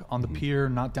walk on the pier,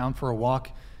 not down for a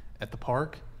walk at the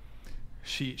park,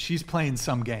 she's playing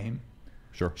some game.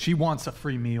 Sure. She wants a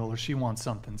free meal or she wants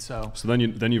something. So then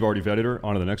you've already vetted her.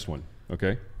 On to the next one.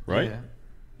 Okay. Right. Yeah.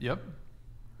 Yep.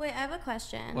 Wait, I have a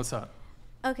question. What's up?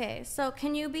 Okay, so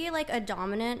can you be like a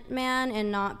dominant man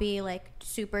and not be like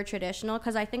super traditional?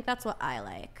 Because I think that's what I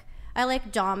like. I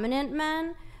like dominant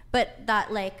men, but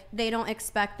that like they don't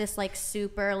expect this like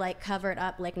super like covered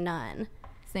up like nun.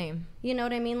 Same. You know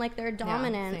what I mean? Like they're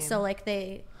dominant, same. so like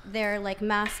they're like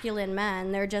masculine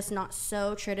men. They're just not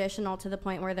so traditional to the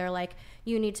point where they're like,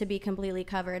 you need to be completely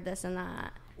covered, this and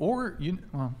that. Or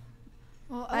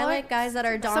Well, I like guys that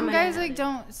are dominant.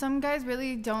 Some guys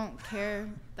really don't care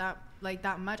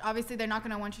that much. Obviously, they're not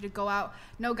gonna want you to go out.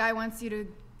 No guy wants you to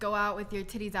go out with your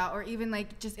titties out, or even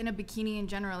like just in a bikini in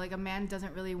general. Like a man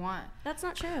doesn't really want. That's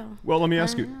not true. Well, let me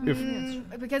ask you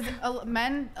because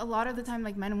a lot of the time,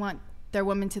 like men want their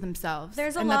women to themselves.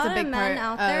 There's a and lot that's of men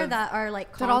out there that are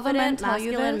like Did all the men confident, tell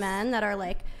you masculine this? men that are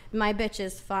like, my bitch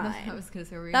is fine. I was gonna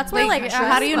say, That's why like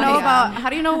how do you know how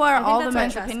do you know where I think all the that's where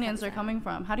men's trust opinions comes are coming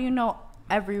from? How do you know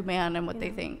every man and what they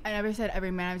think? I never said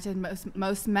every man. I said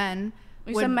most men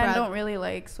You said men don't really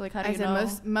like, so like how do you know? I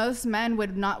said most men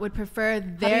would prefer How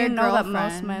do their you know that girlfriend.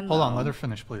 most men Hold on, though? let her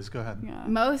finish, please. Go ahead. Yeah.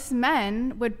 Most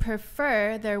men would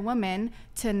prefer their woman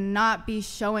to not be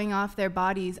showing off their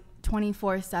bodies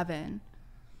 24/7.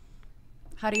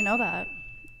 How do you know that?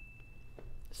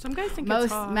 Some guys think Most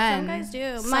it's hot. men. Some guys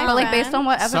do. But My like friend, based on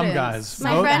what evidence? Some guys.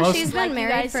 My friend, most- she's Like been you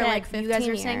married guys for said, like 15 you guys are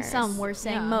years. saying some, we're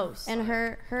saying most. And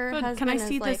her But husband can I is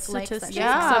see the like statistics? likes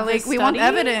Yeah, of like this we want study?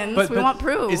 evidence. But- we but want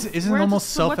proof. Isn't it almost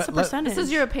so what's the self? percentage? This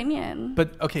is your opinion.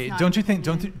 But okay, Not don't you an think?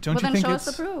 Don't opinion. don't Well, you then think show it's?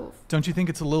 us the proof. Don't you think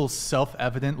it's a little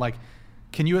self-evident? Like,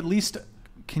 can you at least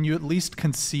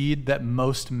concede that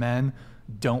most men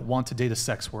don't want to date a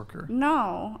sex worker?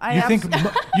 No,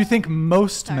 You think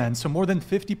most men, so more than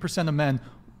 50% of men,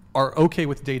 are okay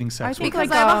with dating sex I workers? think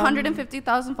like I have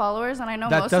 150,000 followers, and I know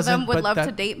That most of them doesn't- would but love to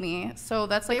that- date me. So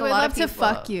that's like They a would lot love of to people.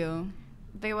 fuck you.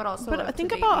 They would also. But love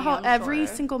think to date about me, how I'm every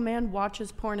sure. single man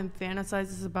watches porn and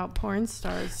fantasizes about porn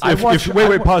stars. Wait,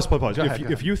 pause. Go ahead, go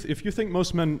If you think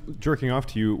most men jerking off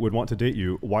to you would want to date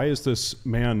you, why is this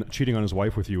man cheating on his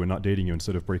wife with you and not dating you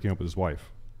instead of breaking up with his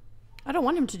wife? I don't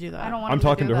want him to do that. I don't want I'm him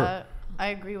talking to do to her. that. I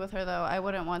agree with her though. I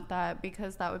wouldn't want that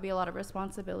because that would be a lot of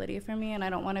responsibility for me, and I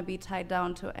don't want to be tied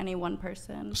down to any one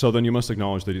person. So then you must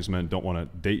acknowledge that these men don't want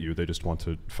to date you; they just want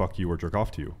to fuck you or jerk off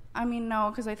to you. I mean, no,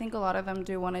 because I think a lot of them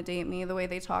do want to date me. The way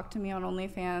they talk to me on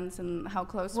OnlyFans and how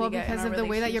close Well, we get. because in of our the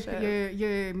way that relationship.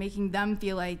 you're making them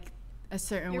feel like a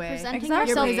certain You're way. presenting Exactly.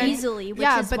 yourself easily, which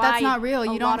yeah, is but why that's not real. a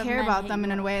You lot don't of care men about hate them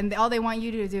in a you. way, and all they want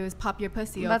you to do is pop your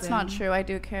pussy That's open. not true. I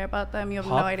do care about them. You have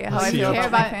Pop no idea how I pussy feel open. care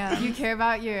about my about fans. you care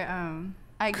about your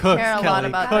I Cook, care a lot Kelly.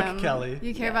 about Cook, them. Kelly.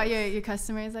 you care about your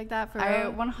customers like that for I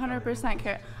real. 100%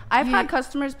 care. I've had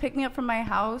customers pick me up from my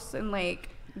house and like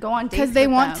go on dates Because they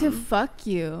with want to them. fuck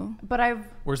you. But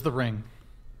Where's the ring?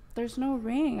 there's no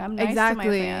ring. I'm nice Exactly. to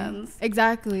my fans.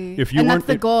 Exactly. If you and weren't- that's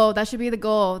the goal. That should be the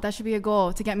goal. That should be a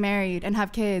goal to get married and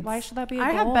have kids. Why should that be a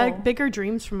I goal? have bigger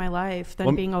dreams for my life than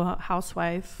Lem- being a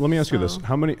housewife. Let me ask you so- this: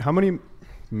 How many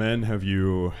men have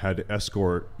you had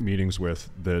escort meetings with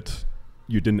that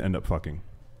you didn't end up fucking,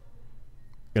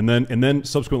 and then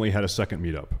subsequently had a second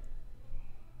meetup?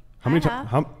 How many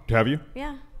times have you?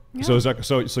 Yeah. So is that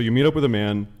so you meet up with a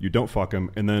man, you don't fuck him,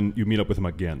 and then you meet up with him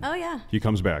again. Oh, yeah. He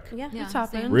comes back. Yeah, It's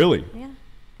happened. Really? Yeah.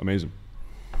 Amazing.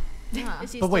 Yeah.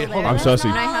 Is he But wait, still hold there? on. I'm sussy. It's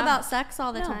not all have- about sex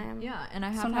all the No. time. Yeah, and I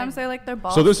have Sometimes had- they like their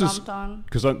balls So this is stomped on.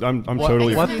 because I'm What,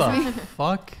 totally what the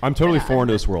fuck? I'm totally foreign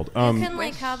to this world. You can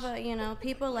like have a,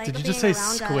 people like Did you being just say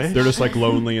around squid? us. they're just like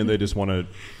lonely and they just want to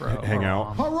hang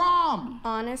out. Haram!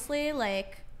 Honestly,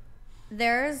 like,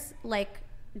 there's like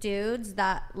dudes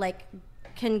that like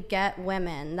can get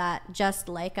women that just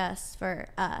like us for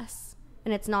us,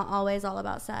 and it's not always all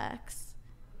about sex.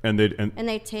 And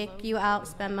they take you out,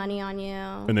 spend money on you.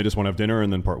 and they just want to have dinner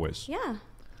and then part ways. Yeah,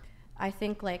 I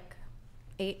think like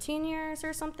 18 years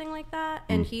or something like that,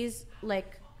 and he's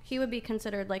like he would be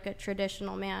considered like a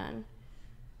traditional man.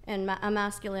 And a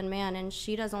masculine man, and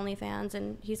she does OnlyFans,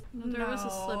 and he's. There was a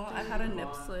slip. I had a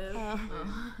nip slip.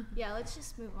 Yeah, let's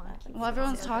just move on. Keep Well,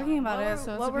 everyone's focusing. talking about What it, were-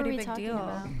 so it's what a were pretty we big talking deal.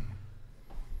 about?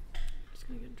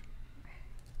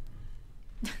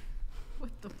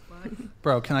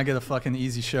 Bro, can I get a fucking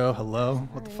easy show? Hello?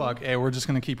 What the fuck? Hey, we're just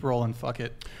gonna keep rolling. Fuck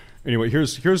it. Anyway,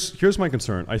 here's my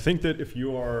concern. I think that if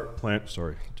you are into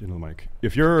the mic.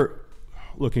 If you're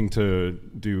looking to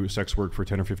do sex work for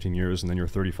 10 or 15 years and then you're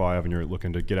 35 and you're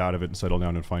looking to get out of it and settle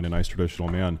down and find a nice traditional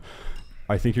man,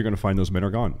 I think you're going to find those men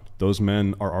are gone. Those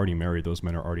men are already married. Those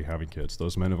men are already having kids.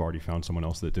 Those men have already found someone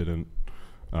else that didn't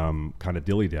kind of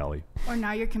dilly-dally. Or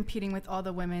now you're competing with all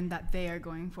the women that they are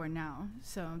going for now.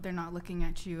 So they're not looking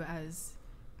at you as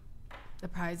the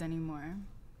prize anymore.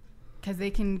 Because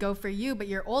they can go for you, but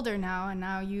you're older now, and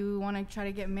now you want to try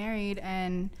to get married,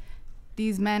 and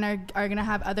these men are going to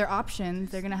have other options.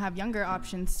 They're going to have younger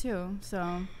options too.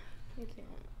 So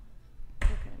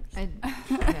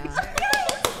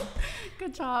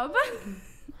Good job.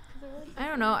 I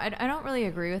don't know. I don't really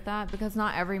agree with that because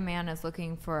not every man is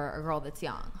looking for a girl that's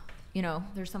young.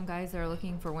 There's some guys that are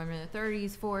looking for women in their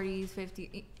 30s, 40s,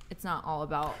 50s. It's not all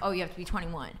about, you have to be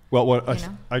 21. Well,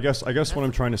 I guess what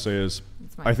I'm trying to say is,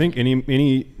 my I think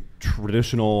any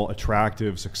traditional,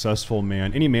 attractive, successful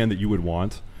man, any man that you would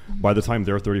want, by the time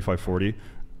they're 35, 40,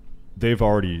 they've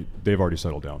already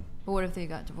settled down. But what if they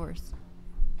got divorced?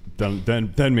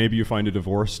 Then maybe you find a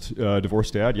divorced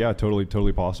dad. Yeah,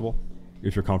 totally possible.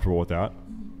 If you're comfortable with that.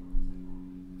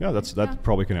 Yeah, that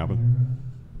probably can happen.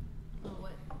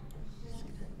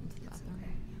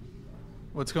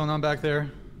 What's going on back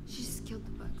there? She just killed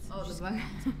the bugs. Oh, the bug.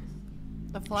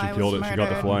 The fly She killed was it. She got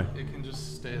the murdered. fly. It can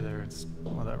just stay there. It's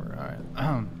whatever. All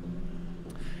right.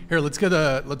 Here,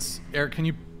 Eric, can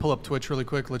you pull up Twitch really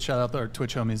quick? Let's shout out our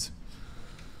Twitch homies.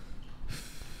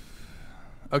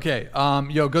 Okay,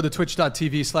 go to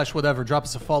twitch.tv/whatever. Drop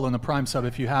us a follow and a Prime sub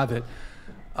if you have it.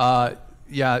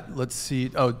 Yeah, let's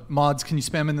see. Oh, mods, can you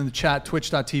spam it in the chat?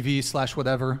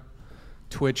 Twitch.tv/whatever.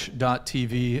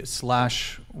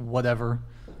 Twitch.tv/whatever.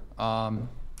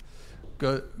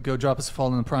 Go drop us a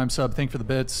follow in the Prime sub. Thank you for the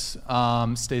bits.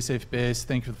 Stay safe, base.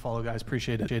 Thank you for the follow, guys.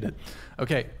 Appreciate it.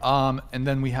 Okay, and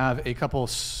then we have a couple,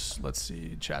 let's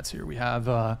see, chats here. We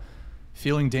have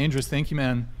Feeling Dangerous. Thank you,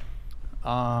 man.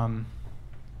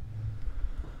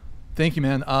 Thank you,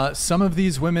 man. Some of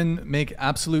these women make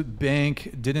absolute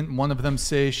bank. Didn't one of them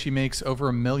say she makes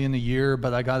over $1 million a year,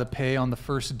 but I got to pay on the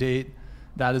first date?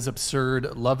 That is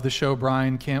absurd. Love the show,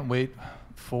 Brian. Can't wait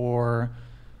for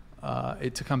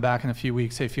it to come back in a few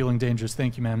weeks. Hey, Feeling Dangerous.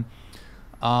 Thank you, man.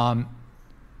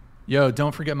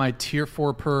 Don't forget my tier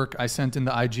 4 perk. I sent in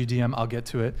the IGDM. I'll get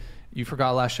to it. You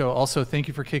forgot last show. Also, thank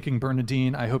you for kicking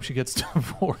Bernadine. I hope she gets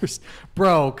divorced.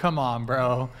 Bro, come on,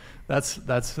 bro. That's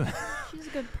She's a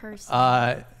good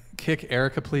person. Kick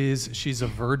Erica, please. She's a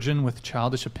virgin with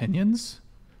childish opinions.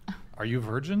 Are you a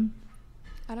virgin?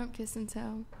 I don't kiss and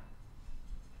tell.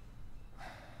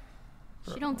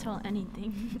 She don't tell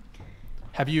anything.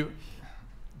 Have you?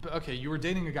 Okay, you were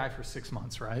dating a guy for 6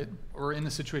 months, right? Or in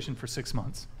a situation for 6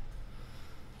 months.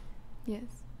 Yes.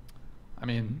 I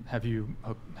mean, have you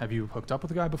hooked up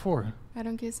with a guy before? I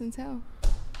don't kiss and tell.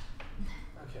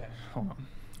 Okay, hold on.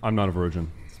 I'm not a virgin.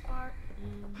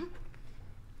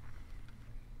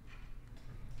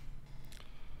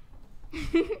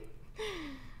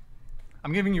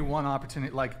 I'm giving you one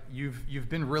opportunity. Like, you've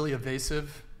been really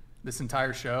evasive this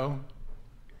entire show.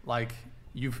 Like,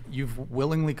 you've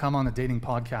willingly come on a dating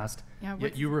podcast,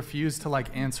 yet you refuse to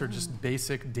like answer just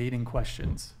basic dating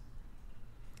questions.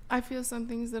 I feel some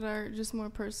things that are just more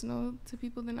personal to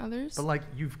people than others. But like,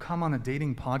 you've come on a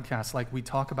dating podcast. Like, we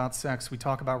talk about sex, we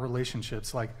talk about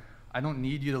relationships. Like, I don't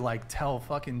need you to like tell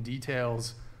fucking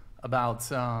details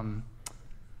about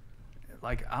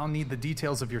like, I don't need the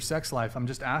details of your sex life. I'm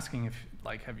just asking if,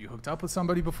 like, have you hooked up with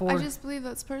somebody before? I just believe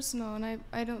that's personal, and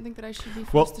I don't think that I should be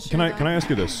forced to share that. Can I ask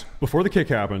you this? Before the kick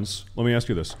happens, let me ask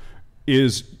you this.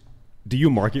 Do you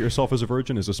market yourself as a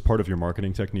virgin? Is this part of your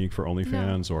marketing technique for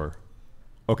OnlyFans? No. Or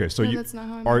okay, so no, that's not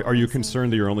how are you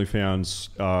concerned that your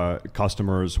OnlyFans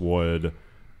customers would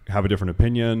have a different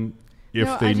opinion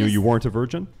if they knew you weren't a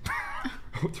virgin?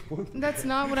 That's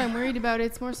not what I'm worried about.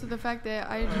 It's more so the fact that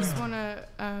I just want to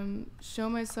show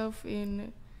myself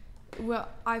in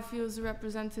what I feel is a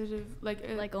representative, like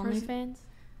OnlyFans.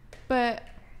 But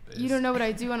you don't know what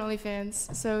I do on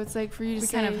OnlyFans, so it's like for you to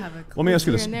say. Let me ask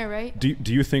you this: there, right?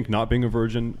 Do you think not being a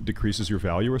virgin decreases your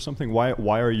value or something?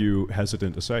 Why are you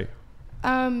hesitant to say?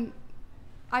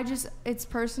 It's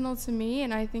personal to me,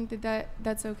 and I think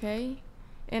that's okay.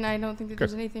 And I don't think that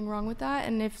there's anything wrong with that.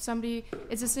 And if somebody,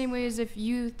 it's the same way as if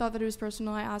you thought that it was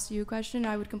personal, I asked you a question,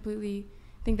 I would completely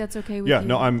think that's okay with you. Yeah,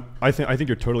 no, I think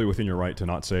you're totally within your right to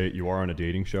not say it. You are on a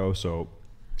dating show, so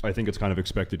I think it's kind of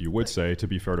expected you would say, to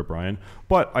be fair to Brian.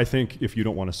 But I think if you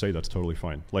don't want to say, that's totally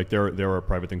fine. Like, there are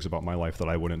private things about my life that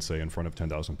I wouldn't say in front of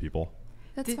 10,000 people.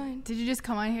 That's fine. Did you just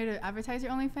come on here to advertise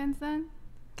your OnlyFans then?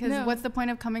 Because what's the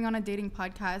point of coming on a dating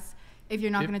podcast if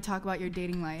you're not going to talk about your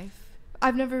dating life?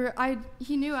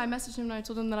 He knew. I messaged him and I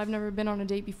told him that I've never been on a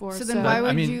date before. So then why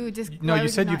would you just... No, you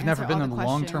said you've never been in a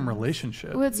long-term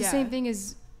relationship. Well, it's the same thing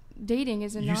as dating,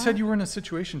 isn't it? You said you were in a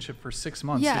situationship for 6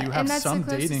 months, so you have some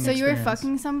dating experience. So you were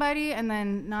fucking somebody and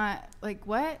then not... Like,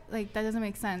 what? Like, that doesn't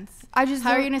make sense.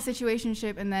 How are you in a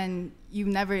situationship and then you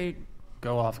never...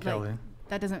 Go off, Kelly.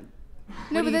 That doesn't...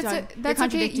 No, but that's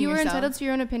okay. You are entitled to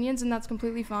your own opinions, and that's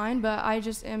completely fine. But I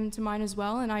just am to mine as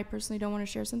well, and I personally don't want to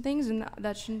share some things, and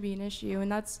that shouldn't be an issue. And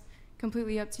that's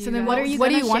completely up to you. So then, what do you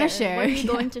want to share? What are you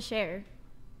going to share?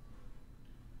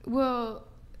 Well,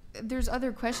 there's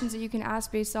other questions that you can ask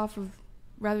based off of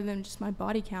rather than just my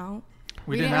body count.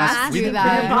 We didn't ask you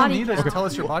that. You don't need to tell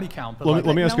us your body count. But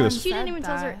let me ask you this: she didn't even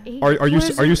tell us her age.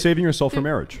 Are you saving yourself for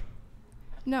marriage?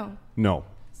 No. No.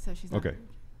 So she's not. Okay.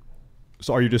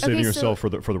 So are you just saving yourself for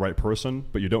the right person,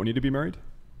 but you don't need to be married?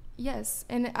 Yes,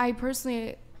 and I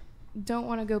personally don't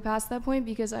want to go past that point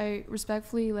because I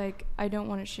respectfully, I don't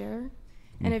want to share.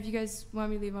 And if you guys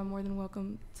want me to leave, I'm more than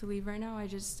welcome to leave right now.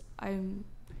 I'm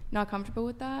not comfortable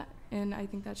with that, and I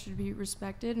think that should be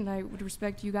respected, and I would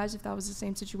respect you guys if that was the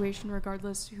same situation,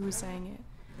 regardless who was saying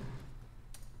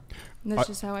it. And that's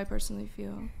just how I personally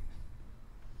feel.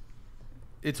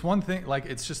 It's one thing,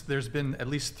 it's just, there's been at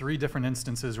least 3 different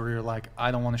instances where you're like,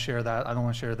 I don't want to share that, I don't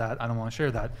want to share that, I don't want to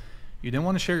share that. You didn't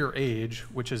want to share your age,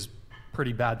 which is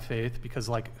pretty bad faith,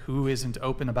 because who isn't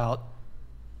open about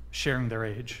sharing their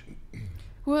age.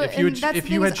 Well, if you and had, that's if the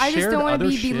you thing had is, I just shared don't want to other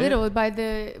be shit- belittled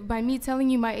by me telling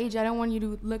you my age. I don't want you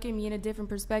to look at me in a different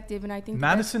perspective, and I think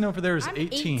Madison over there is I'm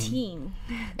 18.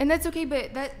 and that's okay.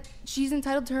 But she's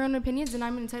entitled to her own opinions, and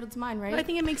I'm entitled to mine, right? But I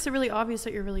think it makes it really obvious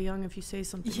that you're really young if you say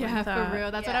something Yeah, like that. for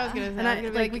real. That's what I was gonna say. And I was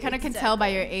gonna be like, we kind of can tell by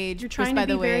your age. You're just trying by to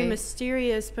be the way. very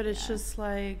mysterious, but it's just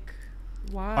like,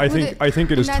 why? I think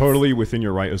it is and that's- totally within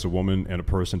your right as a woman and a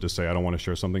person to say I don't want to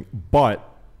share something, but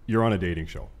you're on a dating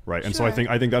show, right? And so I Sure.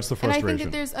 think that's the And I frustration.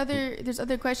 think that there's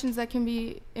other questions that can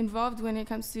be involved when it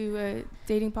comes to a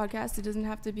dating podcast. It doesn't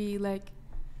have to be like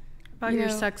About you your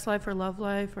know- sex life or love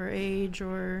life or age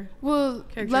or Well, love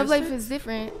life characteristics? is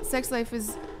different. Sex life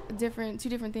is different. Two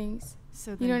different things.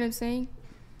 So You then- know what I'm saying?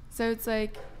 So it's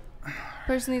like,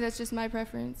 personally, that's just my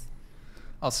preference.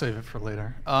 I'll save it for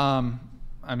later.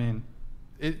 I mean,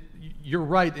 you're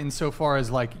right insofar as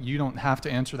like you don't have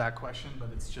to answer that question, but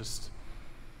it's just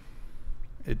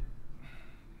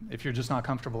if you're just not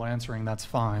comfortable answering, that's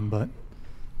fine. But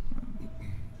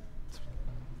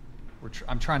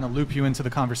I'm trying to loop you into the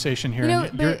conversation here. You know,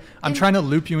 and you're, but I'm in- trying to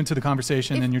loop you into the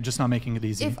conversation, and you're just not making it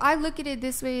easy. If I look at it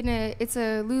this way, it's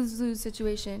a lose-lose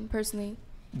situation, personally.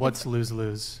 What's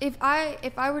lose-lose? If I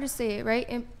were to say it, right,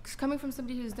 and coming from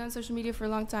somebody who's done social media for a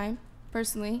long time,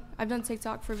 personally, I've done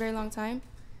TikTok for a very long time.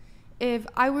 If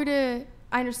I were to,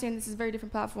 I understand this is a very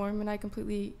different platform, and I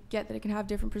completely get that it can have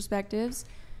different perspectives,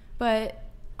 but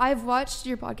I've watched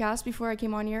your podcast before I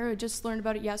came on here. I just learned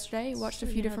about it yesterday. Watched a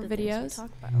few different videos,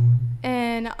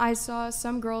 and I saw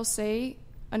some girls say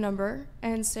a number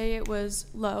and say it was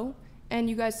low, and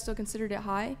you guys still considered it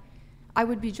high. I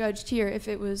would be judged here if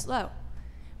it was low.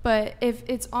 But if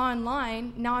it's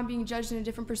online, now I'm being judged in a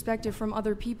different perspective from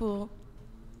other people.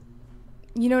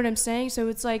 You know what I'm saying? So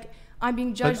it's like I'm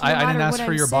being judged. But no I didn't matter ask what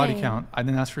for I'm your body saying. count. I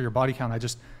didn't ask for your body count. I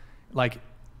just, like,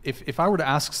 if I were to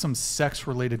ask some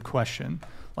sex-related question,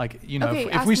 like, you know, Okay,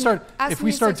 if ask we me- start ask if me we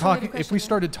a start sex-related talking if we question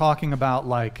started talking about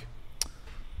like,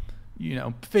 you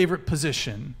know, favorite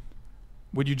position,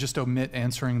 would you just omit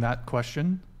answering that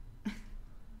question?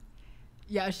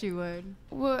 Yeah, she would.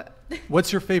 What?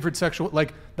 What's your favorite sexual,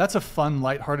 like, that's a fun,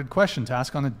 lighthearted question to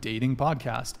ask on a dating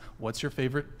podcast. What's your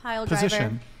favorite Pile driver.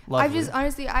 position?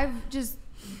 Lovely. I've just,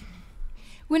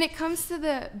 when it comes to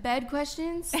the bed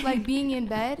questions, like being in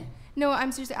bed, no,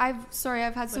 I'm seriously,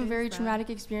 I've had some very traumatic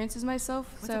experiences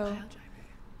myself, so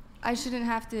I shouldn't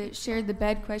have to share the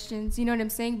bed questions, you know what I'm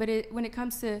saying? But when it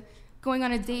comes to going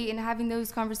on a date and having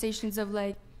those conversations of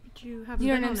like, you know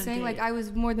what I'm saying? Like, I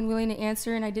was more than willing to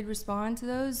answer, and I did respond to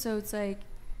those, so it's like,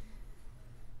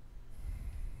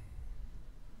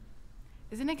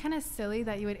 Isn't it kind of silly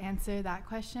that you would answer that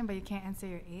question, but you can't answer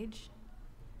your age?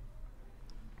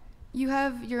 you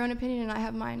have your own opinion and I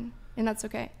have mine, and that's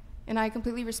okay. And I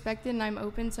completely respect it, and I'm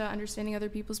open to understanding other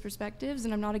people's perspectives,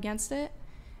 and I'm not against it.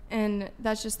 And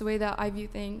that's just the way that I view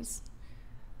things.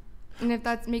 And if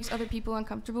that makes other people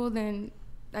uncomfortable, then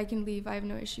I can leave. I have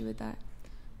no issue with that.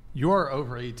 You're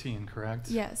over 18, correct?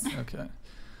 Yes. Okay.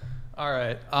 All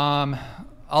right. I'm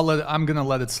gonna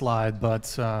let it slide,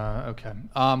 but okay.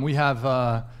 We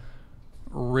have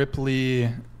Ripley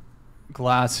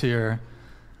Glass here.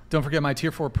 Don't forget my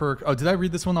tier 4 perk. Oh, did I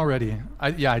read this one already?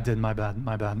 Yeah, I did. My bad.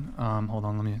 Hold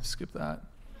on. Let me skip that.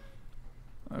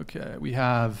 Okay. We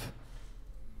have.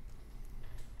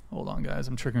 Hold on, guys.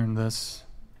 I'm triggering this.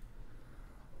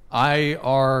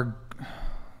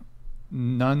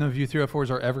 None of you 304s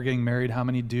are ever getting married. How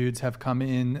many dudes have come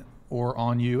in or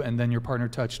on you, and then your partner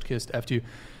touched, kissed, effed you?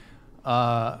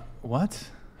 What?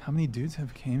 How many dudes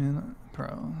have came in?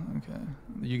 Bro, okay.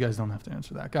 You guys don't have to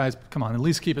answer that. Guys, come on. At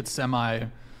least keep it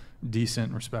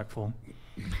semi-decent, respectful.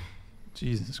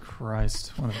 Jesus Christ.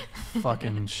 What a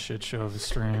fucking shit show of a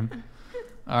stream.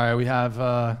 All right, we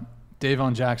have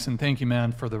Davon Jackson. Thank you,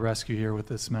 man, for the rescue here with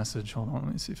this message. Hold on,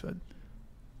 let me see if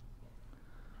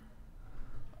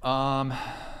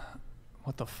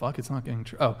what the fuck? It's not getting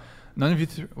true. Oh, none of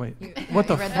you. Wait. What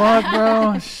the fuck,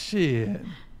 bro? Shit.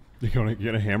 You're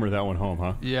gonna hammer that one home,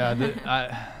 huh? Yeah.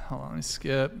 Hold on. Let me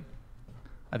skip.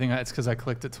 I think it's because I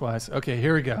clicked it twice. Okay,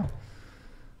 here we go.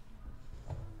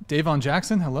 Davon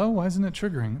Jackson. Hello. Why isn't it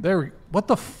triggering? There. What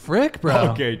the frick, bro?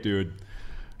 Okay, dude.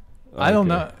 I don't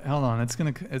know. Hold on.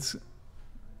 It's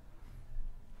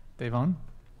Davon.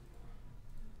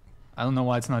 I don't know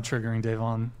why it's not triggering,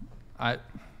 Davon.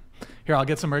 Here, I'll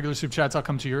get some regular soup chats. I'll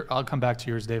come back to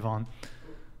yours, Davon.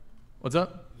 What's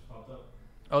up?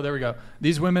 Oh, there we go.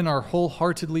 These women are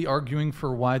wholeheartedly arguing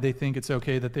for why they think it's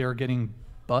okay that they are getting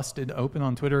busted open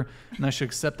on Twitter, and I should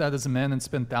accept that as a man and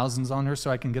spend thousands on her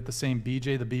so I can get the same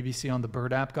BJ the BBC on the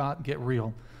Bird app got. Get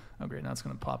real. Oh, great. Now it's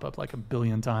going to pop up like a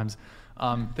billion times.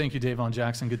 Thank you, Davon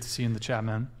Jackson. Good to see you in the chat,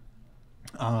 man.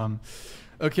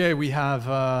 Okay, we have.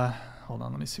 Hold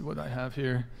on, let me see what I have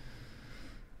here.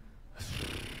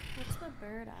 What's the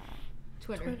bird at?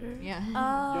 Twitter. Yeah.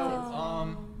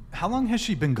 Oh. How long has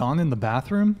she been gone in the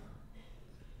bathroom?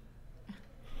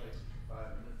 Like 5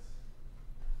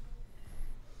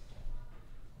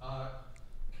 minutes.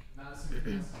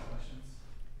 Madison,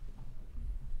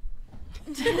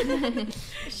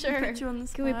 Sure. Put you on the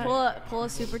Can we spot. pull a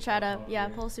super chat up? Yeah,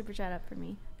 pull a super chat up for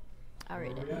me. I'll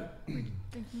read it.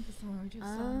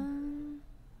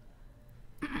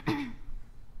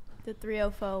 The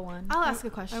 304 one. I'll ask a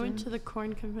question. I went to the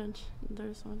corn convention.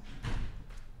 There's one.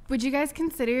 Would you guys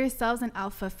consider yourselves an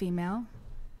alpha female?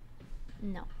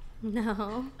 No.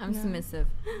 No. I'm submissive.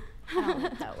 I don't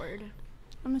like that word.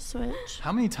 I'm a switch.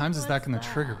 How many times is that What's going to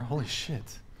that? trigger? Holy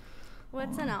shit.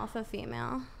 What's an alpha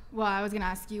female? Well, I was gonna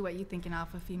ask you what you think an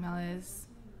alpha female is.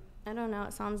 I don't know.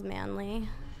 It sounds manly.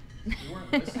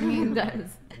 I mean,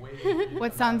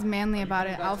 what sounds manly about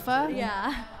it? Alpha?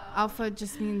 Yeah. Alpha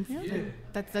just means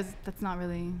that's not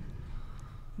really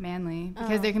manly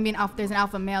because Oh. there can be there's an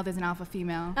alpha male, there's an alpha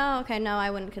female. Oh, okay. No, I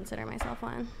wouldn't consider myself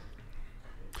one.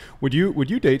 Would you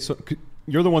date?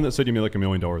 You're the one that said you made like $1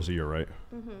 million a year, right?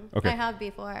 Mm-hmm. Okay. I have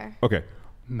before. Okay.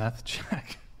 Meth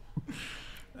check.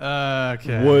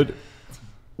 Okay.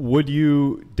 Would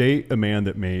you date a man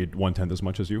that made 1/10 as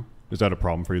much as you? Is that a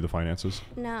problem for you, the finances?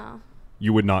 No.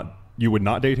 You would not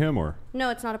date him, or? No,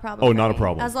 it's not a problem. Oh, for not a me.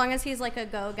 problem. As long as he's like a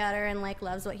go-getter and like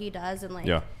loves what he does and like,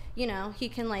 Yeah. you know, he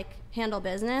can like handle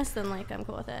business, then like I'm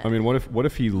cool with it. I mean, what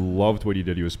if he loved what he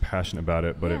did? He was passionate about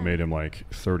it, but Yeah. it made him like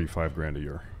 $35,000 a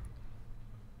year.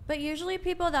 But usually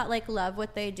people that like love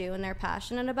what they do and they're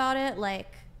passionate about it,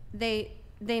 like they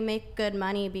make good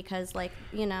money because like,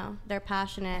 you know, they're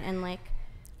passionate and like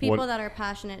people that are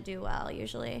passionate do well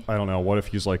usually. I don't know. What if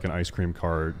he's like an ice cream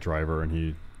car driver and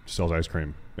he sells ice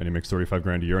cream and he makes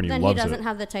 $35,000 a year and Then he loves he doesn't it?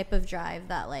 have the type of drive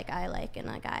that like I like in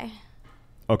a guy.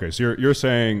 Okay, so you're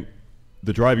saying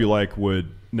the drive you like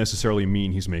would necessarily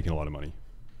mean he's making a lot of money,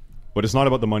 but it's not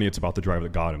about the money; it's about the drive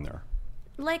that got him there.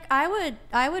 Like I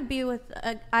would be with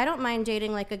I don't mind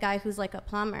dating like a guy who's like a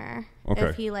plumber Okay.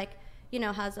 if he like, you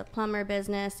know, has a plumber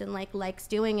business and like likes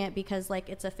doing it because like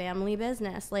it's a family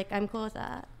business. Like I'm cool with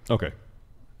that. Okay.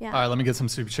 Yeah. All right, let me get some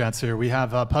super chats here. We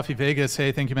have Puffy Vegas.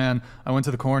 Hey, thank you, man. I went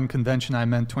to the Corn convention. I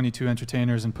met 22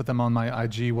 entertainers and put them on my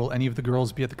IG. Will any of the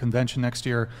girls be at the convention next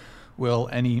year? Will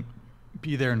any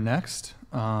be there next?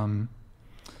 This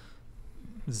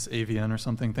is AVN or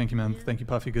something. Thank you, man. Thank you,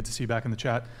 Puffy. Good to see you back in the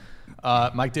chat.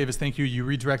 Mike Davis, thank you. You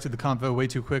redirected the convo way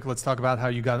too quick. Let's talk about how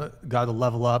you got to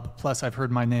level up. Plus, I've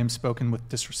heard my name spoken with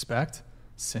disrespect,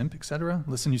 simp, etc.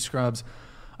 Listen, you scrubs.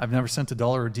 I've never sent $1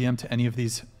 or DM to any of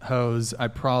these hoes. I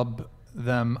prop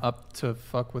them up to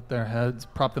fuck with their heads,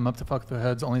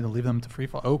 only to leave them to free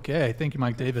fall. Okay, thank you,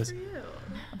 Mike Davis.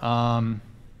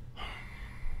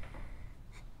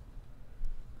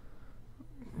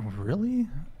 Really?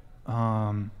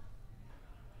 I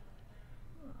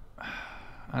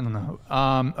don't know.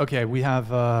 Okay, we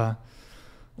have,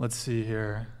 let's see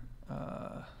here.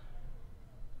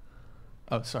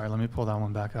 Oh, sorry, let me pull that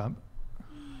one back up.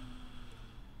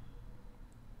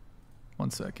 One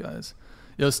sec, guys.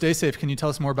 Yo, stay safe. Can you tell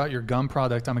us more about your gum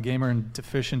product? I'm a gamer and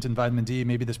deficient in vitamin D.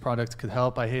 Maybe this product could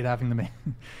help. I hate having to make...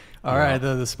 All right,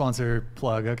 the sponsor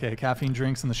plug. Okay, caffeine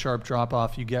drinks and the sharp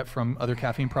drop-off you get from other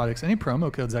caffeine products. Any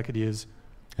promo codes I could use?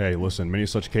 Hey, listen, many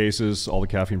such cases, all the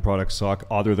caffeine products suck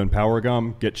other than Power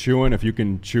Gum. Get chewing. If you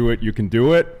can chew it, you can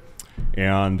do it.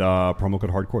 And promo code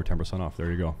HARDCORE, 10% off.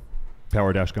 There you go.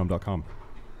 Power-gum.com.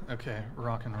 Okay,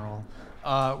 rock and roll.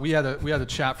 We had a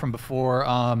chat from before.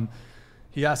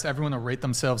 He asked everyone to rate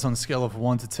themselves on a scale of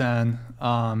 1 to 10.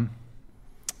 Do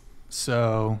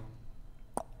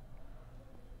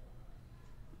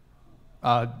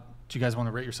you guys want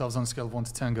to rate yourselves on a scale of 1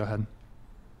 to 10? Go ahead.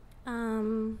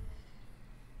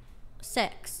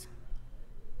 6.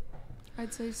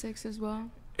 I'd say 6 as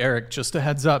well. Eric, just a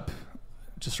heads up,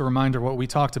 just a reminder what we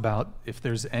talked about. If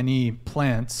there's any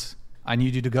plants, I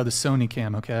need you to go to Sony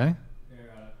Cam, okay?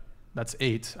 That's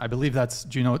 8. I believe that's,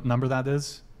 do you know what number that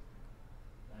is?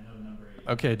 I know number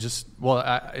 8. Okay, is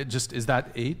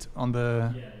that 8 on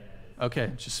the? Yeah.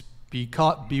 Okay, just be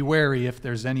wary if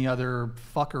there's any other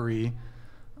fuckery.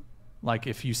 Like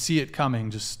if you see it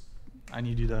coming, I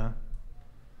need you to.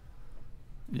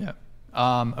 Yeah.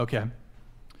 Okay.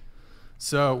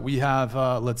 So we have.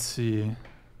 Let's see.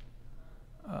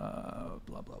 Blah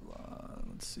blah blah.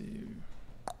 Let's see.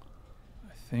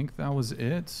 I think that was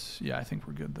it. Yeah, I think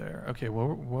we're good there. Okay,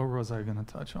 what was I gonna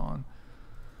touch on?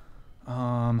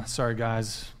 Sorry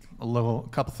guys, a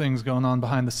couple things going on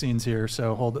behind the scenes here,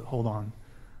 so hold on.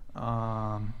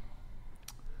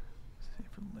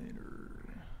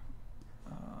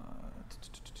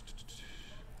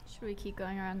 Should we keep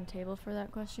going around the table for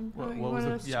that question? What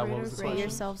was it? Yeah, what was the Rate question?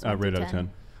 yourselves Rate out of 10.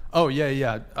 Oh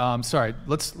yeah. Sorry.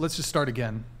 Let's just start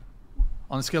again.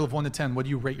 On a scale of 1 to 10, what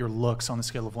do you rate your looks on a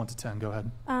scale of 1 to 10? Go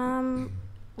ahead.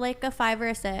 Like a 5 or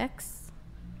a 6.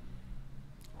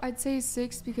 I'd say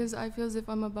 6 because I feel as if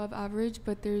I'm above average,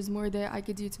 but there's more that I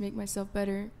could do to make myself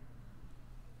better.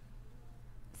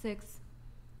 6.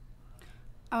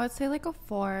 I would say like a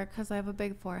 4 because I have a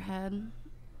big forehead.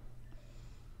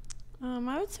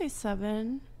 I would say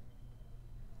 7.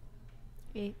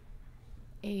 8.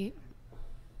 8.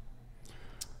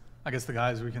 I guess the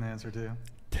guys we can answer too.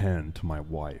 10 to my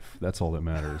wife. That's all that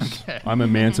matters. Okay. I'm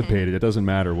emancipated. It doesn't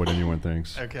matter what anyone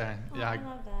thinks. Okay. Yeah, I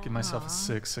give myself a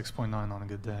 6.9 on a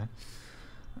good day.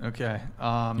 Okay.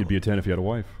 You'd be a 10 if you had a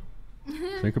wife.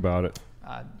 Think about it.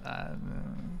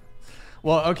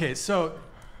 Well, okay, so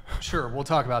sure, we'll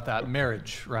talk about that.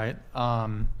 Marriage, right?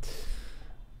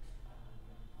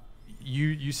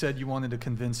 You said you wanted to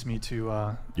convince me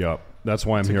to Yep. That's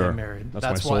why I'm to here. get married. That's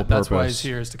my sole purpose. That's why he's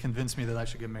here, is to convince me that I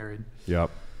should get married.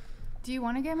 Yep. Do you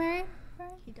want to get married?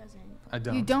 He doesn't. I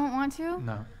don't. You don't want to?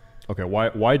 No. Okay,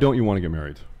 why don't you want to get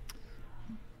married?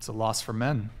 It's a loss for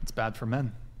men. It's bad for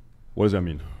men. What does that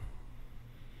mean?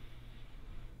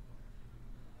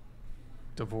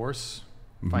 Divorce,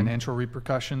 financial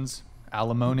repercussions,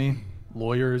 alimony,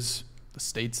 lawyers, the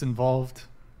state's involved.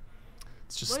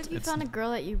 It's just. What if you found a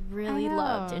girl that you really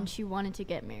loved and she wanted to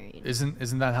get married?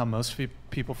 Isn't that how most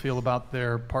people feel about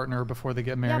their partner before they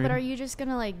get married? Yeah, but are you just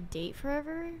gonna like date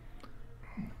forever?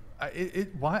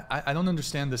 Why? I don't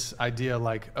understand this idea.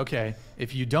 Like, okay,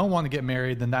 if you don't want to get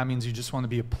married, then that means you just want to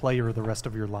be a player the rest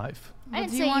of your life. I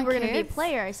didn't say you were gonna be a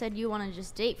player. I said you want to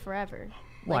just date forever.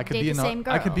 Well, like, I could date be the same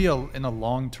girl. I could be in a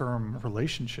long-term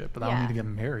relationship, but I don't Yeah. need to get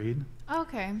married.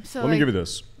 Okay, so Let me give you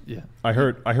this. Yeah. I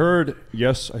heard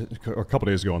yes, a couple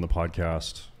days ago on the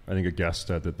podcast, I think a guest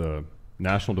said that the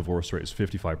national divorce rate is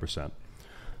 55%.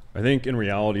 I think in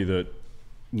reality the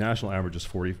national average is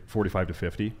 45 to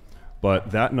 50,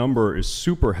 but that number is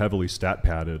super heavily stat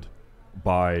padded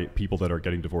by people that are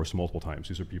getting divorced multiple times.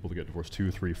 These are people that get divorced 2,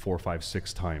 3, 4, 5,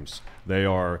 6 times. They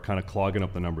are kind of clogging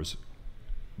up the numbers.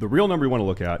 The real number you want to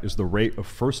look at is the rate of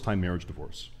first-time marriage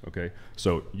divorce, okay?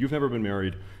 So you've never been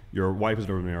married, your wife has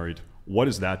never been married. What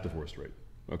is that divorce rate,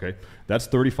 okay? That's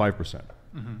 35%.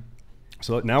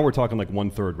 So now we're talking like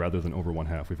 1/3 rather than over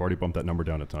 1/2. We've already bumped that number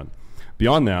down a ton.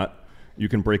 Beyond that, you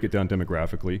can break it down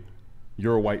demographically.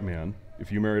 You're a white man.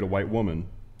 If you married a white woman,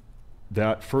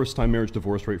 that first-time marriage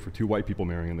divorce rate for 2 white people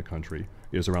marrying in the country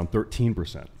is around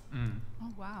 13%.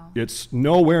 Oh, wow. It's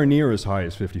nowhere near as high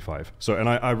as 55. So, and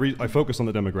I focus on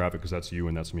the demographic because that's you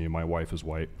and that's me. My wife is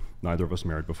white. Neither of us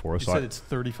married before. You So said it's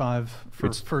 35 for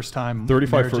it's first time.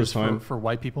 35 marriages first time for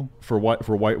white people. For white,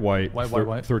 White.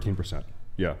 13%.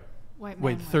 Yeah. Wait,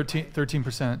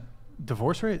 13%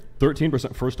 divorce rate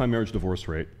 13% first-time marriage divorce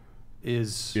rate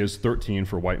is 13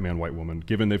 for white man, white woman,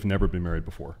 given they've never been married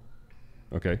before.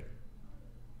 Okay.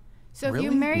 So if Really?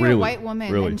 you marry Really? a white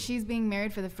woman Really? and she's being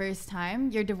married for the first time,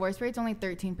 your divorce rate's only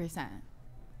 13%.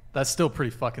 That's still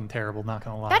pretty fucking terrible. Not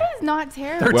gonna lie. That is not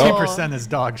terrible. 13% is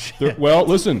dog shit. Well,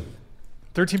 listen.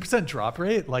 13% drop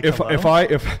rate. Like If hello?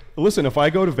 if I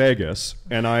go to Vegas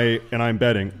and I'm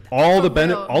betting all the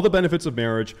benefits of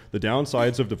marriage, the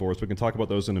downsides of divorce, we can talk about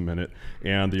those in a minute,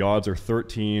 and the odds are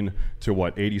 13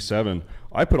 to 87.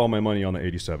 I put all my money on the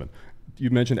 87. You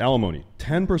mentioned alimony.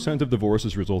 10% of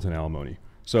divorces result in alimony.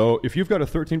 So if you've got a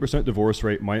 13% divorce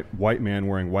rate, white man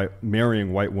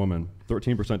marrying white woman,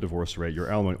 13% divorce rate,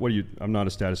 your alimony. I'm not a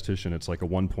statistician. It's like a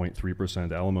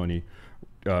 1.3% alimony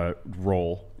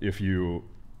roll if you're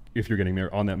getting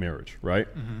married on that marriage, right?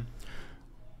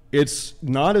 It's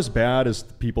not as bad as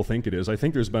people think it is. I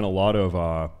think there's been a lot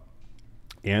of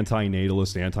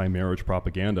anti-natalist, anti-marriage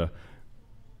propaganda.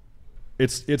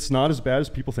 It's not as bad as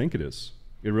people think it is.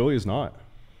 It really is not.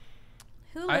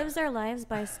 Who lives their lives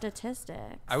by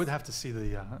statistics? I would have to see the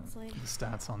like-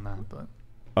 stats on that, but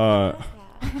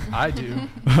I do.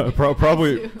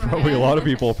 Probably a lot of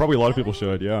people. Probably a lot of people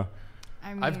should. Yeah.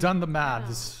 I mean, I've done the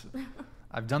maths.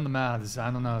 I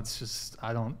don't know. It's just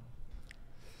I don't.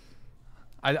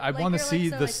 I Like, want to you're, see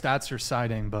like, so, the like- stats you're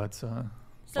citing, but So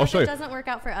I'll if show it you. doesn't work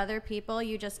out for other people,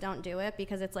 you just don't do it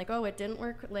because it's like, oh, it didn't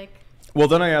work. Like, Well,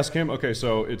 then I ask him. Okay,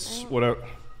 so it's whatever.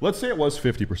 Let's say it was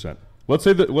 50%. Let's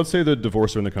say the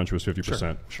divorce rate in the country was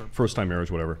 50%. Sure. First time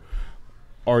marriage, whatever.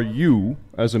 Are you,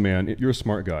 as a man, you're a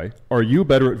smart guy, are you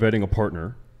better at vetting a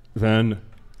partner than,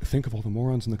 think of all the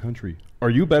morons in the country. Are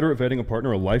you better at vetting a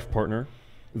partner, a life partner,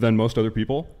 than most other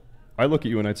people? I look at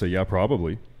you and I'd say, yeah,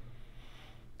 probably.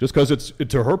 Just because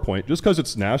to her point, just because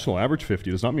it's national average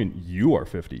 50 does not mean you are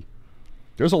 50.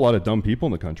 There's a lot of dumb people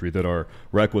in the country that are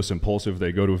reckless, impulsive.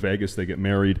 They go to Vegas, they get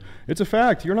married. It's a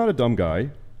fact. You're not a dumb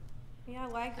guy. Yeah,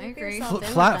 why I agree.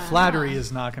 Flattery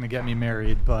is not going to get me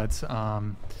married, but yeah.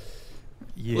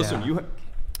 Listen, you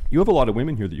have a lot of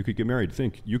women here that you could get married.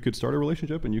 Think, you could start a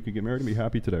relationship and you could get married and be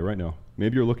happy today, right now.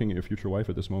 Maybe you're looking at your future wife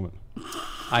at this moment.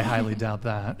 I highly doubt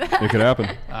that. It could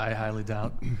happen. I highly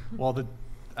doubt. Well,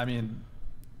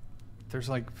 there's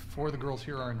like 4 of the girls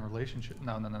here are in relationship.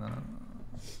 No.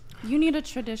 You need a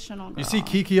traditional girl. You see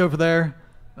Kiki over there?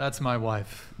 That's my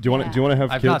wife. Do you want to have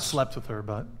I've kids? not slept with her,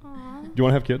 but. Do you want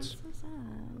to have kids?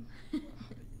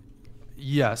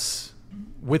 Yes,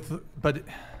 but.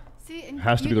 See,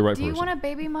 has to be the right person. Do you want a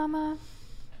baby mama?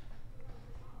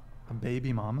 A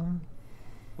baby mama?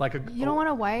 Like a. You don't want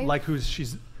a wife? Like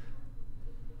she's.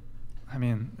 I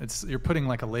mean, you're putting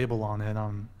like a label on it.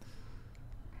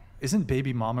 Isn't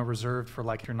baby mama reserved for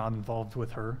like you're not involved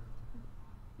with her?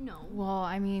 No. Well,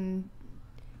 I mean,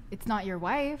 it's not your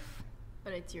wife.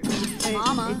 But it's your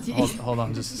mama. Hold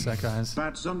on just a sec, guys.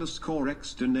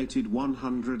 Bats_X donated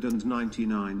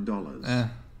 $199.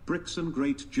 Bricks and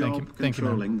great job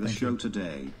controlling the show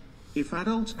today. If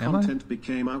adult content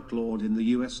became outlawed in the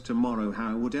US tomorrow,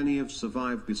 how would any have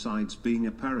survived besides being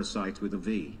a parasite with a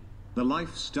V? The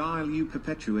lifestyle you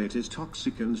perpetuate is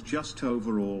toxic and just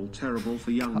overall terrible for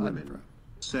young women.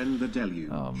 Send the deluge.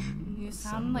 You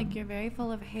sound like you're very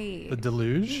full of hate. The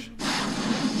deluge?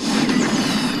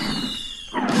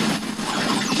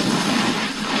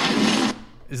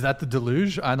 Is that the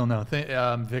deluge? I don't know.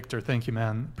 Victor, thank you,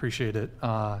 man. Appreciate it.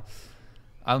 I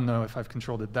don't know if I've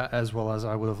controlled it that as well as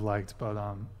I would have liked, but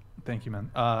thank you, man.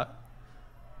 Do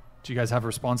you guys have a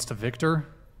response to Victor?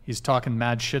 He's talking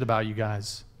mad shit about you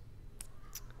guys.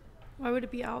 Why would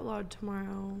it be outlawed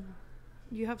tomorrow?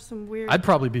 You have some weird... I'd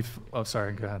probably be... oh,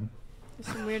 sorry. Go ahead.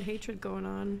 There's some weird hatred going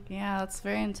on. Yeah, that's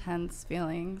very intense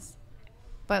feelings.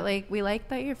 But like, we like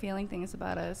that you're feeling things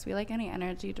about us. We like any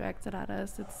energy directed at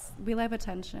us. We love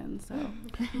attention. So,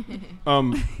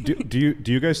 do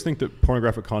you guys think that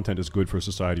pornographic content is good for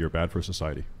society or bad for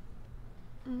society?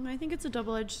 I think it's a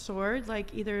double-edged sword.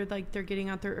 Like either like they're getting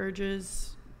out their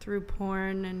urges through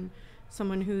porn and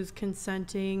someone who's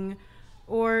consenting,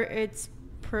 or it's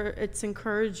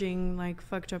encouraging like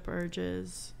fucked up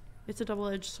urges. It's a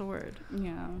double-edged sword.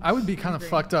 Yeah. I would be kind of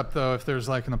fucked up though if there's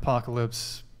like an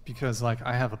apocalypse. Because like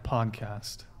I have a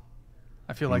podcast.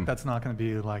 I feel like that's not going to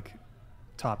be like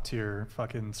top tier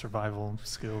fucking survival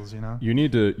skills, you know? You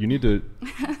need to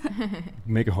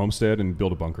make a homestead and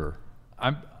build a bunker.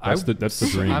 That's the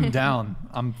dream. I'm down.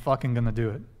 I'm fucking going to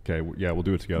do it. Okay, yeah, we'll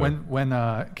do it together. When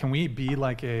can we be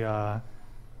like a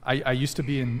I used to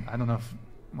be in, I don't know if,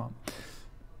 well,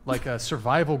 like a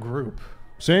survival group.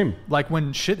 Same. Like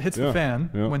when shit hits the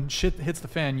fan, when shit hits the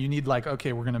fan, you need like,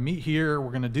 okay, we're going to meet here. We're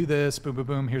going to do this. Boom, boom,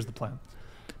 boom. Here's the plan.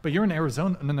 But you're in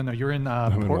Arizona. No. You're in,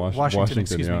 Washington.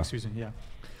 Excuse me. Yeah.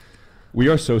 We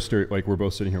are so like we're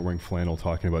both sitting here wearing flannel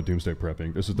talking about doomsday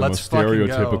prepping. This is the most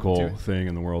stereotypical thing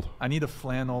in the world. I need a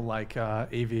flannel like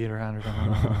aviator hat or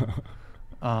something.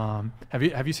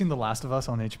 Have you seen The Last of Us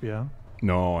on HBO?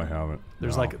 No, I haven't.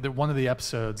 There's like one of the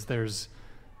episodes, there's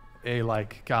a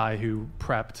like guy who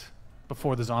prepped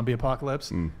before the zombie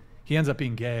apocalypse. He ends up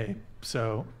being gay.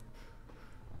 So.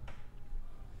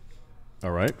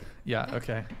 All right. Yeah.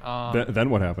 Okay. Then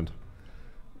what happened?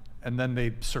 And then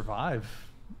they survive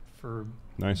for.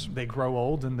 Nice. They grow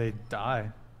old and they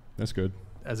die. That's good.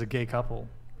 As a gay couple.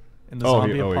 In the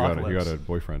zombie apocalypse. He got a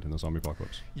boyfriend in the zombie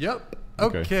apocalypse. Yep.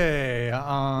 Okay.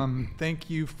 Thank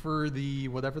you for the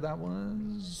whatever that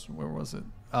was. Where was it?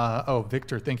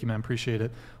 Victor. Thank you, man. Appreciate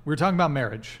it. We were talking about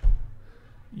marriage.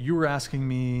 You were asking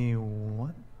me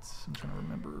what? I'm trying to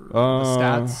remember. The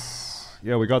stats.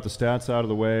 Yeah, we got the stats out of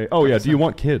the way. Oh, yeah. Do you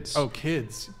want kids? Oh,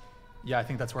 kids. Yeah, I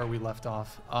think that's where we left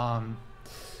off.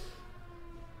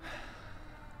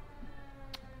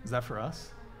 Is that for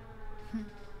us?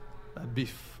 That'd be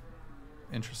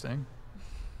interesting.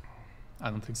 I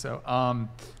don't think so.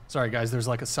 Sorry, guys. There's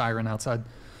like a siren outside.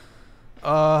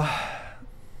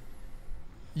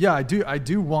 Yeah, I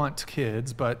do want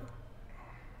kids, but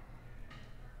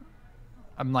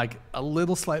I'm like a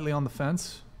little slightly on the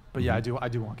fence. But yeah, I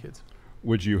do want kids.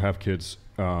 Would you have kids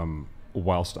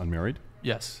whilst unmarried?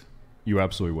 Yes. You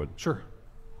absolutely would? Sure.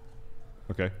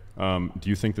 Okay. Do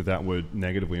you think that would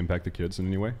negatively impact the kids in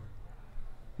any way?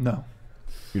 No.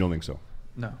 You don't think so?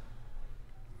 No.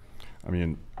 I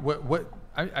mean...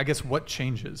 I guess what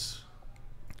changes?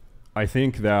 I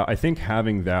think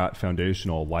having that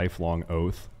foundational lifelong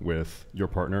oath with your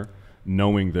partner,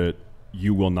 knowing that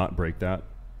you will not break that,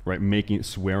 right?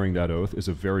 Swearing that oath is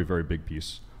a very, very big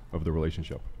piece of the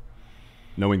relationship.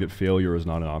 Knowing that failure is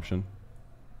not an option.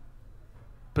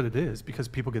 But it is, because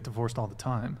people get divorced all the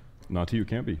time. Not to you,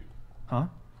 can't be. Huh?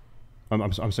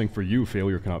 I'm saying for you,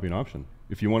 failure cannot be an option.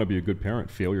 If you want to be a good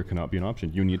parent, failure cannot be an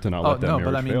option. You need to not let that marriage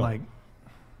fail. But I mean,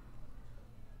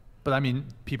 but I mean,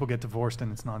 people get divorced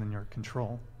and it's not in your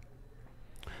control.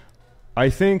 I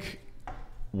think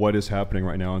what is happening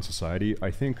right now in society,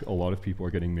 I think a lot of people are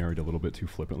getting married a little bit too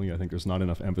flippantly. I think there's not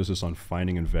enough emphasis on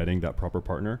finding and vetting that proper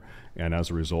partner. And as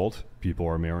a result, people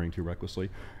are marrying too recklessly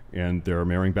and they're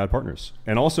marrying bad partners.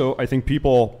 And also, I think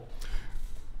people,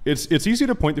 it's easy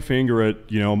to point the finger at,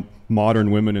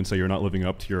 modern women and say you're not living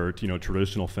up to your,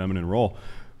 traditional feminine role.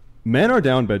 Men are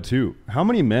down bad too. How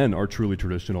many men are truly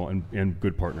traditional and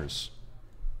good partners?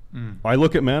 I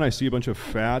look at men, I see a bunch of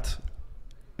fat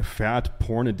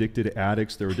porn addicted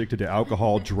addicts. They're addicted to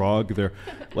alcohol, drug. They're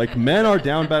like, men are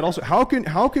down bad also. How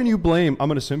can you blame, I'm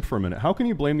going to simp for a minute. How can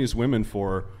you blame these women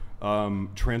for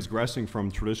transgressing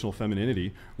from traditional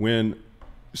femininity when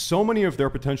so many of their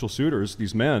potential suitors,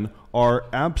 these men, are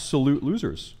absolute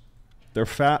losers? They're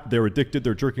fat, they're addicted,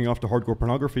 they're jerking off to hardcore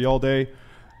pornography all day.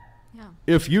 Yeah.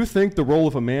 If you think the role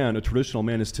of a man, a traditional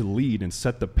man, is to lead and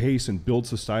set the pace and build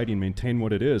society and maintain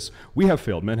what it is, we have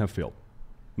failed. Men have failed.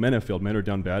 Men have failed. Men are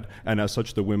done bad, and as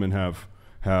such, the women have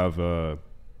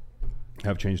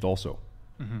changed also.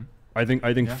 Mm-hmm. I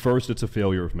think first it's a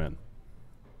failure of men,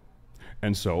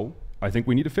 and so I think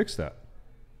we need to fix that,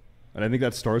 and I think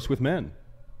that starts with men.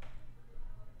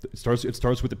 It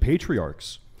starts with the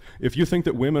patriarchs. If you think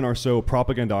that women are so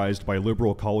propagandized by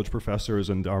liberal college professors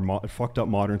and our fucked up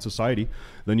modern society,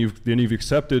 then you've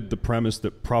accepted the premise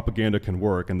that propaganda can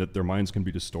work and that their minds can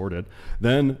be distorted.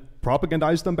 Then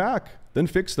propagandize them back. Then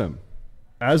fix them.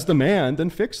 As the man, then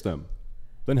fix them.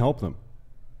 Then help them.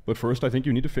 But first, I think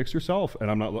you need to fix yourself. And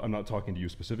I'm not talking to you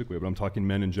specifically, but I'm talking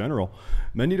men in general.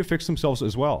 Men need to fix themselves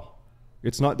as well.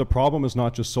 The problem is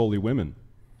not just solely women.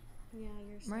 Yeah,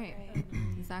 you're so right.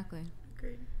 Exactly.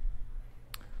 Agreed.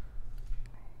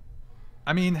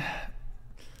 I mean,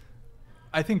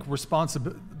 I think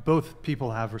both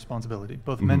people have responsibility.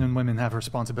 Both men and women have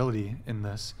responsibility in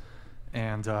this.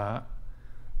 And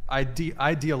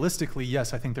idealistically,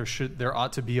 yes, I think there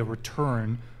ought to be a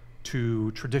return to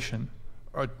tradition,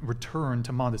 a return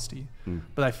to modesty.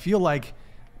 But I feel like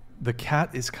the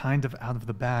cat is kind of out of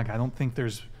the bag. I don't think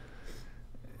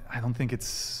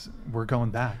we're going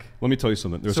back. Let me tell you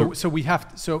something. So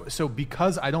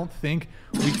because I don't think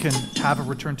we can have a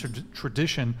return to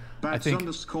tradition, I think.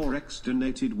 Bats_X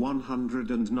donated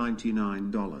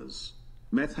 $199.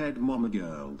 Methhead Mama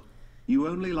Girl. You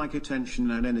only like attention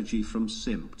and energy from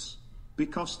simps.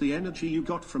 Because the energy you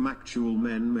got from actual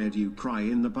men made you cry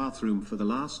in the bathroom for the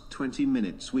last 20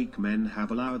 minutes. Weak men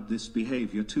have allowed this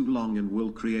behavior too long and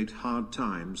will create hard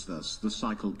times, thus the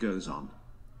cycle goes on.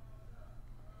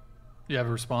 You have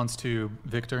a response to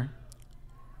Victor?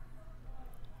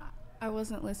 I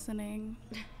wasn't listening.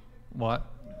 What?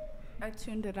 I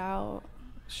tuned it out.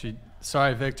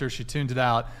 Sorry, Victor, she tuned it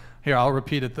out. Here, I'll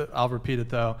repeat it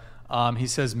though. He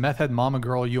says, Methhead Mama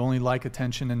Girl, you only like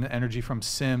attention and energy from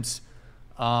simps.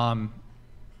 No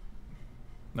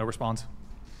response.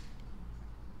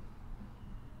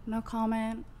 No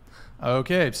comment.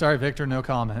 Okay, sorry, Victor, no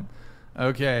comment.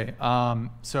 Okay,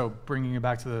 so bringing it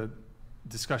back to the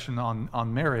discussion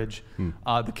on marriage,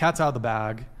 the cat's out of the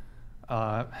bag.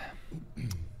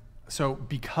 So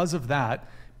because of that,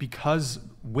 because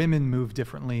women move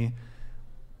differently,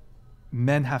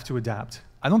 men have to adapt.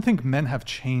 I don't think men have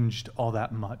changed all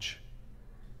that much.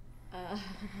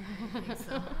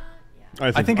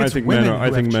 I think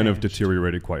men have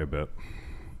deteriorated quite a bit.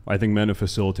 I think men have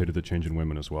facilitated the change in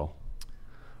women as well.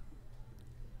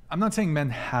 I'm not saying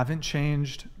men haven't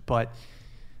changed, but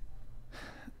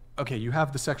okay, you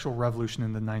have the sexual revolution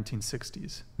in the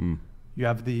 1960s.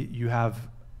 You have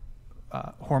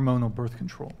hormonal birth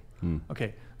control.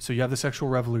 Okay, so you have the sexual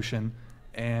revolution,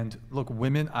 and look,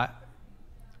 women.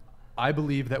 I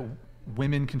believe that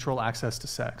women control access to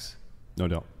sex. No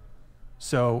doubt.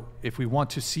 So if we want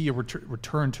to see a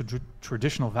return to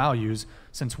traditional values,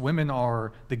 since women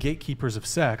are the gatekeepers of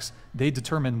sex, they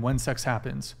determine when sex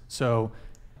happens. So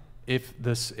if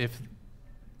the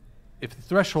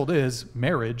threshold is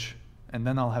marriage, and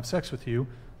then I'll have sex with you,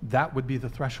 that would be the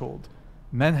threshold.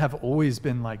 Men have always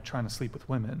been like trying to sleep with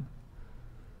women.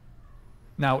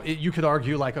 Now, you could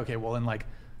argue like, okay, well, in like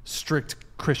strict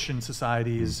Christian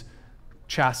societies,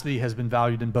 chastity has been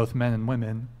valued in both men and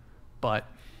women, but...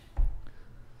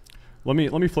 Let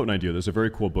me float an idea. There's a very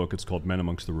cool book. It's called Men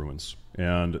Amongst the Ruins.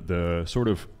 And the sort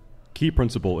of key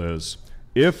principle is,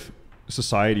 if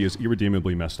society is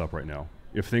irredeemably messed up right now,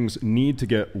 if things need to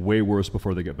get way worse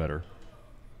before they get better,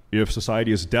 if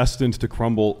society is destined to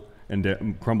crumble down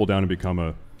and become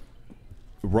a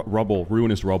rubble,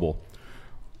 ruinous rubble.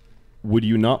 Would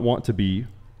you not want to be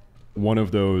one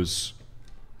of those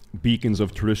beacons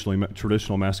of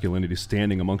traditional masculinity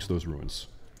standing amongst those ruins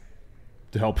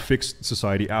to help fix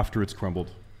society after it's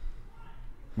crumbled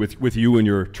with you and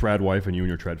your trad wife and you and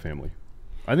your trad family?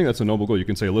 I think that's a noble goal. You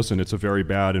can say, listen, it's a very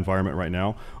bad environment right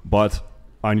now, but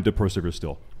I need to persevere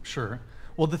still. Sure.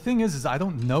 Well, the thing is I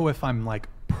don't know if I'm like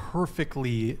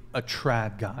perfectly a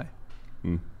trad guy.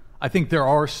 I think there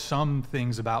are some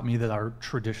things about me that are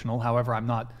traditional. However, I'm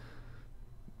not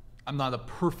a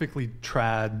perfectly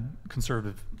trad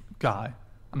conservative guy.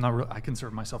 I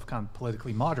consider myself kind of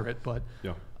politically moderate, but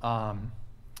yeah.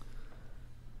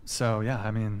 So yeah,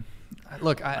 I mean,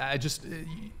 look, I just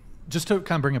to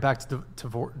kind of bring it back to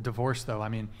divorce, though. I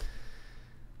mean,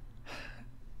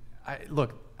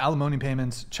 look, alimony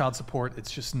payments, child support.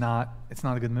 It's not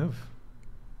a good move.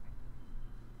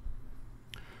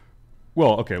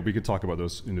 Well, okay, we could talk about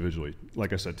those individually.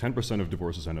 Like I said, 10% of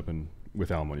divorces end up with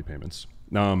alimony payments.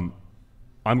 I'm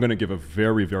going to give a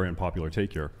very, very unpopular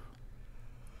take here.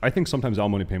 I think sometimes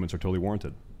alimony payments are totally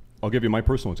warranted. I'll give you my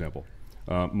personal example.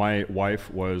 My wife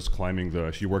was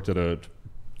she worked in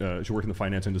the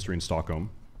finance industry in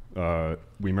Stockholm.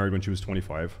 We married when she was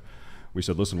 25. We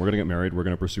said, listen, we're going to get married. We're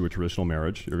going to pursue a traditional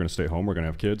marriage. You're going to stay home. We're going to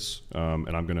have kids.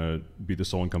 And I'm going to be the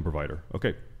sole income provider.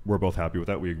 Okay, we're both happy with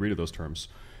that. We agree to those terms.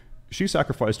 She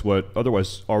sacrificed what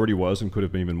otherwise already was and could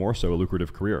have been even more so a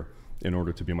lucrative career in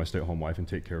order to be my stay-at-home wife and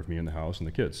take care of me in the house and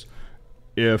the kids.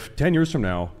 If 10 years from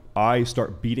now, I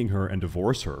start beating her and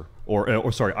divorce her,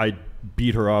 I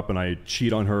beat her up and I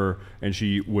cheat on her and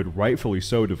she would rightfully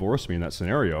so divorce me in that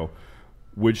scenario,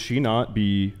 would she not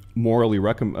be morally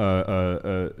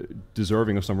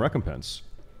deserving of some recompense?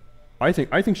 I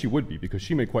think she would be, because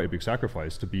she made quite a big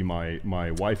sacrifice to be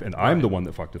my wife, and I'm the one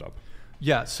that fucked it up.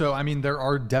 Yeah, so I mean, there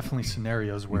are definitely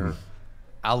scenarios where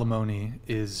alimony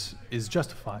is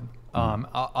justified.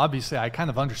 Obviously, I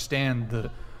kind of understand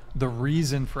the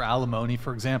reason for alimony.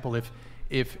 For example,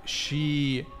 if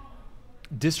she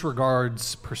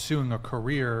disregards pursuing a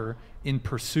career in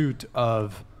pursuit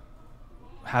of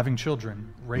having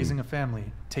children, raising a family,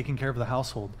 taking care of the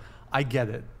household, I get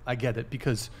it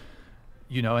because,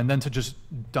 and then to just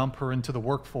dump her into the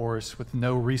workforce with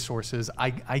no resources,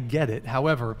 I get it.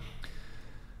 However,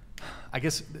 I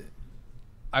guess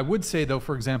I would say, though,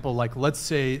 for example, like, let's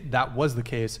say that was the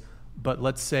case, but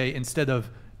let's say instead of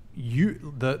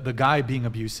the guy being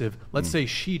abusive, let's say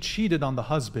she cheated on the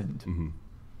husband,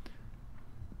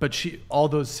 but all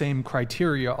those same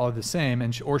criteria are the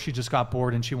same, or she just got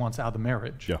bored and she wants out of the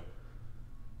marriage. Yeah.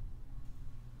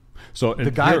 So the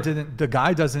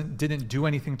guy didn't do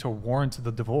anything to warrant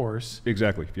the divorce.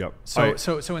 Exactly. Yeah.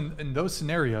 So in those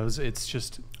scenarios, it's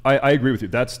just. I agree with you.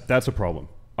 That's a problem.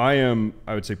 I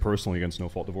would say personally against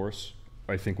no-fault divorce.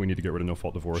 I think we need to get rid of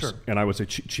no-fault divorce. Sure. And I would say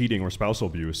cheating or spousal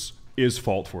abuse is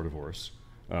fault for divorce.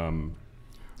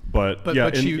 But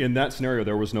in that scenario,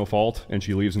 there was no fault, and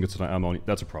she leaves and gets an alimony.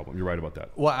 That's a problem. You're right about that.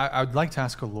 Well, I'd like to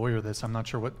ask a lawyer this. I'm not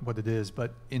sure what it is,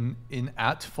 but in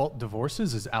at-fault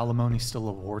divorces, is alimony still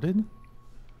awarded?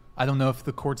 I don't know if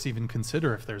the courts even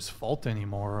consider if there's fault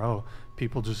anymore. Oh,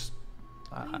 people just.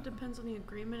 I think it depends on the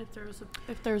agreement.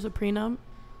 If there's a prenup.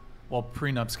 Well,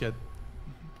 prenups get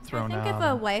thrown out. I think if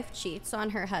a wife cheats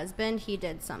on her husband, he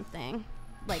did something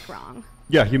wrong.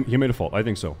 Yeah, he made a fault. I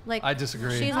think so. I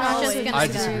disagree. She's not just gonna. I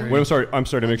disagree. Wait, I'm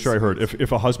sorry to make sure I heard.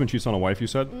 If a husband cheats on a wife, you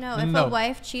said? No, if a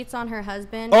wife cheats on her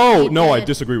husband. Oh no, I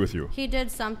disagree with you. He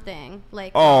did something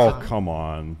Oh, come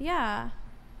on. Yeah.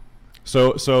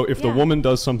 So if the woman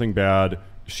does something bad,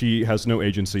 she has no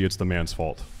agency. It's the man's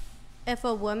fault. If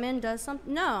a woman does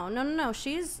something, no,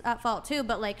 she's at fault too.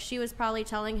 But she was probably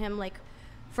telling him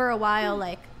for a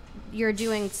while, you're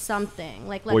doing something.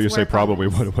 Let's well, you say work on probably.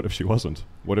 this. What if she wasn't?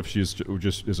 What if she's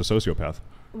just is a sociopath?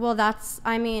 Well,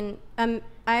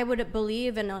 I would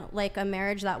believe in a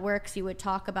marriage that works. You would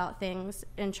talk about things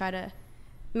and try to.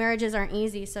 Marriages aren't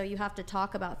easy, so you have to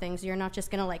talk about things. You're not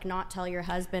just gonna not tell your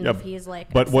husband if he's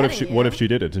But what if she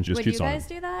did it and just cheats on him? Would you guys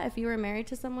do that if you were married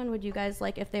to someone? Would you guys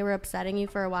if they were upsetting you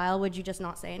for a while? Would you just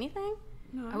not say anything?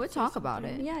 No, I would talk about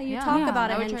it. Yeah, you talk about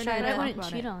it and try to. I wouldn't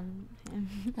cheat on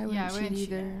him. I wouldn't cheat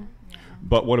either.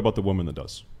 But what about the woman that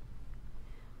does?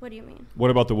 What do you mean?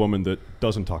 What about the woman that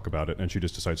doesn't talk about it and she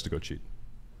just decides to go cheat?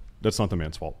 That's not the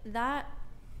man's fault. Why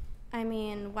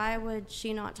would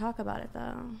she not talk about it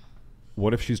though?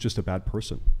 What if she's just a bad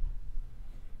person?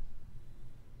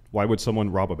 Why would someone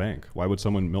rob a bank? Why would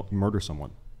someone murder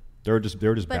someone? They're just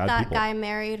bad people. But that guy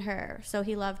married her, so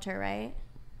he loved her, right?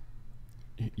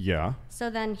 Yeah. So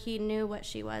then he knew what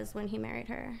she was when he married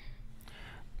her.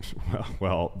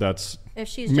 Well, that's if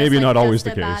she's maybe just not always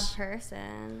the a case. Bad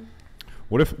person.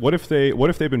 What if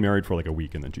they've been married for like a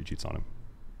week and then she cheats on him,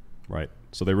 right?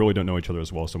 So they really don't know each other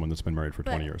as well as someone that's been married for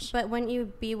 20 years. But wouldn't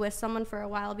you be with someone for a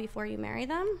while before you marry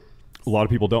them? A lot of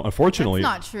people don't. Unfortunately,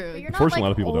 that's not true. But you're unfortunately, not, a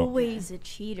lot of people don't. always a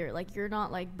cheater. Like you're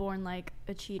not like born like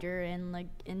a cheater and like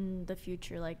in the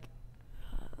future like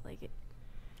it.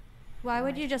 Why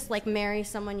would you just like marry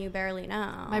someone you barely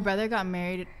know? My brother got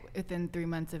married within 3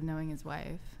 months of knowing his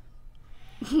wife.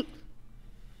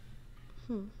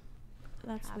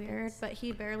 That's weird. But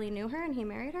he barely knew her and he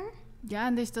married her? Yeah,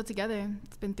 and they're still together.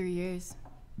 It's been 3 years.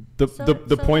 The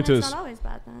point then is, it's not always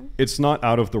bad then. it's not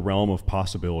out of the realm of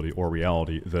possibility or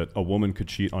reality that a woman could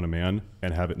cheat on a man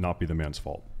and have it not be the man's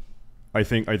fault. I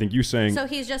think you saying. So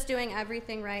he's just doing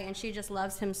everything right, and she just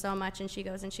loves him so much, and she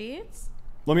goes and cheats.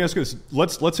 Let me ask you this: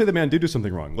 let's say the man did do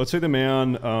something wrong. Let's say the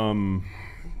man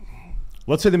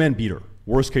beat her.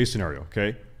 Worst case scenario.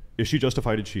 Okay, is she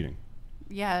justified in cheating?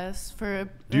 Yes.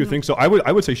 Do you think so? I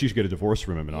would say she should get a divorce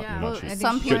from him and not cheat.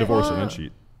 Some get divorced and then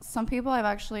cheat. Some people I've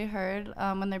actually heard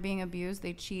when they're being abused,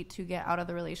 they cheat to get out of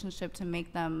the relationship to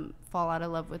make them fall out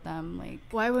of love with them. Like,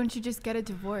 why wouldn't you just get a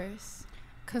divorce?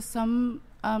 Because some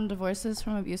divorces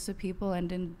from abusive people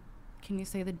end in, can you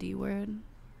say the D word?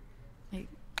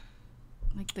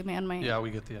 Like the man might. Yeah, we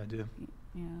get the idea.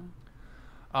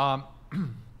 Yeah.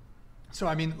 So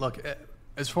I mean, look,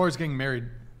 as far as getting married,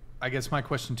 I guess my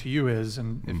question to you is,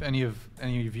 and if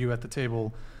any of you at the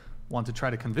table want to try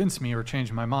to convince me or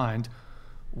change my mind,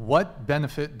 what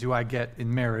benefit do I get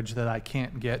in marriage that I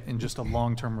can't get in just a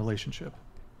long-term relationship?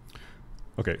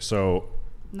 Okay, so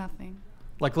nothing.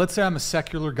 Like, let's say I'm a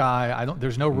secular guy.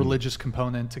 There's no religious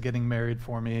component to getting married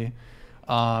for me.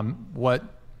 What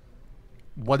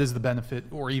is the benefit?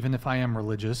 Or even if I am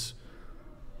religious,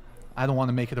 I don't want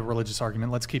to make it a religious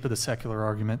argument. Let's keep it a secular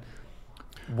argument.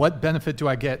 What benefit do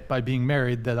I get by being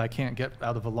married that I can't get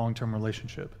out of a long-term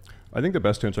relationship? I think the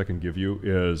best answer I can give you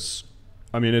is,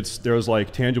 I mean, there's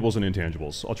like tangibles and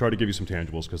intangibles. I'll try to give you some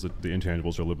tangibles because the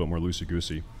intangibles are a little bit more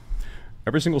loosey-goosey.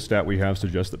 Every single stat we have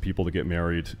suggests that people that get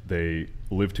married, they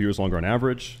live 2 years longer on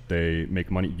average. They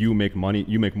make money. You make money.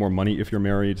 You make more money if you're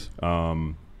married.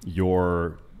 There's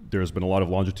been a lot of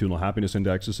longitudinal happiness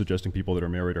indexes suggesting people that are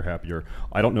married are happier.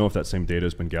 I don't know if that same data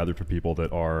has been gathered for people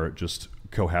that are just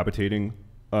cohabitating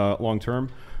long term.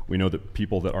 We know that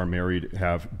people that are married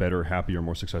have better, happier,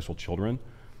 more successful children.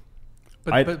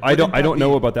 I don't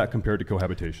know about that compared to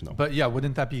cohabitation though. But yeah,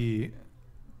 wouldn't that be?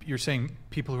 You're saying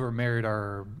people who are married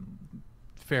are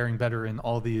faring better in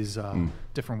all these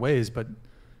different ways, but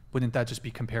wouldn't that just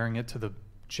be comparing it to the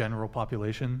general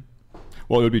population?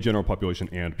 Well, it would be general population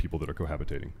and people that are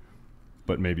cohabitating.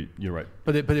 But maybe you're right.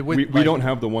 But it would, we don't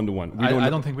have the one-to-one. I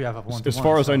don't think we have a one-to-one. As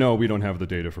far as I know, we don't have the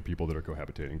data for people that are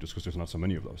cohabitating, just because there's not so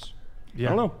many of those. Yeah.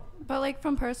 I don't know. But like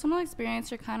from personal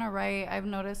experience, you're kind of right. I've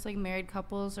noticed like married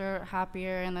couples are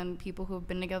happier, and then people who've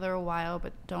been together a while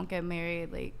but don't get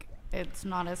married, like it's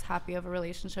not as happy of a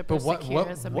relationship or secure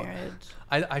as a marriage.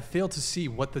 I fail to see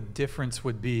what the difference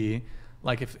would be.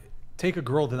 Like if take a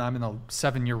girl that I'm in a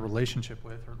 7-year relationship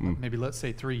with, or maybe let's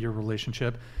say 3-year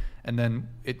relationship, and then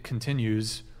it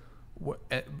continues.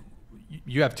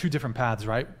 You have two different paths,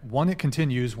 right? One, it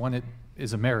continues. One, it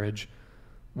is a marriage.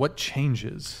 What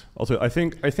changes? Also, I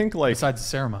think like besides the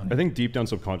ceremony, I think deep down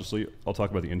subconsciously, I'll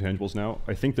talk about the intangibles now.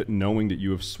 I think that knowing that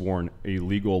you have sworn a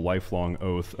legal lifelong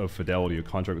oath of fidelity, a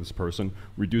contract with this person,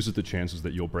 reduces the chances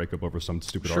that you'll break up over some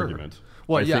stupid argument.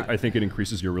 Well, I think it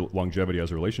increases your longevity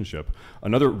as a relationship.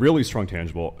 Another really strong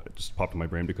tangible just popped in my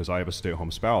brain because I have a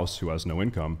stay-at-home spouse who has no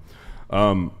income.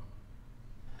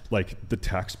 Like the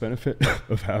tax benefit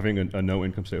of having a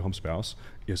no-income stay-at-home spouse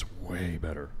is way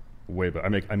better. Way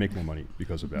better. I make more money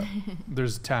because of that.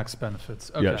 There's tax benefits.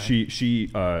 Okay. Yeah, she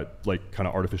like kind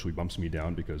of artificially bumps me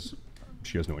down because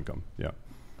she has no income. Yeah.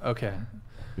 Okay.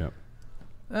 Yeah.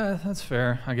 That's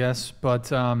fair, I guess.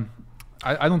 But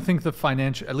I don't think the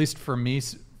financial, at least for me,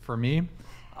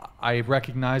 I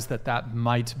recognize that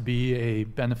might be a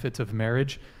benefit of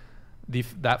marriage.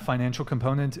 That financial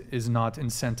component is not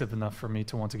incentive enough for me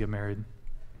to want to get married.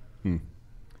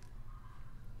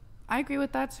 I agree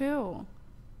with that too.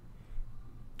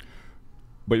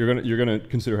 But you're gonna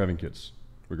consider having kids,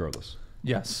 regardless.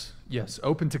 Yes.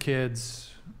 Open to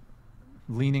kids,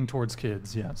 leaning towards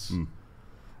kids. Yes.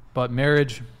 But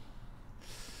marriage,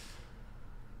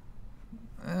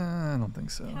 I don't think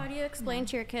so. How do you explain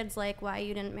to your kids like why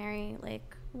you didn't marry?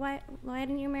 Like why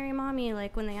didn't you marry mommy?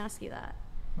 Like when they ask you that.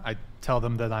 I tell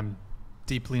them that I'm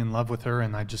deeply in love with her,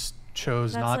 and I just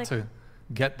chose not to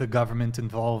get the government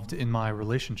involved in my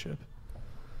relationship.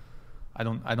 I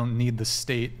don't need the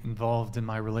state involved in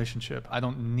my relationship. I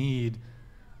don't need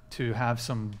to have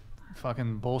some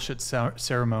fucking bullshit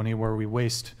ceremony where we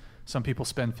waste Some people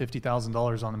spend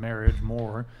 $50,000 on a marriage,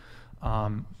 more. I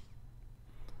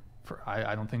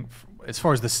don't think, as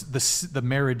far as the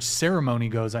marriage ceremony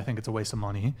goes, I think it's a waste of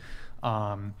money.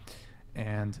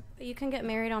 And but you can get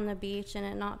married on the beach and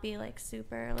it not be like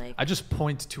super like. I just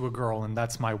point to a girl and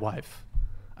that's my wife.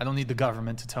 I don't need the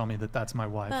government to tell me that that's my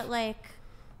wife. But like,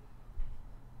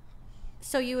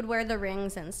 so you would wear the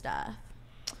rings and stuff.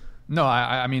 No,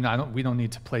 I mean, we don't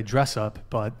need to play dress up,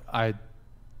 but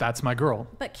that's my girl.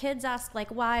 But kids ask like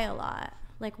why a lot.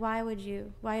 Like why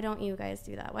don't you guys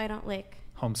do that? Why don't like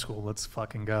homeschool, let's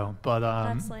fucking go. But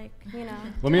that's like, you know.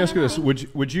 Let me ask you this.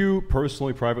 Would you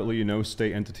personally, privately, no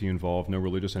state entity involved, no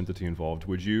religious entity involved,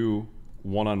 would you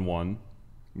one-on-one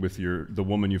with the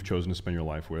woman you've chosen to spend your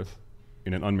life with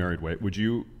in an unmarried way, would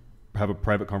you have a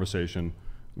private conversation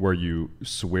where you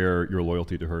swear your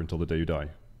loyalty to her until the day you die?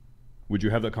 Would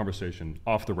you have that conversation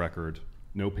off the record,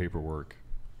 no paperwork?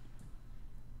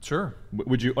 Sure.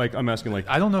 Would you, like, I'm asking, like,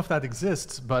 I don't know if that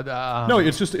exists, but no,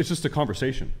 it's just a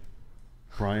conversation.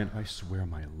 Brian, I swear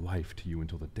my life to you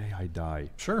until the day I die.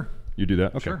 Sure. You do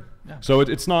that? Okay. Sure. Yeah. So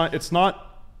it's not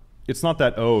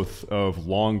that oath of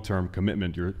long-term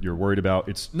commitment you're worried about.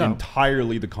 It's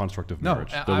entirely the construct of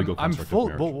marriage, the legal construct of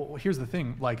marriage. Well, here's the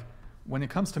thing. Like, when it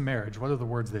comes to marriage, what are the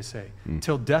words they say?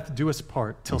 Till death do us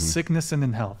part, till sickness and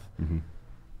in health.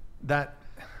 That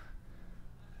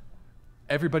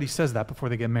everybody says that before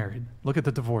they get married. Look at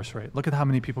the divorce rate. Look at how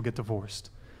many people get divorced.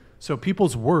 So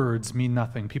people's words mean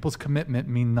nothing. People's commitment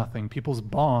mean nothing. People's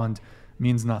bond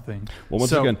means nothing. Well,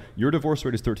 once again, your divorce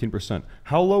rate is 13%.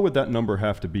 How low would that number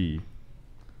have to be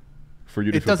for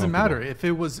you to feel comfortable? It doesn't matter. If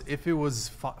it was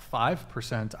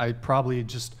 5%, I'd probably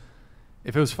just,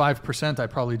 if it was 5%, I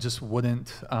probably just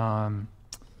wouldn't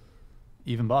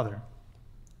even bother.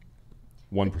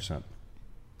 1%.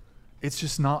 It's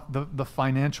just not, the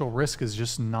financial risk is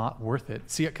just not worth it.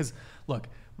 See, because look,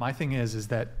 my thing is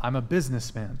that I'm a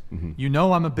businessman. You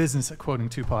know I'm a business, quoting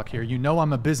Tupac here, you know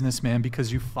I'm a businessman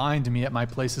because you find me at my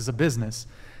places of business.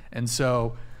 And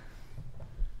so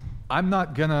I'm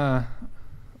not gonna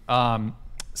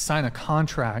sign a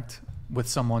contract with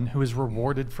someone who is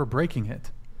rewarded for breaking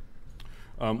it.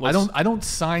 I don't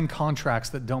sign contracts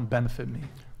that don't benefit me.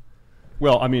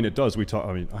 Well, I mean, it does.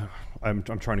 I'm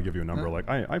trying to give you a number. Like,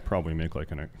 I probably make like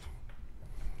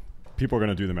people are going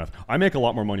to do the math. I make a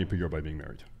lot more money per year by being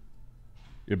married.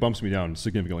 It bumps me down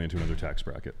significantly into another tax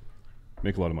bracket.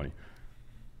 Make a lot of money.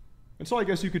 And so I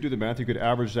guess you could do the math. You could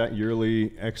average that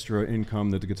yearly extra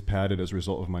income that gets padded as a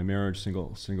result of my marriage,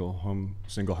 single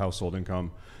household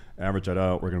income. Average that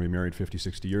out. We're going to be married 50,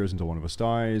 60 years until one of us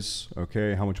dies.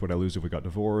 Okay, how much would I lose if we got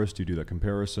divorced? You do that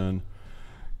comparison.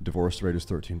 Divorce rate is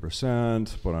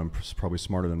 13%, but I'm probably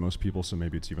smarter than most people, so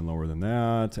maybe it's even lower than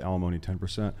that. Alimony,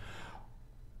 10%.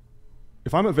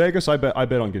 If I'm at Vegas, I bet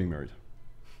on getting married.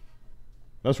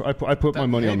 That's where I put my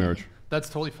money on marriage. That's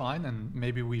totally fine, and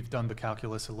maybe we've done the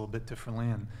calculus a little bit differently.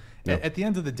 And at the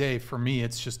end of the day, for me,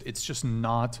 it's just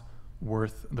not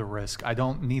worth the risk. I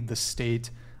don't need the state.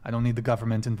 I don't need the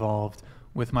government involved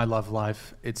with my love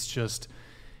life. It's just,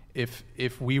 if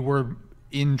we were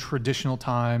in traditional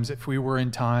times, if we were in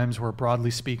times where,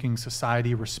 broadly speaking,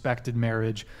 society respected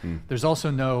marriage, there's also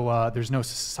there's no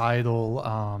societal,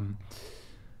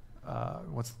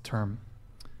 what's the term?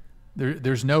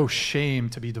 There's no shame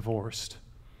to be divorced.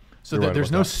 So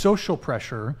there's no social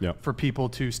pressure for people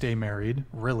to stay married,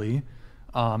 really.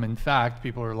 In fact,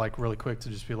 people are like really quick to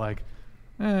just be like,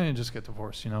 just get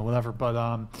divorced, whatever.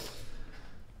 But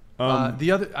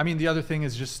the other thing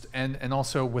is just, and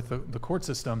also with the court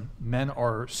system, men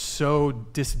are so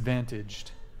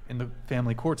disadvantaged in the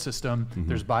family court system.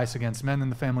 There's bias against men in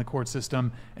the family court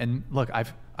system. And look,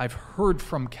 I've heard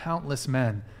from countless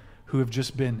men who have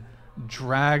just been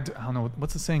dragged, I don't know,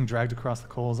 what's the saying, dragged across the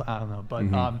coals? I don't know, but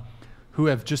who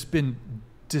have just been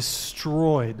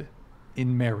destroyed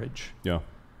in marriage. Yeah.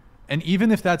 And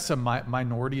even if that's a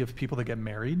minority of people that get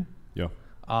married,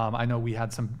 I know we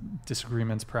had some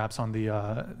disagreements perhaps on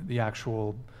the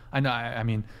actual, I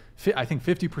think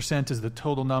 50% is the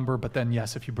total number, but then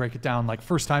yes, if you break it down, like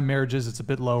first time marriages, it's a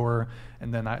bit lower.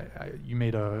 And then you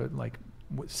made a like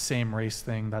same race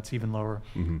thing, that's even lower.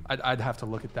 I'd have to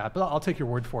look at that, but I'll take your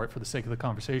word for it for the sake of the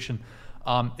conversation.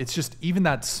 It's just, even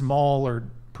that smaller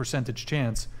percentage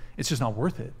chance, it's just not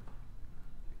worth it.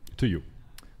 To you?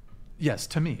 Yes,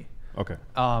 to me. Okay.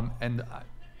 And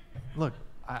look,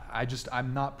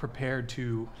 I'm not prepared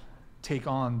to take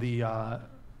on the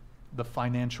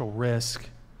financial risk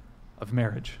of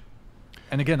marriage.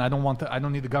 And again, I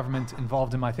don't need the government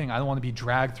involved in my thing. I don't want to be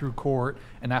dragged through court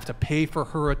and have to pay for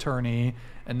her attorney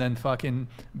and then fucking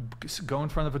go in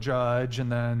front of a judge and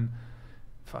then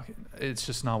fuck it, it's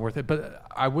just not worth it. But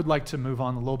I would like to move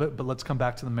on a little bit, but let's come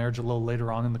back to the marriage a little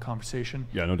later on in the conversation.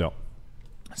 Yeah, no doubt.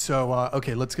 So,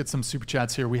 okay, let's get some super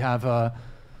chats here. We have, oh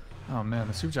man,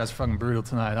 the super chats are fucking brutal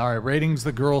tonight. All right, ratings,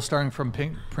 the girl starting from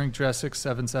Pink Dress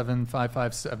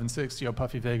 6775576. Yo,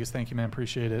 Puffy Vegas, thank you, man,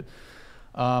 appreciate it.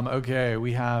 Okay,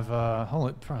 we have, hold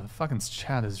it, bro, the fucking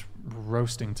chat is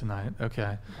roasting tonight.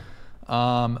 Okay.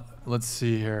 Let's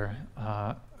see here.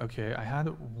 Okay, I had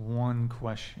one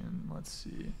question. Let's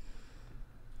see.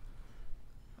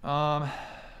 Yeah,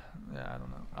 I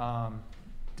don't know.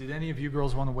 Did any of you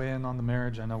girls want to weigh in on the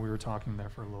marriage? I know we were talking there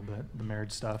for a little bit, the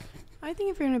marriage stuff. I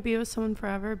think if you're going to be with someone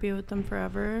forever, be with them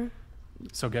forever.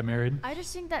 So get married? I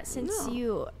just think that since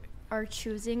you are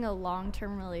choosing a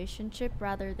long-term relationship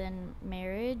rather than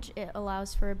marriage, it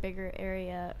allows for a bigger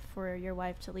area for your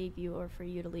wife to leave you or for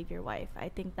you to leave your wife. I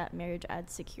think that marriage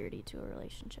adds security to a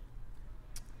relationship.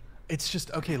 It's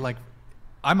just, okay, like,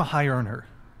 I'm a high earner.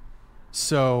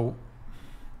 So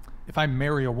if I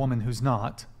marry a woman who's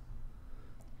not,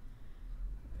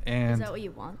 and... Is that what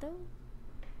you want, though?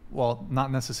 Well,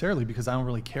 not necessarily, because I don't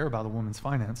really care about a woman's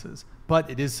finances. But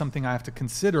it is something I have to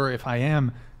consider if I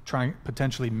am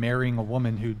potentially marrying a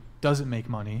woman who doesn't make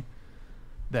money,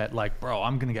 that, like, bro,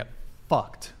 I'm going to get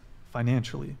fucked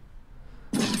financially.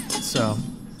 So,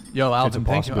 yo, Alvin,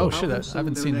 thank you. Oh, shit, I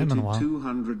haven't seen him in a while.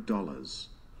 $200.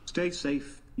 Stay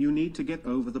safe. You need to get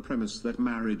over the premise that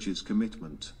marriage is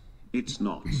commitment. It's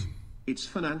not. It's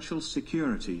financial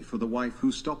security for the wife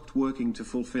who stopped working to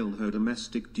fulfill her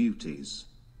domestic duties.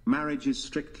 Marriage is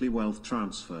strictly wealth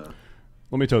transfer.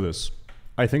 Let me tell you this.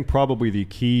 I think probably the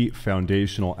key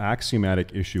foundational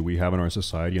axiomatic issue we have in our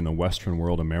society in the Western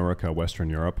world, America, Western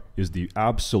Europe, is the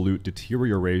absolute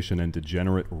deterioration and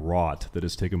degenerate rot that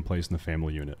has taken place in the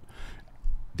family unit.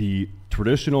 The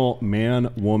traditional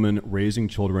man, woman, raising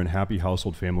children, happy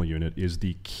household family unit is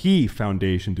the key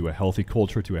foundation to a healthy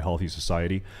culture, to a healthy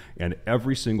society. And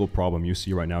every single problem you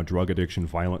see right now, drug addiction,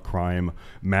 violent crime,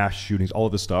 mass shootings, all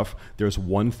of this stuff, there's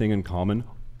one thing in common.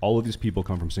 All of these people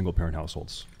come from single parent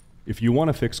households. If you want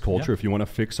to fix culture, if you want to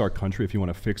fix our country, if you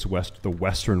want to fix the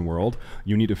Western world,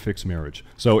 you need to fix marriage.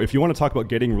 So if you want to talk about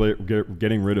getting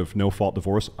rid of no-fault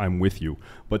divorce, I'm with you.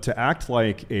 But to act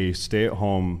like a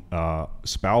stay-at-home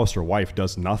spouse or wife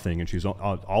does nothing, and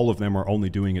all of them are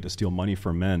only doing it to steal money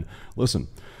from men. Listen,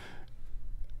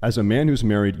 as a man who's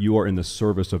married, you are in the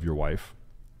service of your wife.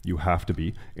 You have to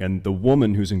be. And the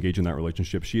woman who's engaged in that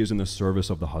relationship, she is in the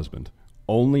service of the husband.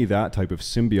 Only that type of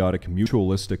symbiotic,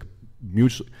 mutualistic,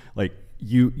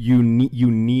 you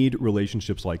need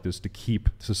relationships like this to keep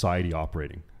society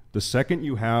operating. The second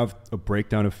you have a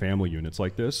breakdown of family units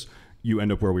like this, you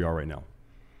end up where we are right now.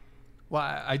 Well,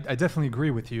 I definitely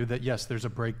agree with you that, yes, there's a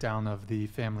breakdown of the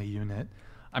family unit.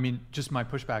 I mean, just my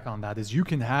pushback on that is you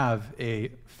can have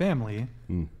a family,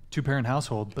 two-parent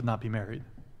household, but not be married.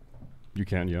 You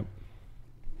can, yep.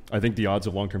 I think the odds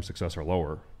of long-term success are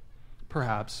lower.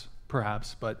 Perhaps,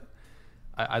 but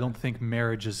I don't think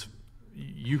marriage is...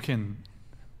 You can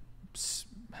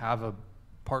have a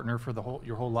partner for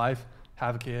your whole life,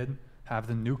 have a kid, have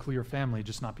the nuclear family,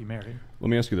 just not be married. Let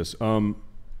me ask you this.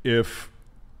 If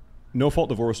no-fault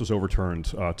divorce was overturned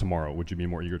tomorrow, would you be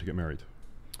more eager to get married?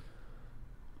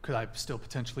 Could I still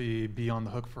potentially be on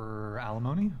the hook for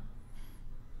alimony?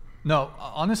 No,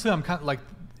 honestly, I'm kind of like,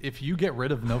 if you get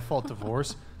rid of no-fault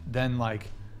divorce, then like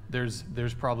there's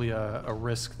probably a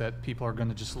risk that people are going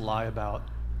to just lie about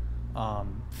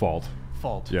fault.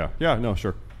 Yeah, no,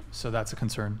 sure. So that's a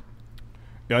concern.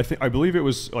 Yeah, I believe it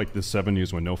was like the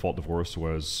 70s when no-fault divorce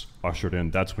was ushered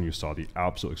in. That's when you saw the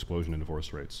absolute explosion in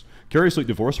divorce rates. Curiously,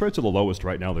 divorce rates are the lowest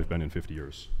right now they've been in 50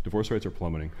 years. Divorce rates are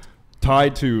plummeting,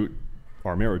 tied to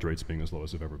our marriage rates being as low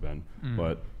as they've ever been.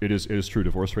 But it is true.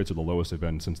 Divorce rates are the lowest they've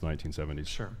been since the 1970s.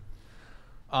 Sure.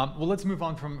 Well, let's move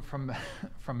on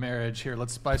from marriage here.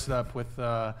 Let's spice it up with.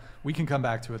 We can come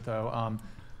back to it though.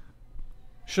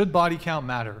 Should body count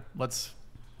matter? Let's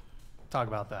talk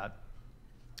about that.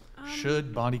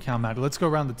 Should body count matter? Let's go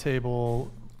around the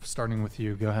table, starting with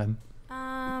you. Go ahead.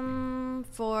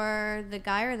 For the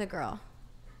guy or the girl?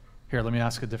 Here, let me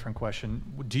ask a different question.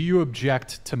 Do you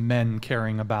object to men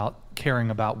caring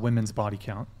about women's body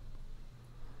count?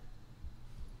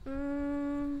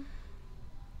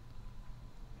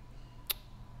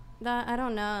 That I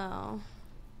don't know.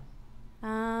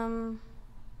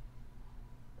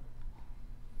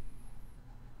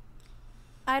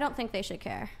 I don't think they should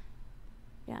care.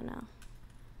 Yeah, no.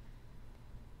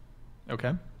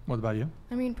 Okay. What about you?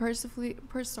 I mean, personally,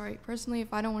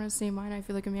 if I don't want to say mine, I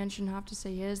feel like a man shouldn't have to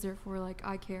say his. Therefore, like,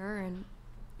 I care, and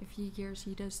if he cares,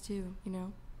 he does too. You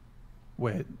know.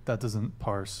 Wait, that doesn't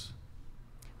parse.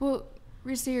 Well,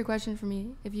 Restate your question for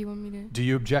me if you want me to. Do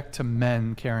you object to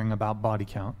men caring about body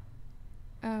count?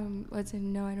 Let's say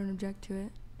no, I don't object to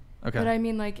it. Okay. But I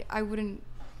mean, like, I don't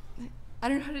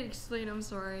know how to explain. I'm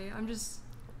sorry. I'm just.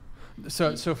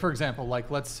 So for example, like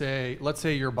let's say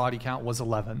your body count was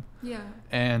 11. Yeah.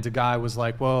 And a guy was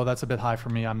like, "Whoa, that's a bit high for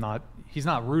me." He's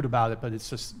not rude about it, but it's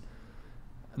just,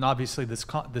 and obviously this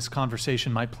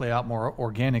conversation might play out more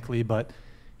organically, but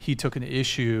he took an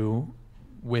issue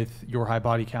with your high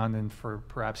body count, and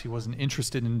perhaps he wasn't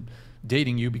interested in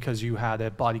dating you because you had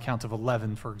a body count of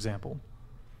 11, for example.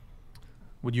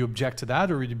 Would you object to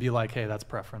that, or would you be like, "Hey, that's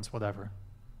preference, whatever"?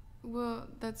 Well,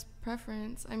 that's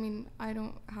preference. I mean, I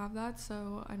don't have that,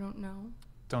 so I don't know.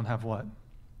 Don't have what?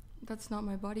 That's not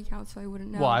my body count, so I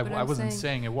wouldn't know. Well, I wasn't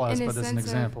saying it was, but as an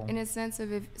example. In a sense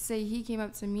of if, say, he came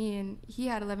up to me and he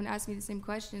had 11, asked me the same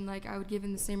question, like, I would give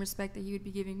him the same respect that he would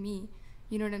be giving me.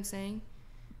 You know what I'm saying?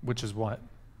 Which is what?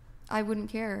 I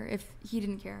wouldn't care if he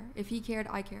didn't care. If he cared,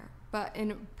 I care. But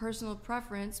in personal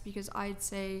preference, because I'd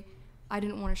say I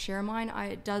didn't want to share mine,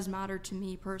 it does matter to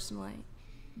me personally.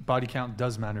 Body count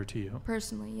does matter to you?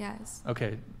 Personally, yes.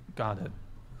 Okay, got it.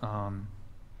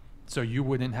 So you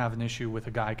wouldn't have an issue with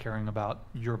a guy caring about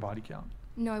your body count?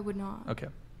 No, I would not. Okay.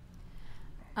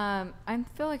 I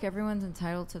feel like everyone's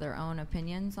entitled to their own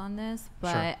opinions on this,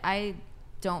 but Sure. I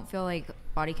don't feel like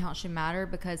body count should matter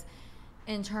because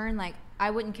in turn, like,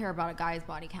 I wouldn't care about a guy's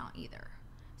body count either.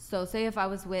 So say if I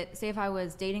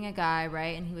was dating a guy,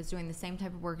 right, and he was doing the same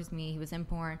type of work as me, he was in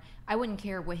porn, I wouldn't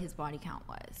care what his body count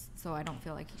was. So I don't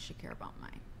feel like he should care about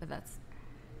mine. But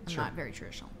I'm not very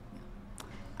traditional. Yeah.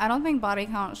 I don't think body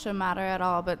count should matter at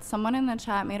all, but someone in the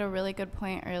chat made a really good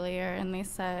point earlier, and they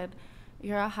said,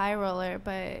 you're a high roller,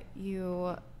 but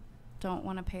you don't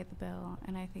want to pay the bill,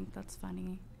 and I think that's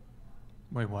funny.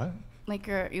 Wait, what? Like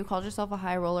you called yourself a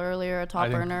high roller earlier, a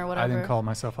top earner, or whatever. I didn't call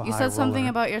myself a high roller. You said something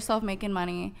about yourself making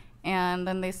money, and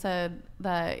then they said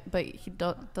that, but he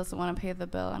doesn't want to pay the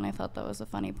bill, and I thought that was a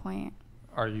funny point.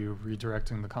 Are you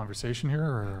redirecting the conversation here,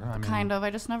 or kind of?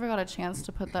 I just never got a chance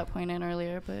to put that point in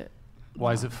earlier, but.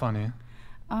 Why is it funny?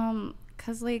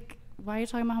 'Cause like, why are you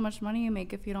talking about how much money you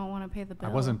make if you don't want to pay the bill?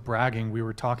 I wasn't bragging. We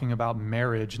were talking about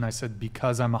marriage, and I said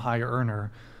because I'm a high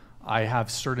earner, I have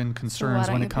certain concerns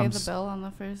when it comes. Why don't you pay the bill on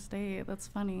the first date? That's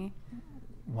funny.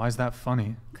 Why is that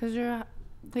funny? Because you're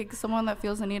like someone that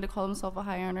feels the need to call himself a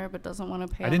high earner but doesn't want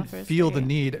to pay. I didn't feel the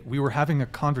need. We were having a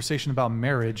conversation about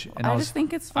marriage, and I just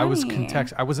think it's funny.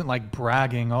 I wasn't like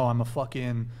bragging. Oh, I'm a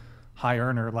fucking high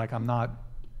earner. Like I'm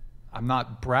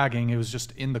not bragging. It was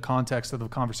just in the context of the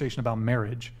conversation about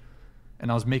marriage,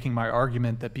 and I was making my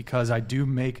argument that because I do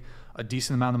make a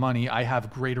decent amount of money, I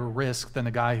have greater risk than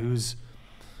a guy who's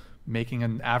making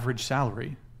an average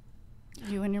salary.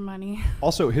 You and your money.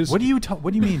 Also, what do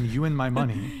you mean you and my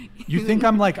money? You think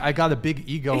I'm like I got a big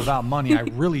ego about money? I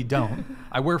really don't.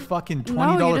 I wear fucking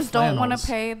 $20 No, you just flannels. don't want to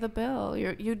pay the bill.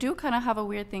 You do kind of have a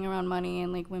weird thing around money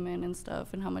and like women and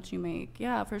stuff and how much you make.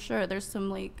 Yeah, for sure. There's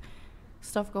some like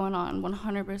stuff going on.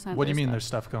 100%. What do you mean there's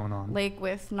stuff going on? Like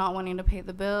with not wanting to pay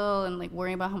the bill and like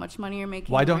worrying about how much money you're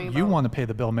making. Why don't you want to pay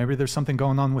the bill? Maybe there's something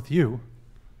going on with you.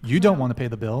 You don't want to pay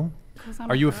the bill.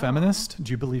 Are you a feminist? Do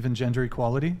you believe in gender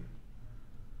equality?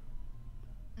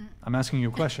 I'm asking you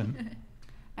a question.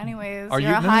 Anyways,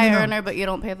 you're a high earner, but you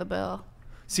don't pay the bill.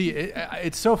 See,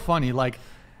 it's so funny. Like,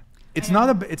 it's not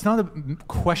a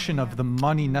question of the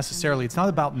money necessarily. It's not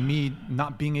about me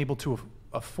not being able to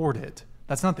afford it.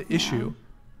 That's not the issue.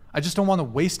 I just don't want to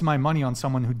waste my money on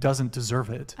someone who doesn't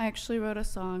deserve it. I actually wrote a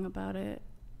song about it.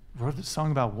 Wrote a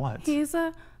song about what? He's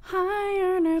a high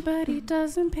earner, but he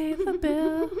doesn't pay the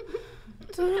bill.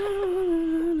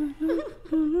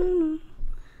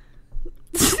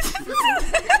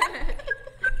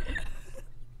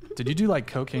 Did you do like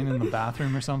cocaine in the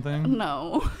bathroom or something?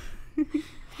 No.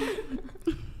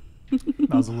 That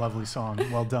was a lovely song.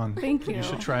 Well done. Thank you. You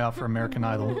should try out for American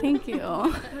Idol. Thank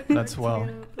you. That's well.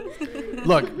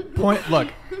 Look,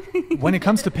 when it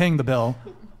comes to paying the bill,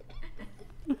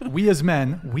 we as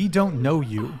men, we don't know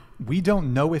you. We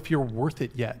don't know if you're worth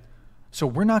it yet. So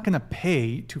we're not going to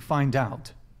pay to find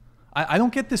out. I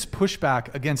don't get this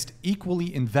pushback against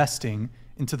equally investing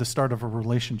into the start of a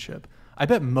relationship. I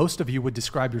bet most of you would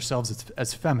describe yourselves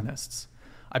as feminists.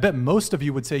 I bet most of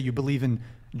you would say you believe in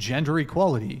gender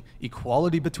equality,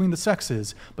 equality between the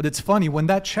sexes. But it's funny, when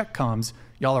that check comes,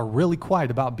 y'all are really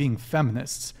quiet about being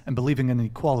feminists and believing in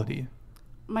equality.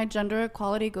 My gender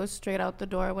equality goes straight out the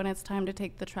door when it's time to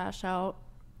take the trash out.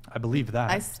 I believe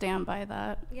that. I stand by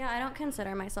that. Yeah, I don't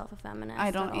consider myself a feminist.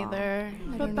 I don't either.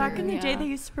 But back in the day, they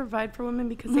used to provide for women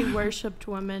because they worshipped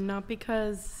women, not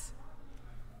because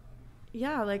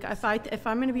Yeah, like if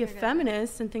I'm going to be a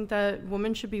feminist and think that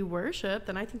women should be worshipped,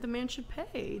 then I think the man should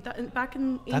pay. Back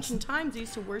in ancient times, they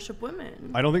used to worship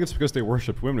women. I don't think it's because they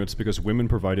worshipped women. It's because women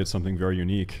provided something very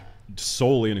unique,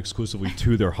 solely and exclusively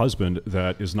to their husband,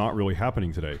 that is not really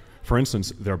happening today. For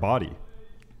instance, their body.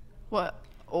 What?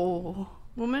 Oh,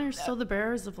 women are still the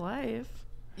bearers of life.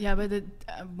 Yeah, but the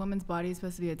woman's body is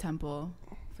supposed to be a temple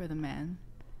for the man.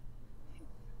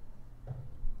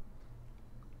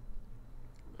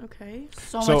 Okay.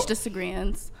 So much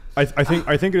disagreements. I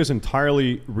think it is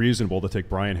entirely reasonable to take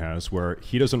Brian has, where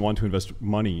he doesn't want to invest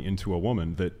money into a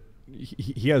woman that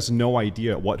he has no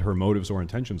idea what her motives or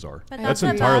intentions are. But that's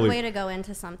a bad way to go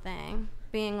into something,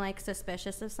 being like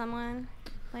suspicious of someone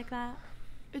like that.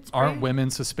 Aren't women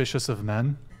suspicious of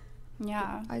men?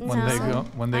 Yeah.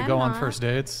 When they go on first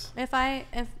dates? If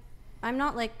I'm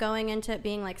not like going into it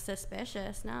being like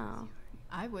suspicious, no.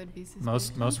 I would be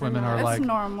suspicious. Most women are like,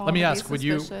 normal let me to be ask, would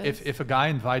you, suspicious. if a guy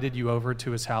invited you over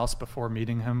to his house before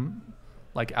meeting him,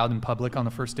 like out in public on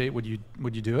the first date, would you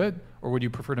do it? Or would you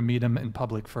prefer to meet him in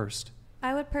public first?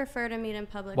 I would prefer to meet in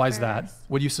public Why first. is that?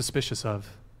 What are you suspicious of?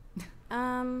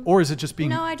 Um, Or is it just being...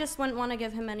 No, I just wouldn't want to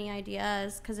give him any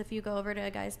ideas, because if you go over to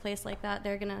a guy's place like that,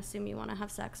 they're going to assume you want to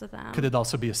have sex with them. Could it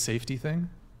also be a safety thing?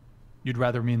 You'd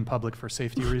rather meet in public for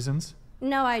safety reasons?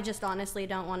 No, I just honestly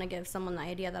don't want to give someone the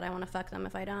idea that I want to fuck them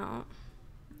if I don't.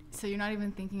 So you're not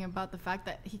even thinking about the fact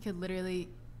that he could literally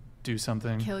Do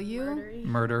something? kill you?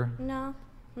 Murder? No,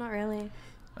 not really.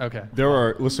 Okay.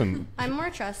 Listen, I'm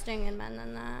more trusting in men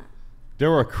than that.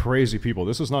 there are crazy people.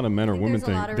 This is not a men or women There's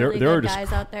thing. a lot of there really are good just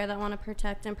guys out there that want to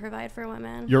protect and provide for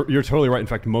women. You're totally right. In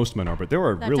fact, most men are, but there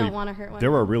are That really don't wanna hurt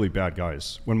there women. are really bad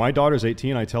guys. When my daughter's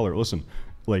 18, I tell her, listen,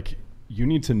 like you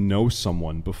need to know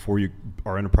someone before you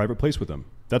are in a private place with them.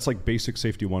 That's like basic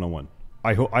safety 101.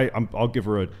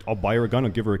 I'll buy her a gun.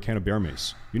 I'll give her a can of bear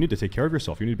mace. You need to take care of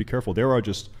yourself. You need to be careful. There are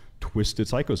just twisted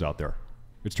psychos out there.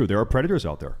 It's true. There are predators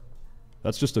out there.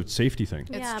 That's just a safety thing.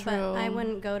 Yeah, but I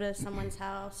wouldn't go to someone's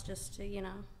house just to,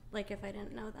 like if I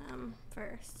didn't know them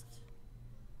first.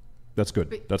 That's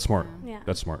good. That's smart. Yeah.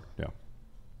 That's smart. Yeah.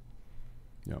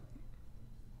 Yeah.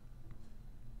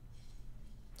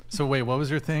 So wait, what was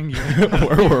your thing?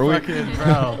 Where were we? Fucking,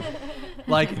 bro.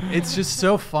 Like, it's just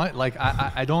so fun. Like,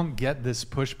 I don't get this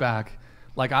pushback.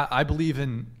 Like, I believe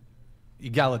in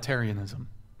egalitarianism.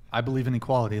 I believe in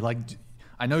equality. Like,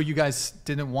 I know you guys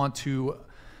didn't want to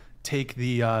take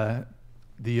the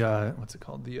what's it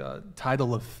called? The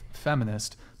title of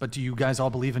feminist, but do you guys all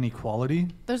believe in equality?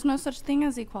 There's no such thing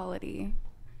as equality.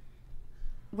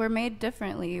 We're made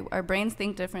differently. Our brains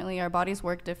think differently. Our bodies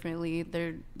work differently.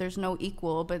 There's no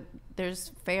equal, but there's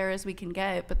fair as we can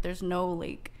get, but there's no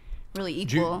like really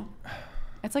equal.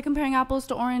 It's like comparing apples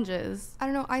to oranges. I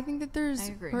don't know. I think that there's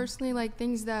personally like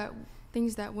things that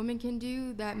women can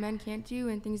do that men can't do,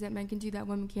 and things that men can do that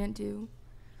women can't do.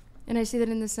 And I say that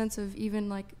in the sense of even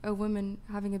like a woman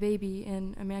having a baby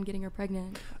and a man getting her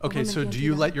pregnant. Okay, so do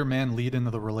you let your man lead into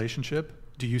the relationship?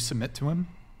 Do you submit to him?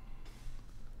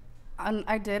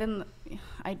 I did, and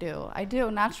I do.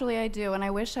 Naturally, I do, and I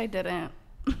wish I didn't.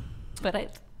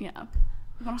 But yeah.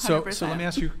 100%. So let me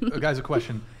ask you guys a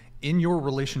question. In your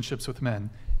relationships with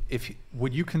men,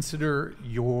 would you consider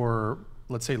your,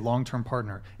 let's say, long-term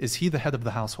partner, is he the head of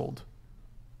the household?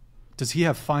 Does he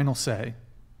have final say?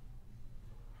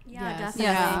 Yeah, Yes.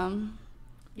 definitely.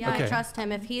 Yeah, Okay. I trust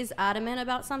him. If he's adamant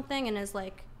about something and is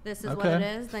like, this is what Okay. it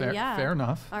is, then yeah. Fair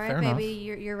enough. All right, Fair baby,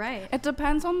 enough. you're right. It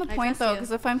depends on the I point, trust though, you.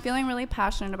 because if I'm feeling really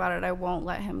passionate about it, I won't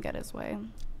let him get his way.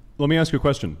 Let me ask you a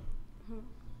question.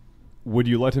 Would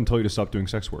you let him tell you to stop doing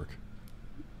sex work?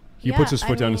 He Yeah, puts his I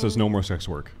foot down and mean- says no more sex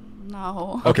work.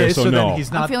 No. Okay, so no. then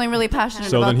he's not. I'm feeling really passionate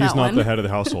So about then he's that not one. the head of the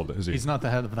household, is he? He's not the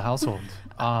head of the household.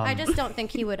 I just don't think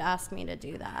he would ask me to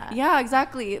do that. Yeah,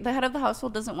 exactly. The head of the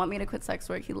household doesn't want me to quit sex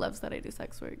work. He loves that I do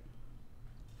sex work.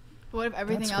 What if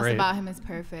everything That's else great. about him is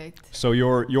perfect? So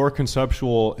your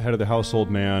conceptual head of the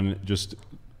household man just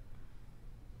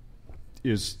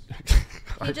is.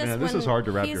 He just Man, this is wouldn't- hard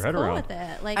to wrap he's your head cool around. with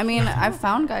it. Like, I mean, I've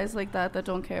found guys like that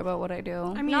don't care about what I do.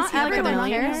 I mean, Not is he like a everyone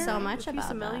millionaire? cares so much If about he's a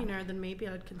that. millionaire, then maybe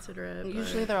I'd consider it. but-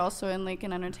 Usually they're also in like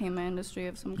an entertainment industry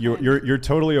of some kind. You're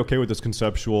totally okay with this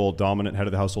conceptual dominant head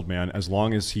of the household man as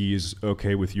long as he's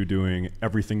okay with you doing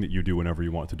everything that you do whenever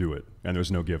you want to do it, and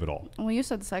there's no give at all. Well, you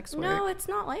said sex work. No, it's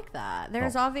not like that.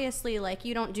 There's obviously like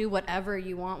you don't do whatever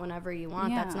you want whenever you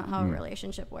want. That's Yeah. not how a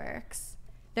relationship works.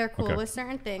 They're cool Okay. with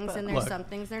certain things, But and there's Look. some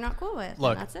things they're not cool with.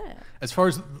 Look, and that's it. as far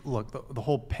as the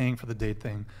whole paying for the date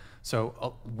thing.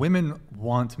 So women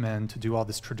want men to do all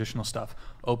this traditional stuff,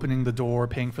 opening the door,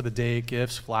 paying for the date,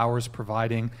 gifts, flowers,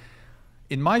 providing.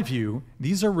 In my view,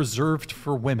 these are reserved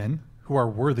for women who are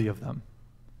worthy of them.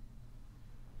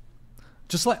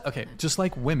 Just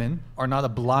like women are not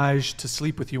obliged to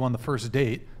sleep with you on the first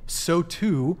date, so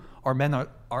too are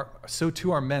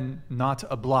men not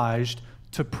obliged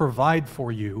to provide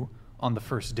for you on the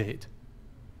first date.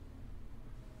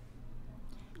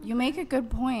 You make a good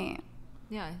point.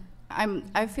 Yeah.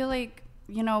 I feel like,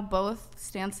 you know, both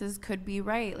stances could be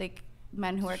right. Like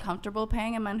men who are comfortable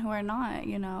paying and men who are not,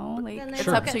 you know? Like it's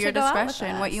up to your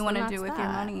discretion what you want to do with your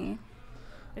money.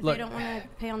 If you don't want to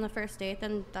pay on the first date,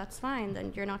 then that's fine.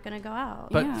 Then you're not going to go out.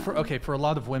 But for a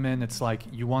lot of women, it's like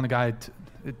you want a guy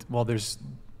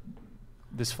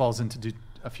this falls into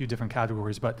a few different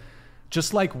categories, but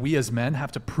just like we as men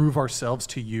have to prove ourselves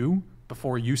to you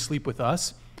before you sleep with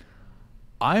us,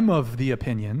 I'm of the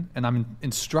opinion, and I'm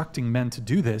instructing men to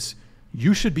do this,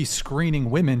 you should be screening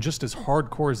women just as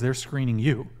hardcore as they're screening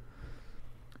you.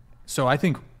 So I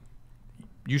think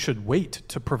you should wait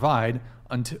to provide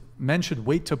men should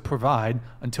wait to provide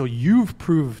until you've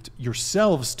proved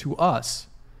yourselves to us.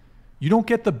 You don't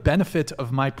get the benefit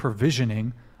of my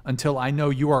provisioning until I know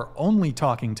you are only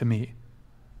talking to me.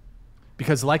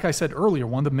 Because like I said earlier,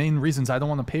 one of the main reasons I don't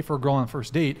want to pay for a girl on a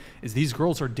first date is these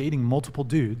girls are dating multiple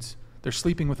dudes. They're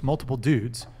sleeping with multiple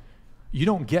dudes. You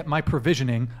don't get my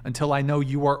provisioning until I know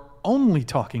you are only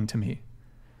talking to me.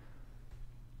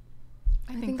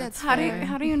 I think that's fair.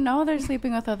 How do you know they're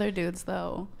sleeping with other dudes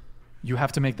though? You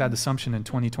have to make that assumption in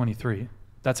 2023.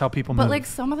 That's how people move. But like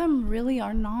some of them really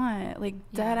are not, like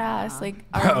dead ass, like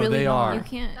are Bro, really they not. are. You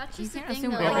can't. That's just the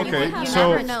thing. Okay, You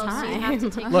so never know, so you have to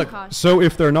take look. precautions. So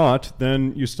if they're not,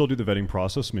 then you still do the vetting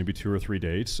process, maybe 2 or 3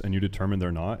 dates, and you determine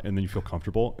they're not, and then you feel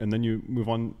comfortable, and then you move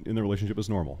on in the relationship as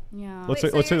normal. Yeah. Let's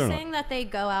Wait, say so they're you're not. saying that they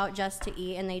go out just to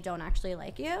eat and they don't actually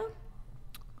like you?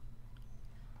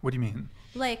 What do you mean?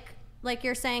 Like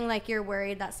you're saying like you're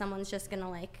worried that someone's just gonna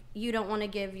like you don't want to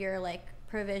give your like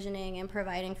provisioning and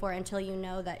providing for until you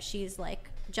know that she's like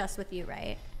just with you,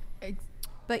 right?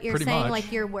 But you're Pretty saying much.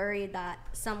 like you're worried that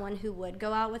someone who would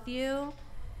go out with you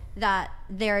that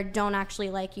they don't actually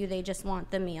like you, they just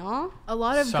want the meal. A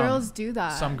lot of girls do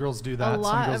that. Some girls do that. A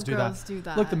lot Some girls of do girls that. do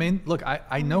that. Look,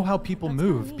 I know how people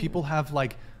move. People have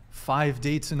like 5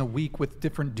 dates in a week with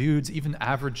different dudes. Even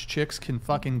average chicks can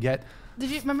fucking get. Did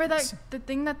you remember that the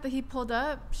thing that he pulled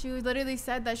up? She literally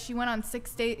said that she went on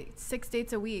 6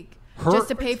 dates a week just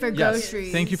to pay for groceries.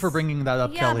 Yes. Thank you for bringing that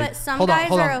up, Yeah, Kelly. but some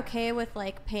guys are okay with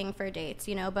like paying for dates,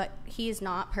 you know, but he's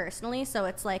not personally. So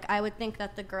it's like I would think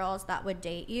that the girls that would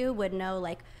date you would know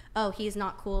like, oh, he's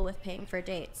not cool with paying for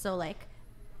dates. So like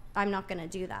I'm not going to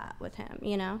do that with him,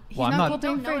 you know? He's not cool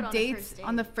paying for dates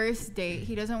on the first date.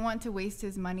 He doesn't want to waste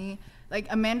his money. Like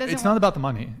a man doesn't. It's not about the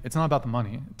money. It's not about the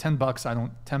money. $10,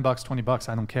 $10, $20,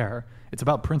 I don't care. It's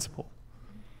about principle.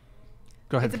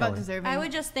 Go ahead, It's Kelly. about deserving. I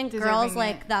would just think deserving girls it.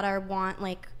 like that are want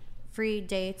like free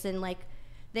dates and like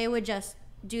they would just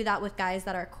do that with guys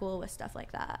that are cool with stuff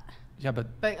like that. Yeah, but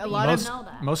a lot most, know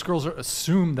that. most girls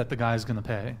assume that the guy's going to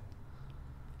pay.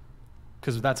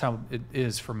 Because that's how it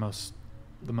is for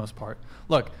the most part.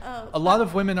 Look, a lot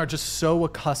of women are just so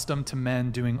accustomed to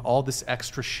men doing all this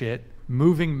extra shit,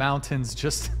 moving mountains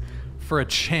just for a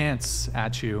chance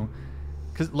at you.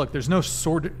 Because look, there's no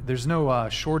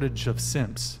shortage of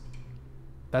simps.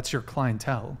 That's your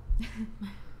clientele.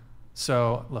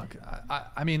 So look,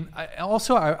 I mean, I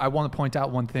want to point out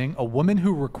one thing: a woman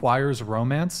who requires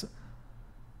romance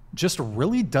just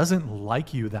really doesn't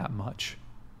like you that much.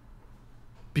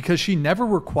 Because she never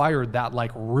required that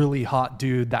like really hot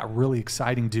dude, that really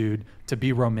exciting dude to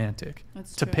be romantic,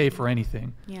 to pay for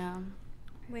anything. Yeah.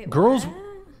 Wait, girls, what?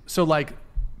 so like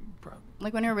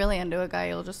when you're really into a guy,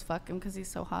 you'll just fuck him because he's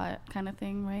so hot, kind of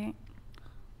thing, right?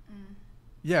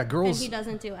 Yeah, girls. And he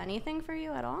doesn't do anything for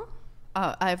you at all?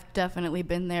 I've definitely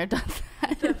been there, done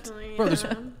that. Definitely. Bro,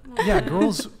 yeah,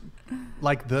 girls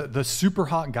like the super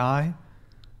hot guy,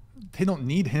 they don't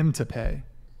need him to pay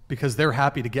because they're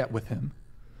happy to get with him.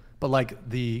 But like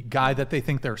the guy that they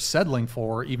think they're settling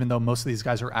for, even though most of these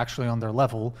guys are actually on their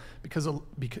level, because a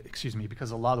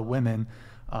lot of women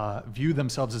view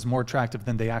themselves as more attractive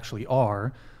than they actually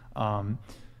are.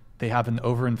 They have an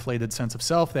overinflated sense of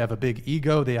self. They have a big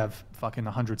ego. They have fucking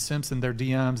 100 simps in their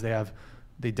DMs.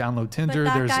 They download Tinder.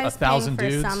 But that There's guy's 1,000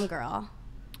 paying dudes. for some girl.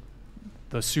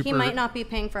 He might not be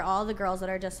paying for all the girls that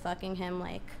are just fucking him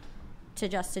like to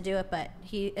do it, but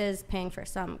he is paying for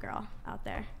some girl out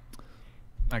there.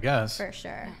 I guess. For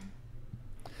sure.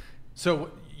 So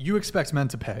you expect men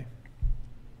to pay?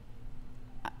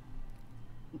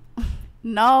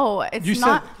 No,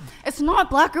 it's not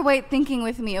black or white thinking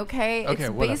with me, okay? Okay, it's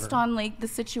whatever. based on like the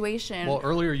situation. Well,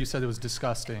 earlier you said it was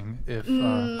disgusting if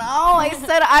No, I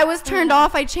said I was turned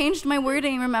off. I changed my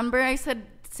wording, remember? I said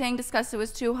saying disgusted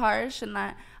was too harsh and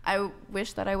that I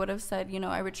wish that I would have said,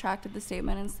 I retracted the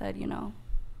statement and said,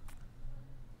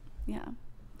 yeah.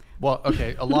 Well,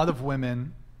 okay, a lot of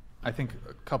women, I think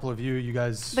a couple of you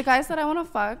guys. The guys that I want to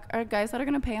fuck are guys that are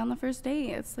going to pay on the first date.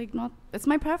 It's like it's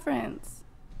my preference.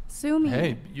 Sue me.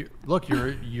 Hey, look,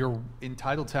 you're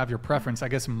entitled to have your preference. I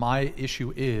guess my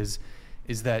issue is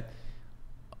that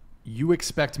you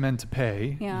expect men to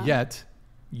pay, yet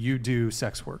you do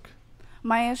sex work.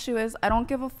 My issue is I don't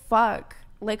give a fuck.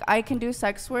 Like, I can do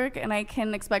sex work and I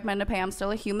can expect men to pay. I'm still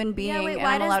a human being and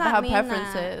I'm allowed to have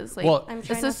preferences. Like, well,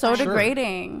 this is so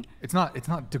degrading. It's not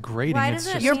degrading. Why it's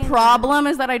does just your problem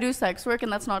is that I do sex work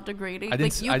and that's not degrading. I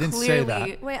didn't say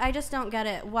that. Wait, I just don't get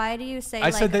it. Why do you say I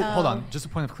said that, hold on, just a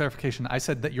point of clarification. I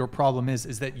said that your problem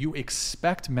is that you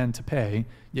expect men to pay,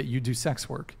 yet you do sex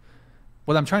work.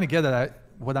 What I'm trying to get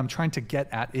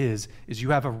at is you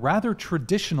have a rather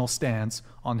traditional stance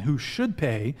on who should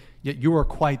pay, yet you are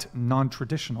quite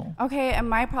non-traditional. Okay, and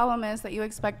my problem is that you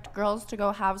expect girls to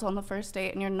go halves on the first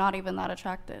date and you're not even that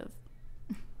attractive.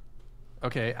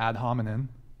 Okay, ad hominem.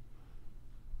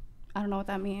 I don't know what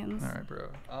that means. All right,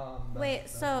 bro. Wait,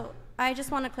 so I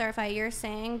just want to clarify. You're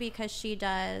saying because she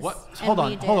does. What? Hold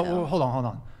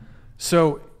on.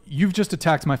 So you've just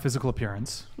attacked my physical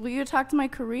appearance. Well, you attacked my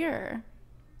career.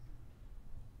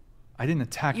 I didn't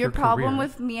attack your career. Your problem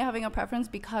with me having a preference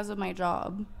because of my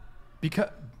job.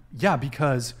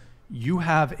 Because you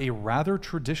have a rather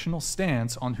traditional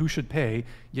stance on who should pay,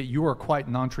 yet you are quite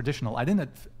non-traditional. I didn't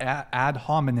ad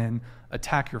hominem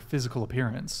attack your physical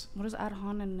appearance. What does ad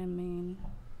hominem mean?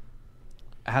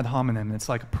 Ad hominem, it's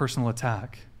like a personal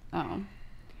attack. Oh,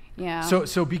 yeah. So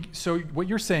what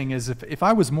you're saying is if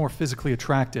I was more physically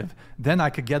attractive, then I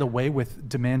could get away with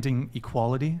demanding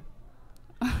equality?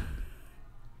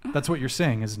 That's what you're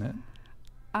saying, isn't it?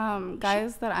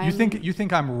 Guys that I'm... You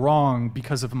think I'm wrong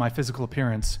because of my physical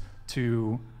appearance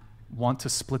to want to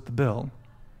split the bill?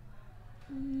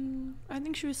 I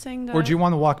think she was saying that... Or do you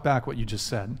want to walk back what you just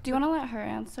said? Do you want to let her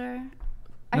answer?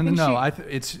 No.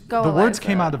 It's the words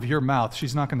came out of your mouth.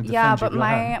 She's not going to defend you. Yeah, but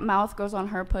my mouth goes on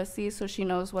her pussy, so she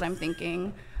knows what I'm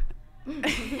thinking.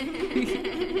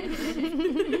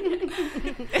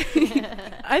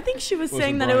 I think she was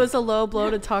saying that it was a low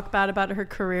blow to talk bad about her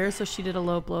career, so she did a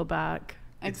low blow back.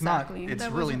 Exactly. It's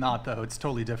really not, though. It's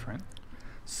totally different.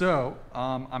 So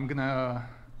I'm going to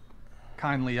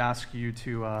kindly ask you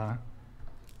to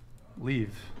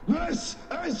leave. This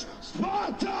is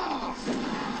Sparta! All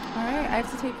right, I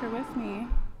have to take her with me.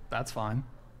 That's fine.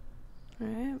 All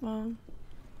right, well.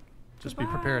 Just be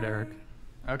prepared, Eric.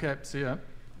 Okay, see ya.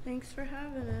 Thanks for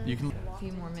having us. You can a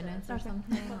few more minutes or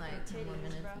something, like 10 more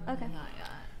minutes. Okay.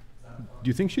 Do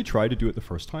you think she tried to do it the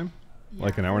first time? Yeah.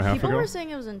 Like an hour and a half ago? People were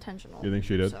saying it was intentional. You think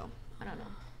she did? So, I don't know.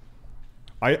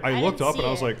 I looked up and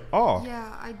I was like, oh.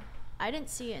 Yeah, I didn't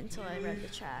see it until I read the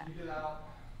chat.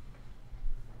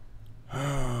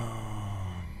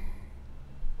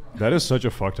 That is such a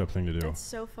fucked up thing to do. It's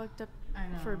so fucked up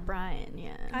for Brian,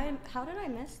 yeah. How did I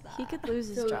miss that? He could lose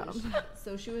his job.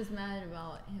 So she was mad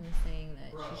about him saying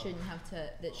that she shouldn't have to,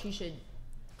 that she should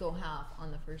go half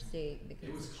on the first date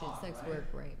because she had sex work,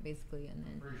 right, basically. And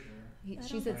then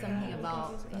she said something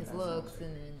about his looks,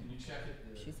 and then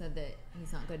she said that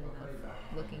he's not good enough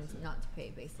looking not to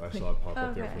pay, basically. I saw it pop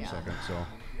up there for a second, so.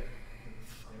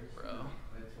 Bro.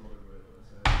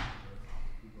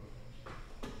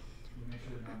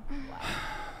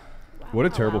 What a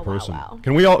terrible person.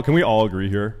 Can we all agree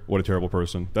here? What a terrible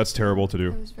person. That's terrible to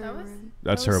do.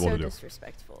 That's terrible to do.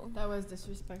 Disrespectful. That was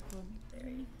disrespectful.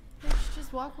 You should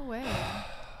just walk away.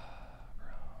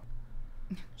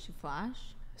 She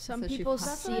flashed? Some people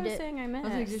see it. Saying I missed.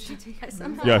 Like, did she take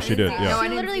Yeah, she did. Yeah. She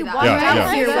literally walked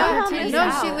out here.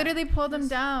 No, she literally pulled him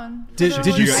down. Did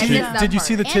you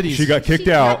see the titties? She got kicked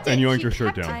out and yoinked her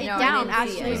shirt down. Down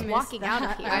as she was walking out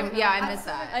of here. I missed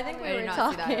that. I think we were did not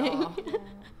talking. see that at all.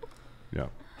 Yeah.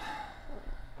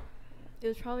 It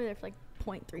was probably there for like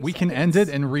 0.3 seconds. We can end it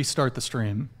and restart the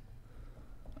stream.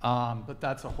 But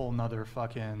that's a whole nother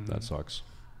fucking... That sucks.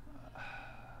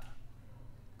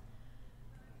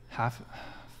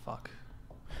 Fuck.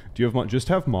 Do you have just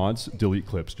have mods delete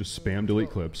clips? Just spam delete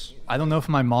clips. I don't know if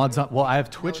my mods... Well, I have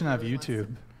Twitch and I have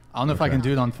YouTube. I don't know if I can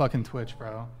do it on fucking Twitch, bro.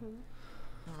 I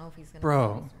don't know if he's gonna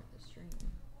bro.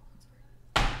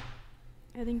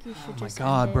 I think you should just Oh my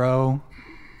god, bro.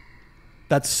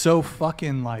 That's so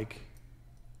fucking like...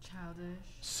 Childish.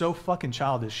 So fucking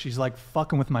childish. She's like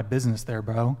fucking with my business there,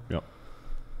 bro. Yep.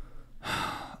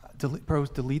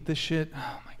 Delete this shit.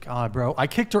 Oh my god, bro. I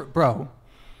kicked her, bro.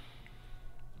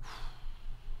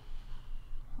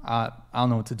 I don't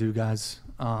know what to do, guys.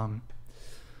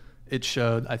 It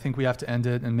showed. I think we have to end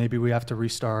it and maybe we have to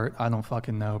restart. I don't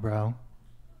fucking know, bro.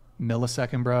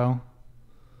 millisecond, bro.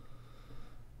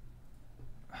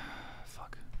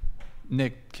 Fuck.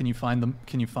 Nick, can you find them?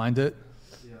 Can you find it?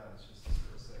 Yeah, it's just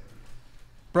a second.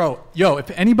 Bro, yo, if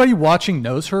anybody watching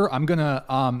knows her, I'm gonna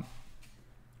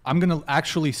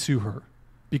actually sue her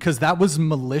because that was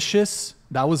malicious.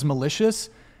 That was malicious,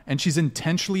 and she's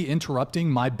intentionally interrupting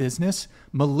my business.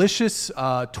 Malicious,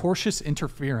 tortious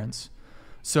interference.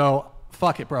 So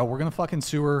fuck it, bro. We're gonna fucking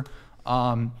sue her.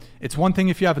 It's one thing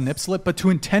if you have a nip slip, but to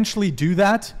intentionally do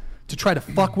that, to try to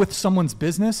fuck with someone's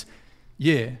business,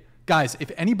 yeah. Guys,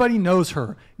 if anybody knows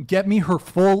her, get me her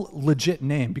full legit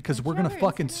name because we're gonna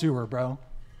fucking sue her, bro.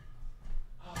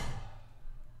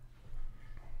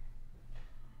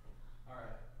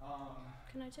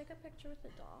 Can I take a picture with the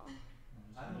doll?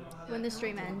 When the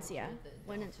stream ends, yeah.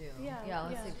 When it, Yeah,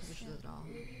 let's take pictures of the doll.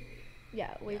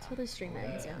 yeah, wait till the stream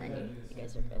ends and then you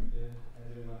guys are good.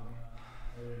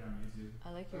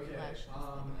 I like your flash.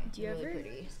 Do you really ever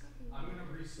pretty.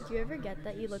 do you ever get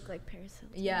that you look like Paris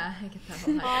Hilton? Yeah, I get that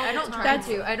a lot. I don't try That's-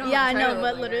 to. I don't. Yeah, I try to know, look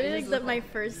but like literally, that. I like just the, look my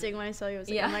like- first thing when I saw you was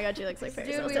like, Yeah. oh my god, she looks like Paris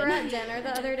Dude, Hilton. we were at dinner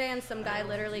the other day and some guy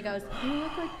literally goes, you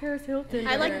look like Paris Hilton.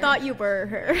 I like thought you were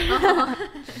her.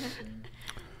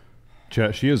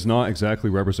 Chat, she is not exactly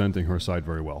representing her side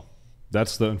very well.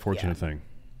 That's the unfortunate thing.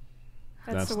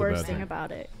 That's the the worst bad thing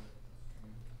about it.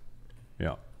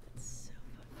 Yeah. A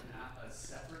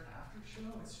separate after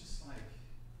show? It's just like.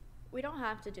 We don't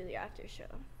have to do the after show.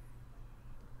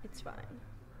 It's fine.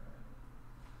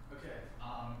 Okay.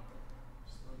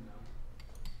 Just let me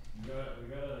know. We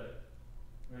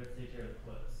gotta take care of the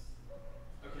clips.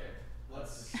 Okay.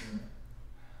 Let's.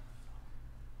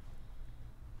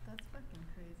 That's fucking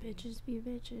crazy. Bitches be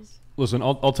bitches. Listen,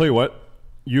 I'll tell you what.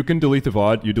 You can delete the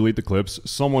VOD, you delete the clips.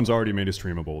 Someone's already made it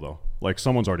streamable, though. Like,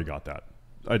 someone's already got that.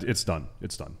 It's done.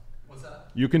 It's done. What's that?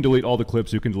 You can delete all the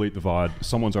clips, you can delete the VOD.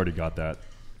 Someone's already got that.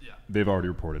 Yeah. They've already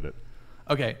reported it.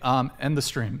 Okay, end the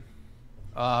stream.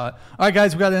 All right,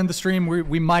 guys, we got to end the stream.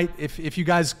 We might, if you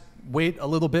guys wait a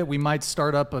little bit, we might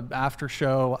start up an after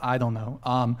show. I don't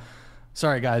know.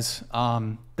 Sorry, guys.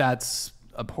 That's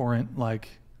abhorrent. Like,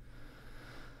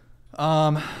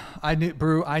 I knew,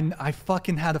 bro. I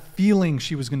fucking had a feeling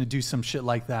she was gonna do some shit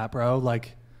like that, bro.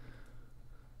 Like,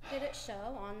 Did it show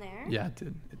on there? yeah, it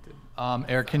did. It did.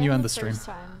 Eric, can you end the stream? First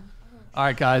time. All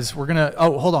right, guys, we're gonna.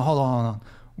 Oh, hold on.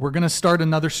 We're gonna start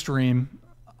another stream.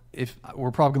 If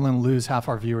we're probably gonna lose half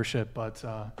our viewership, but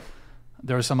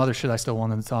there was some other shit I still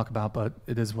wanted to talk about, but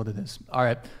it is what it is. All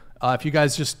right, if you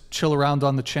guys just chill around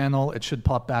on the channel, it should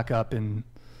pop back up in,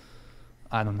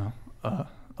 I don't know,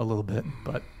 a little bit.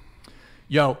 But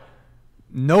yo,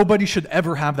 nobody should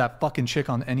ever have that fucking chick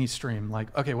on any stream.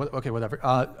 Like, okay, whatever.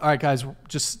 All right, guys,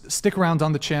 just stick around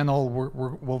on the channel.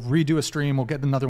 We'll redo a stream. We'll get another one.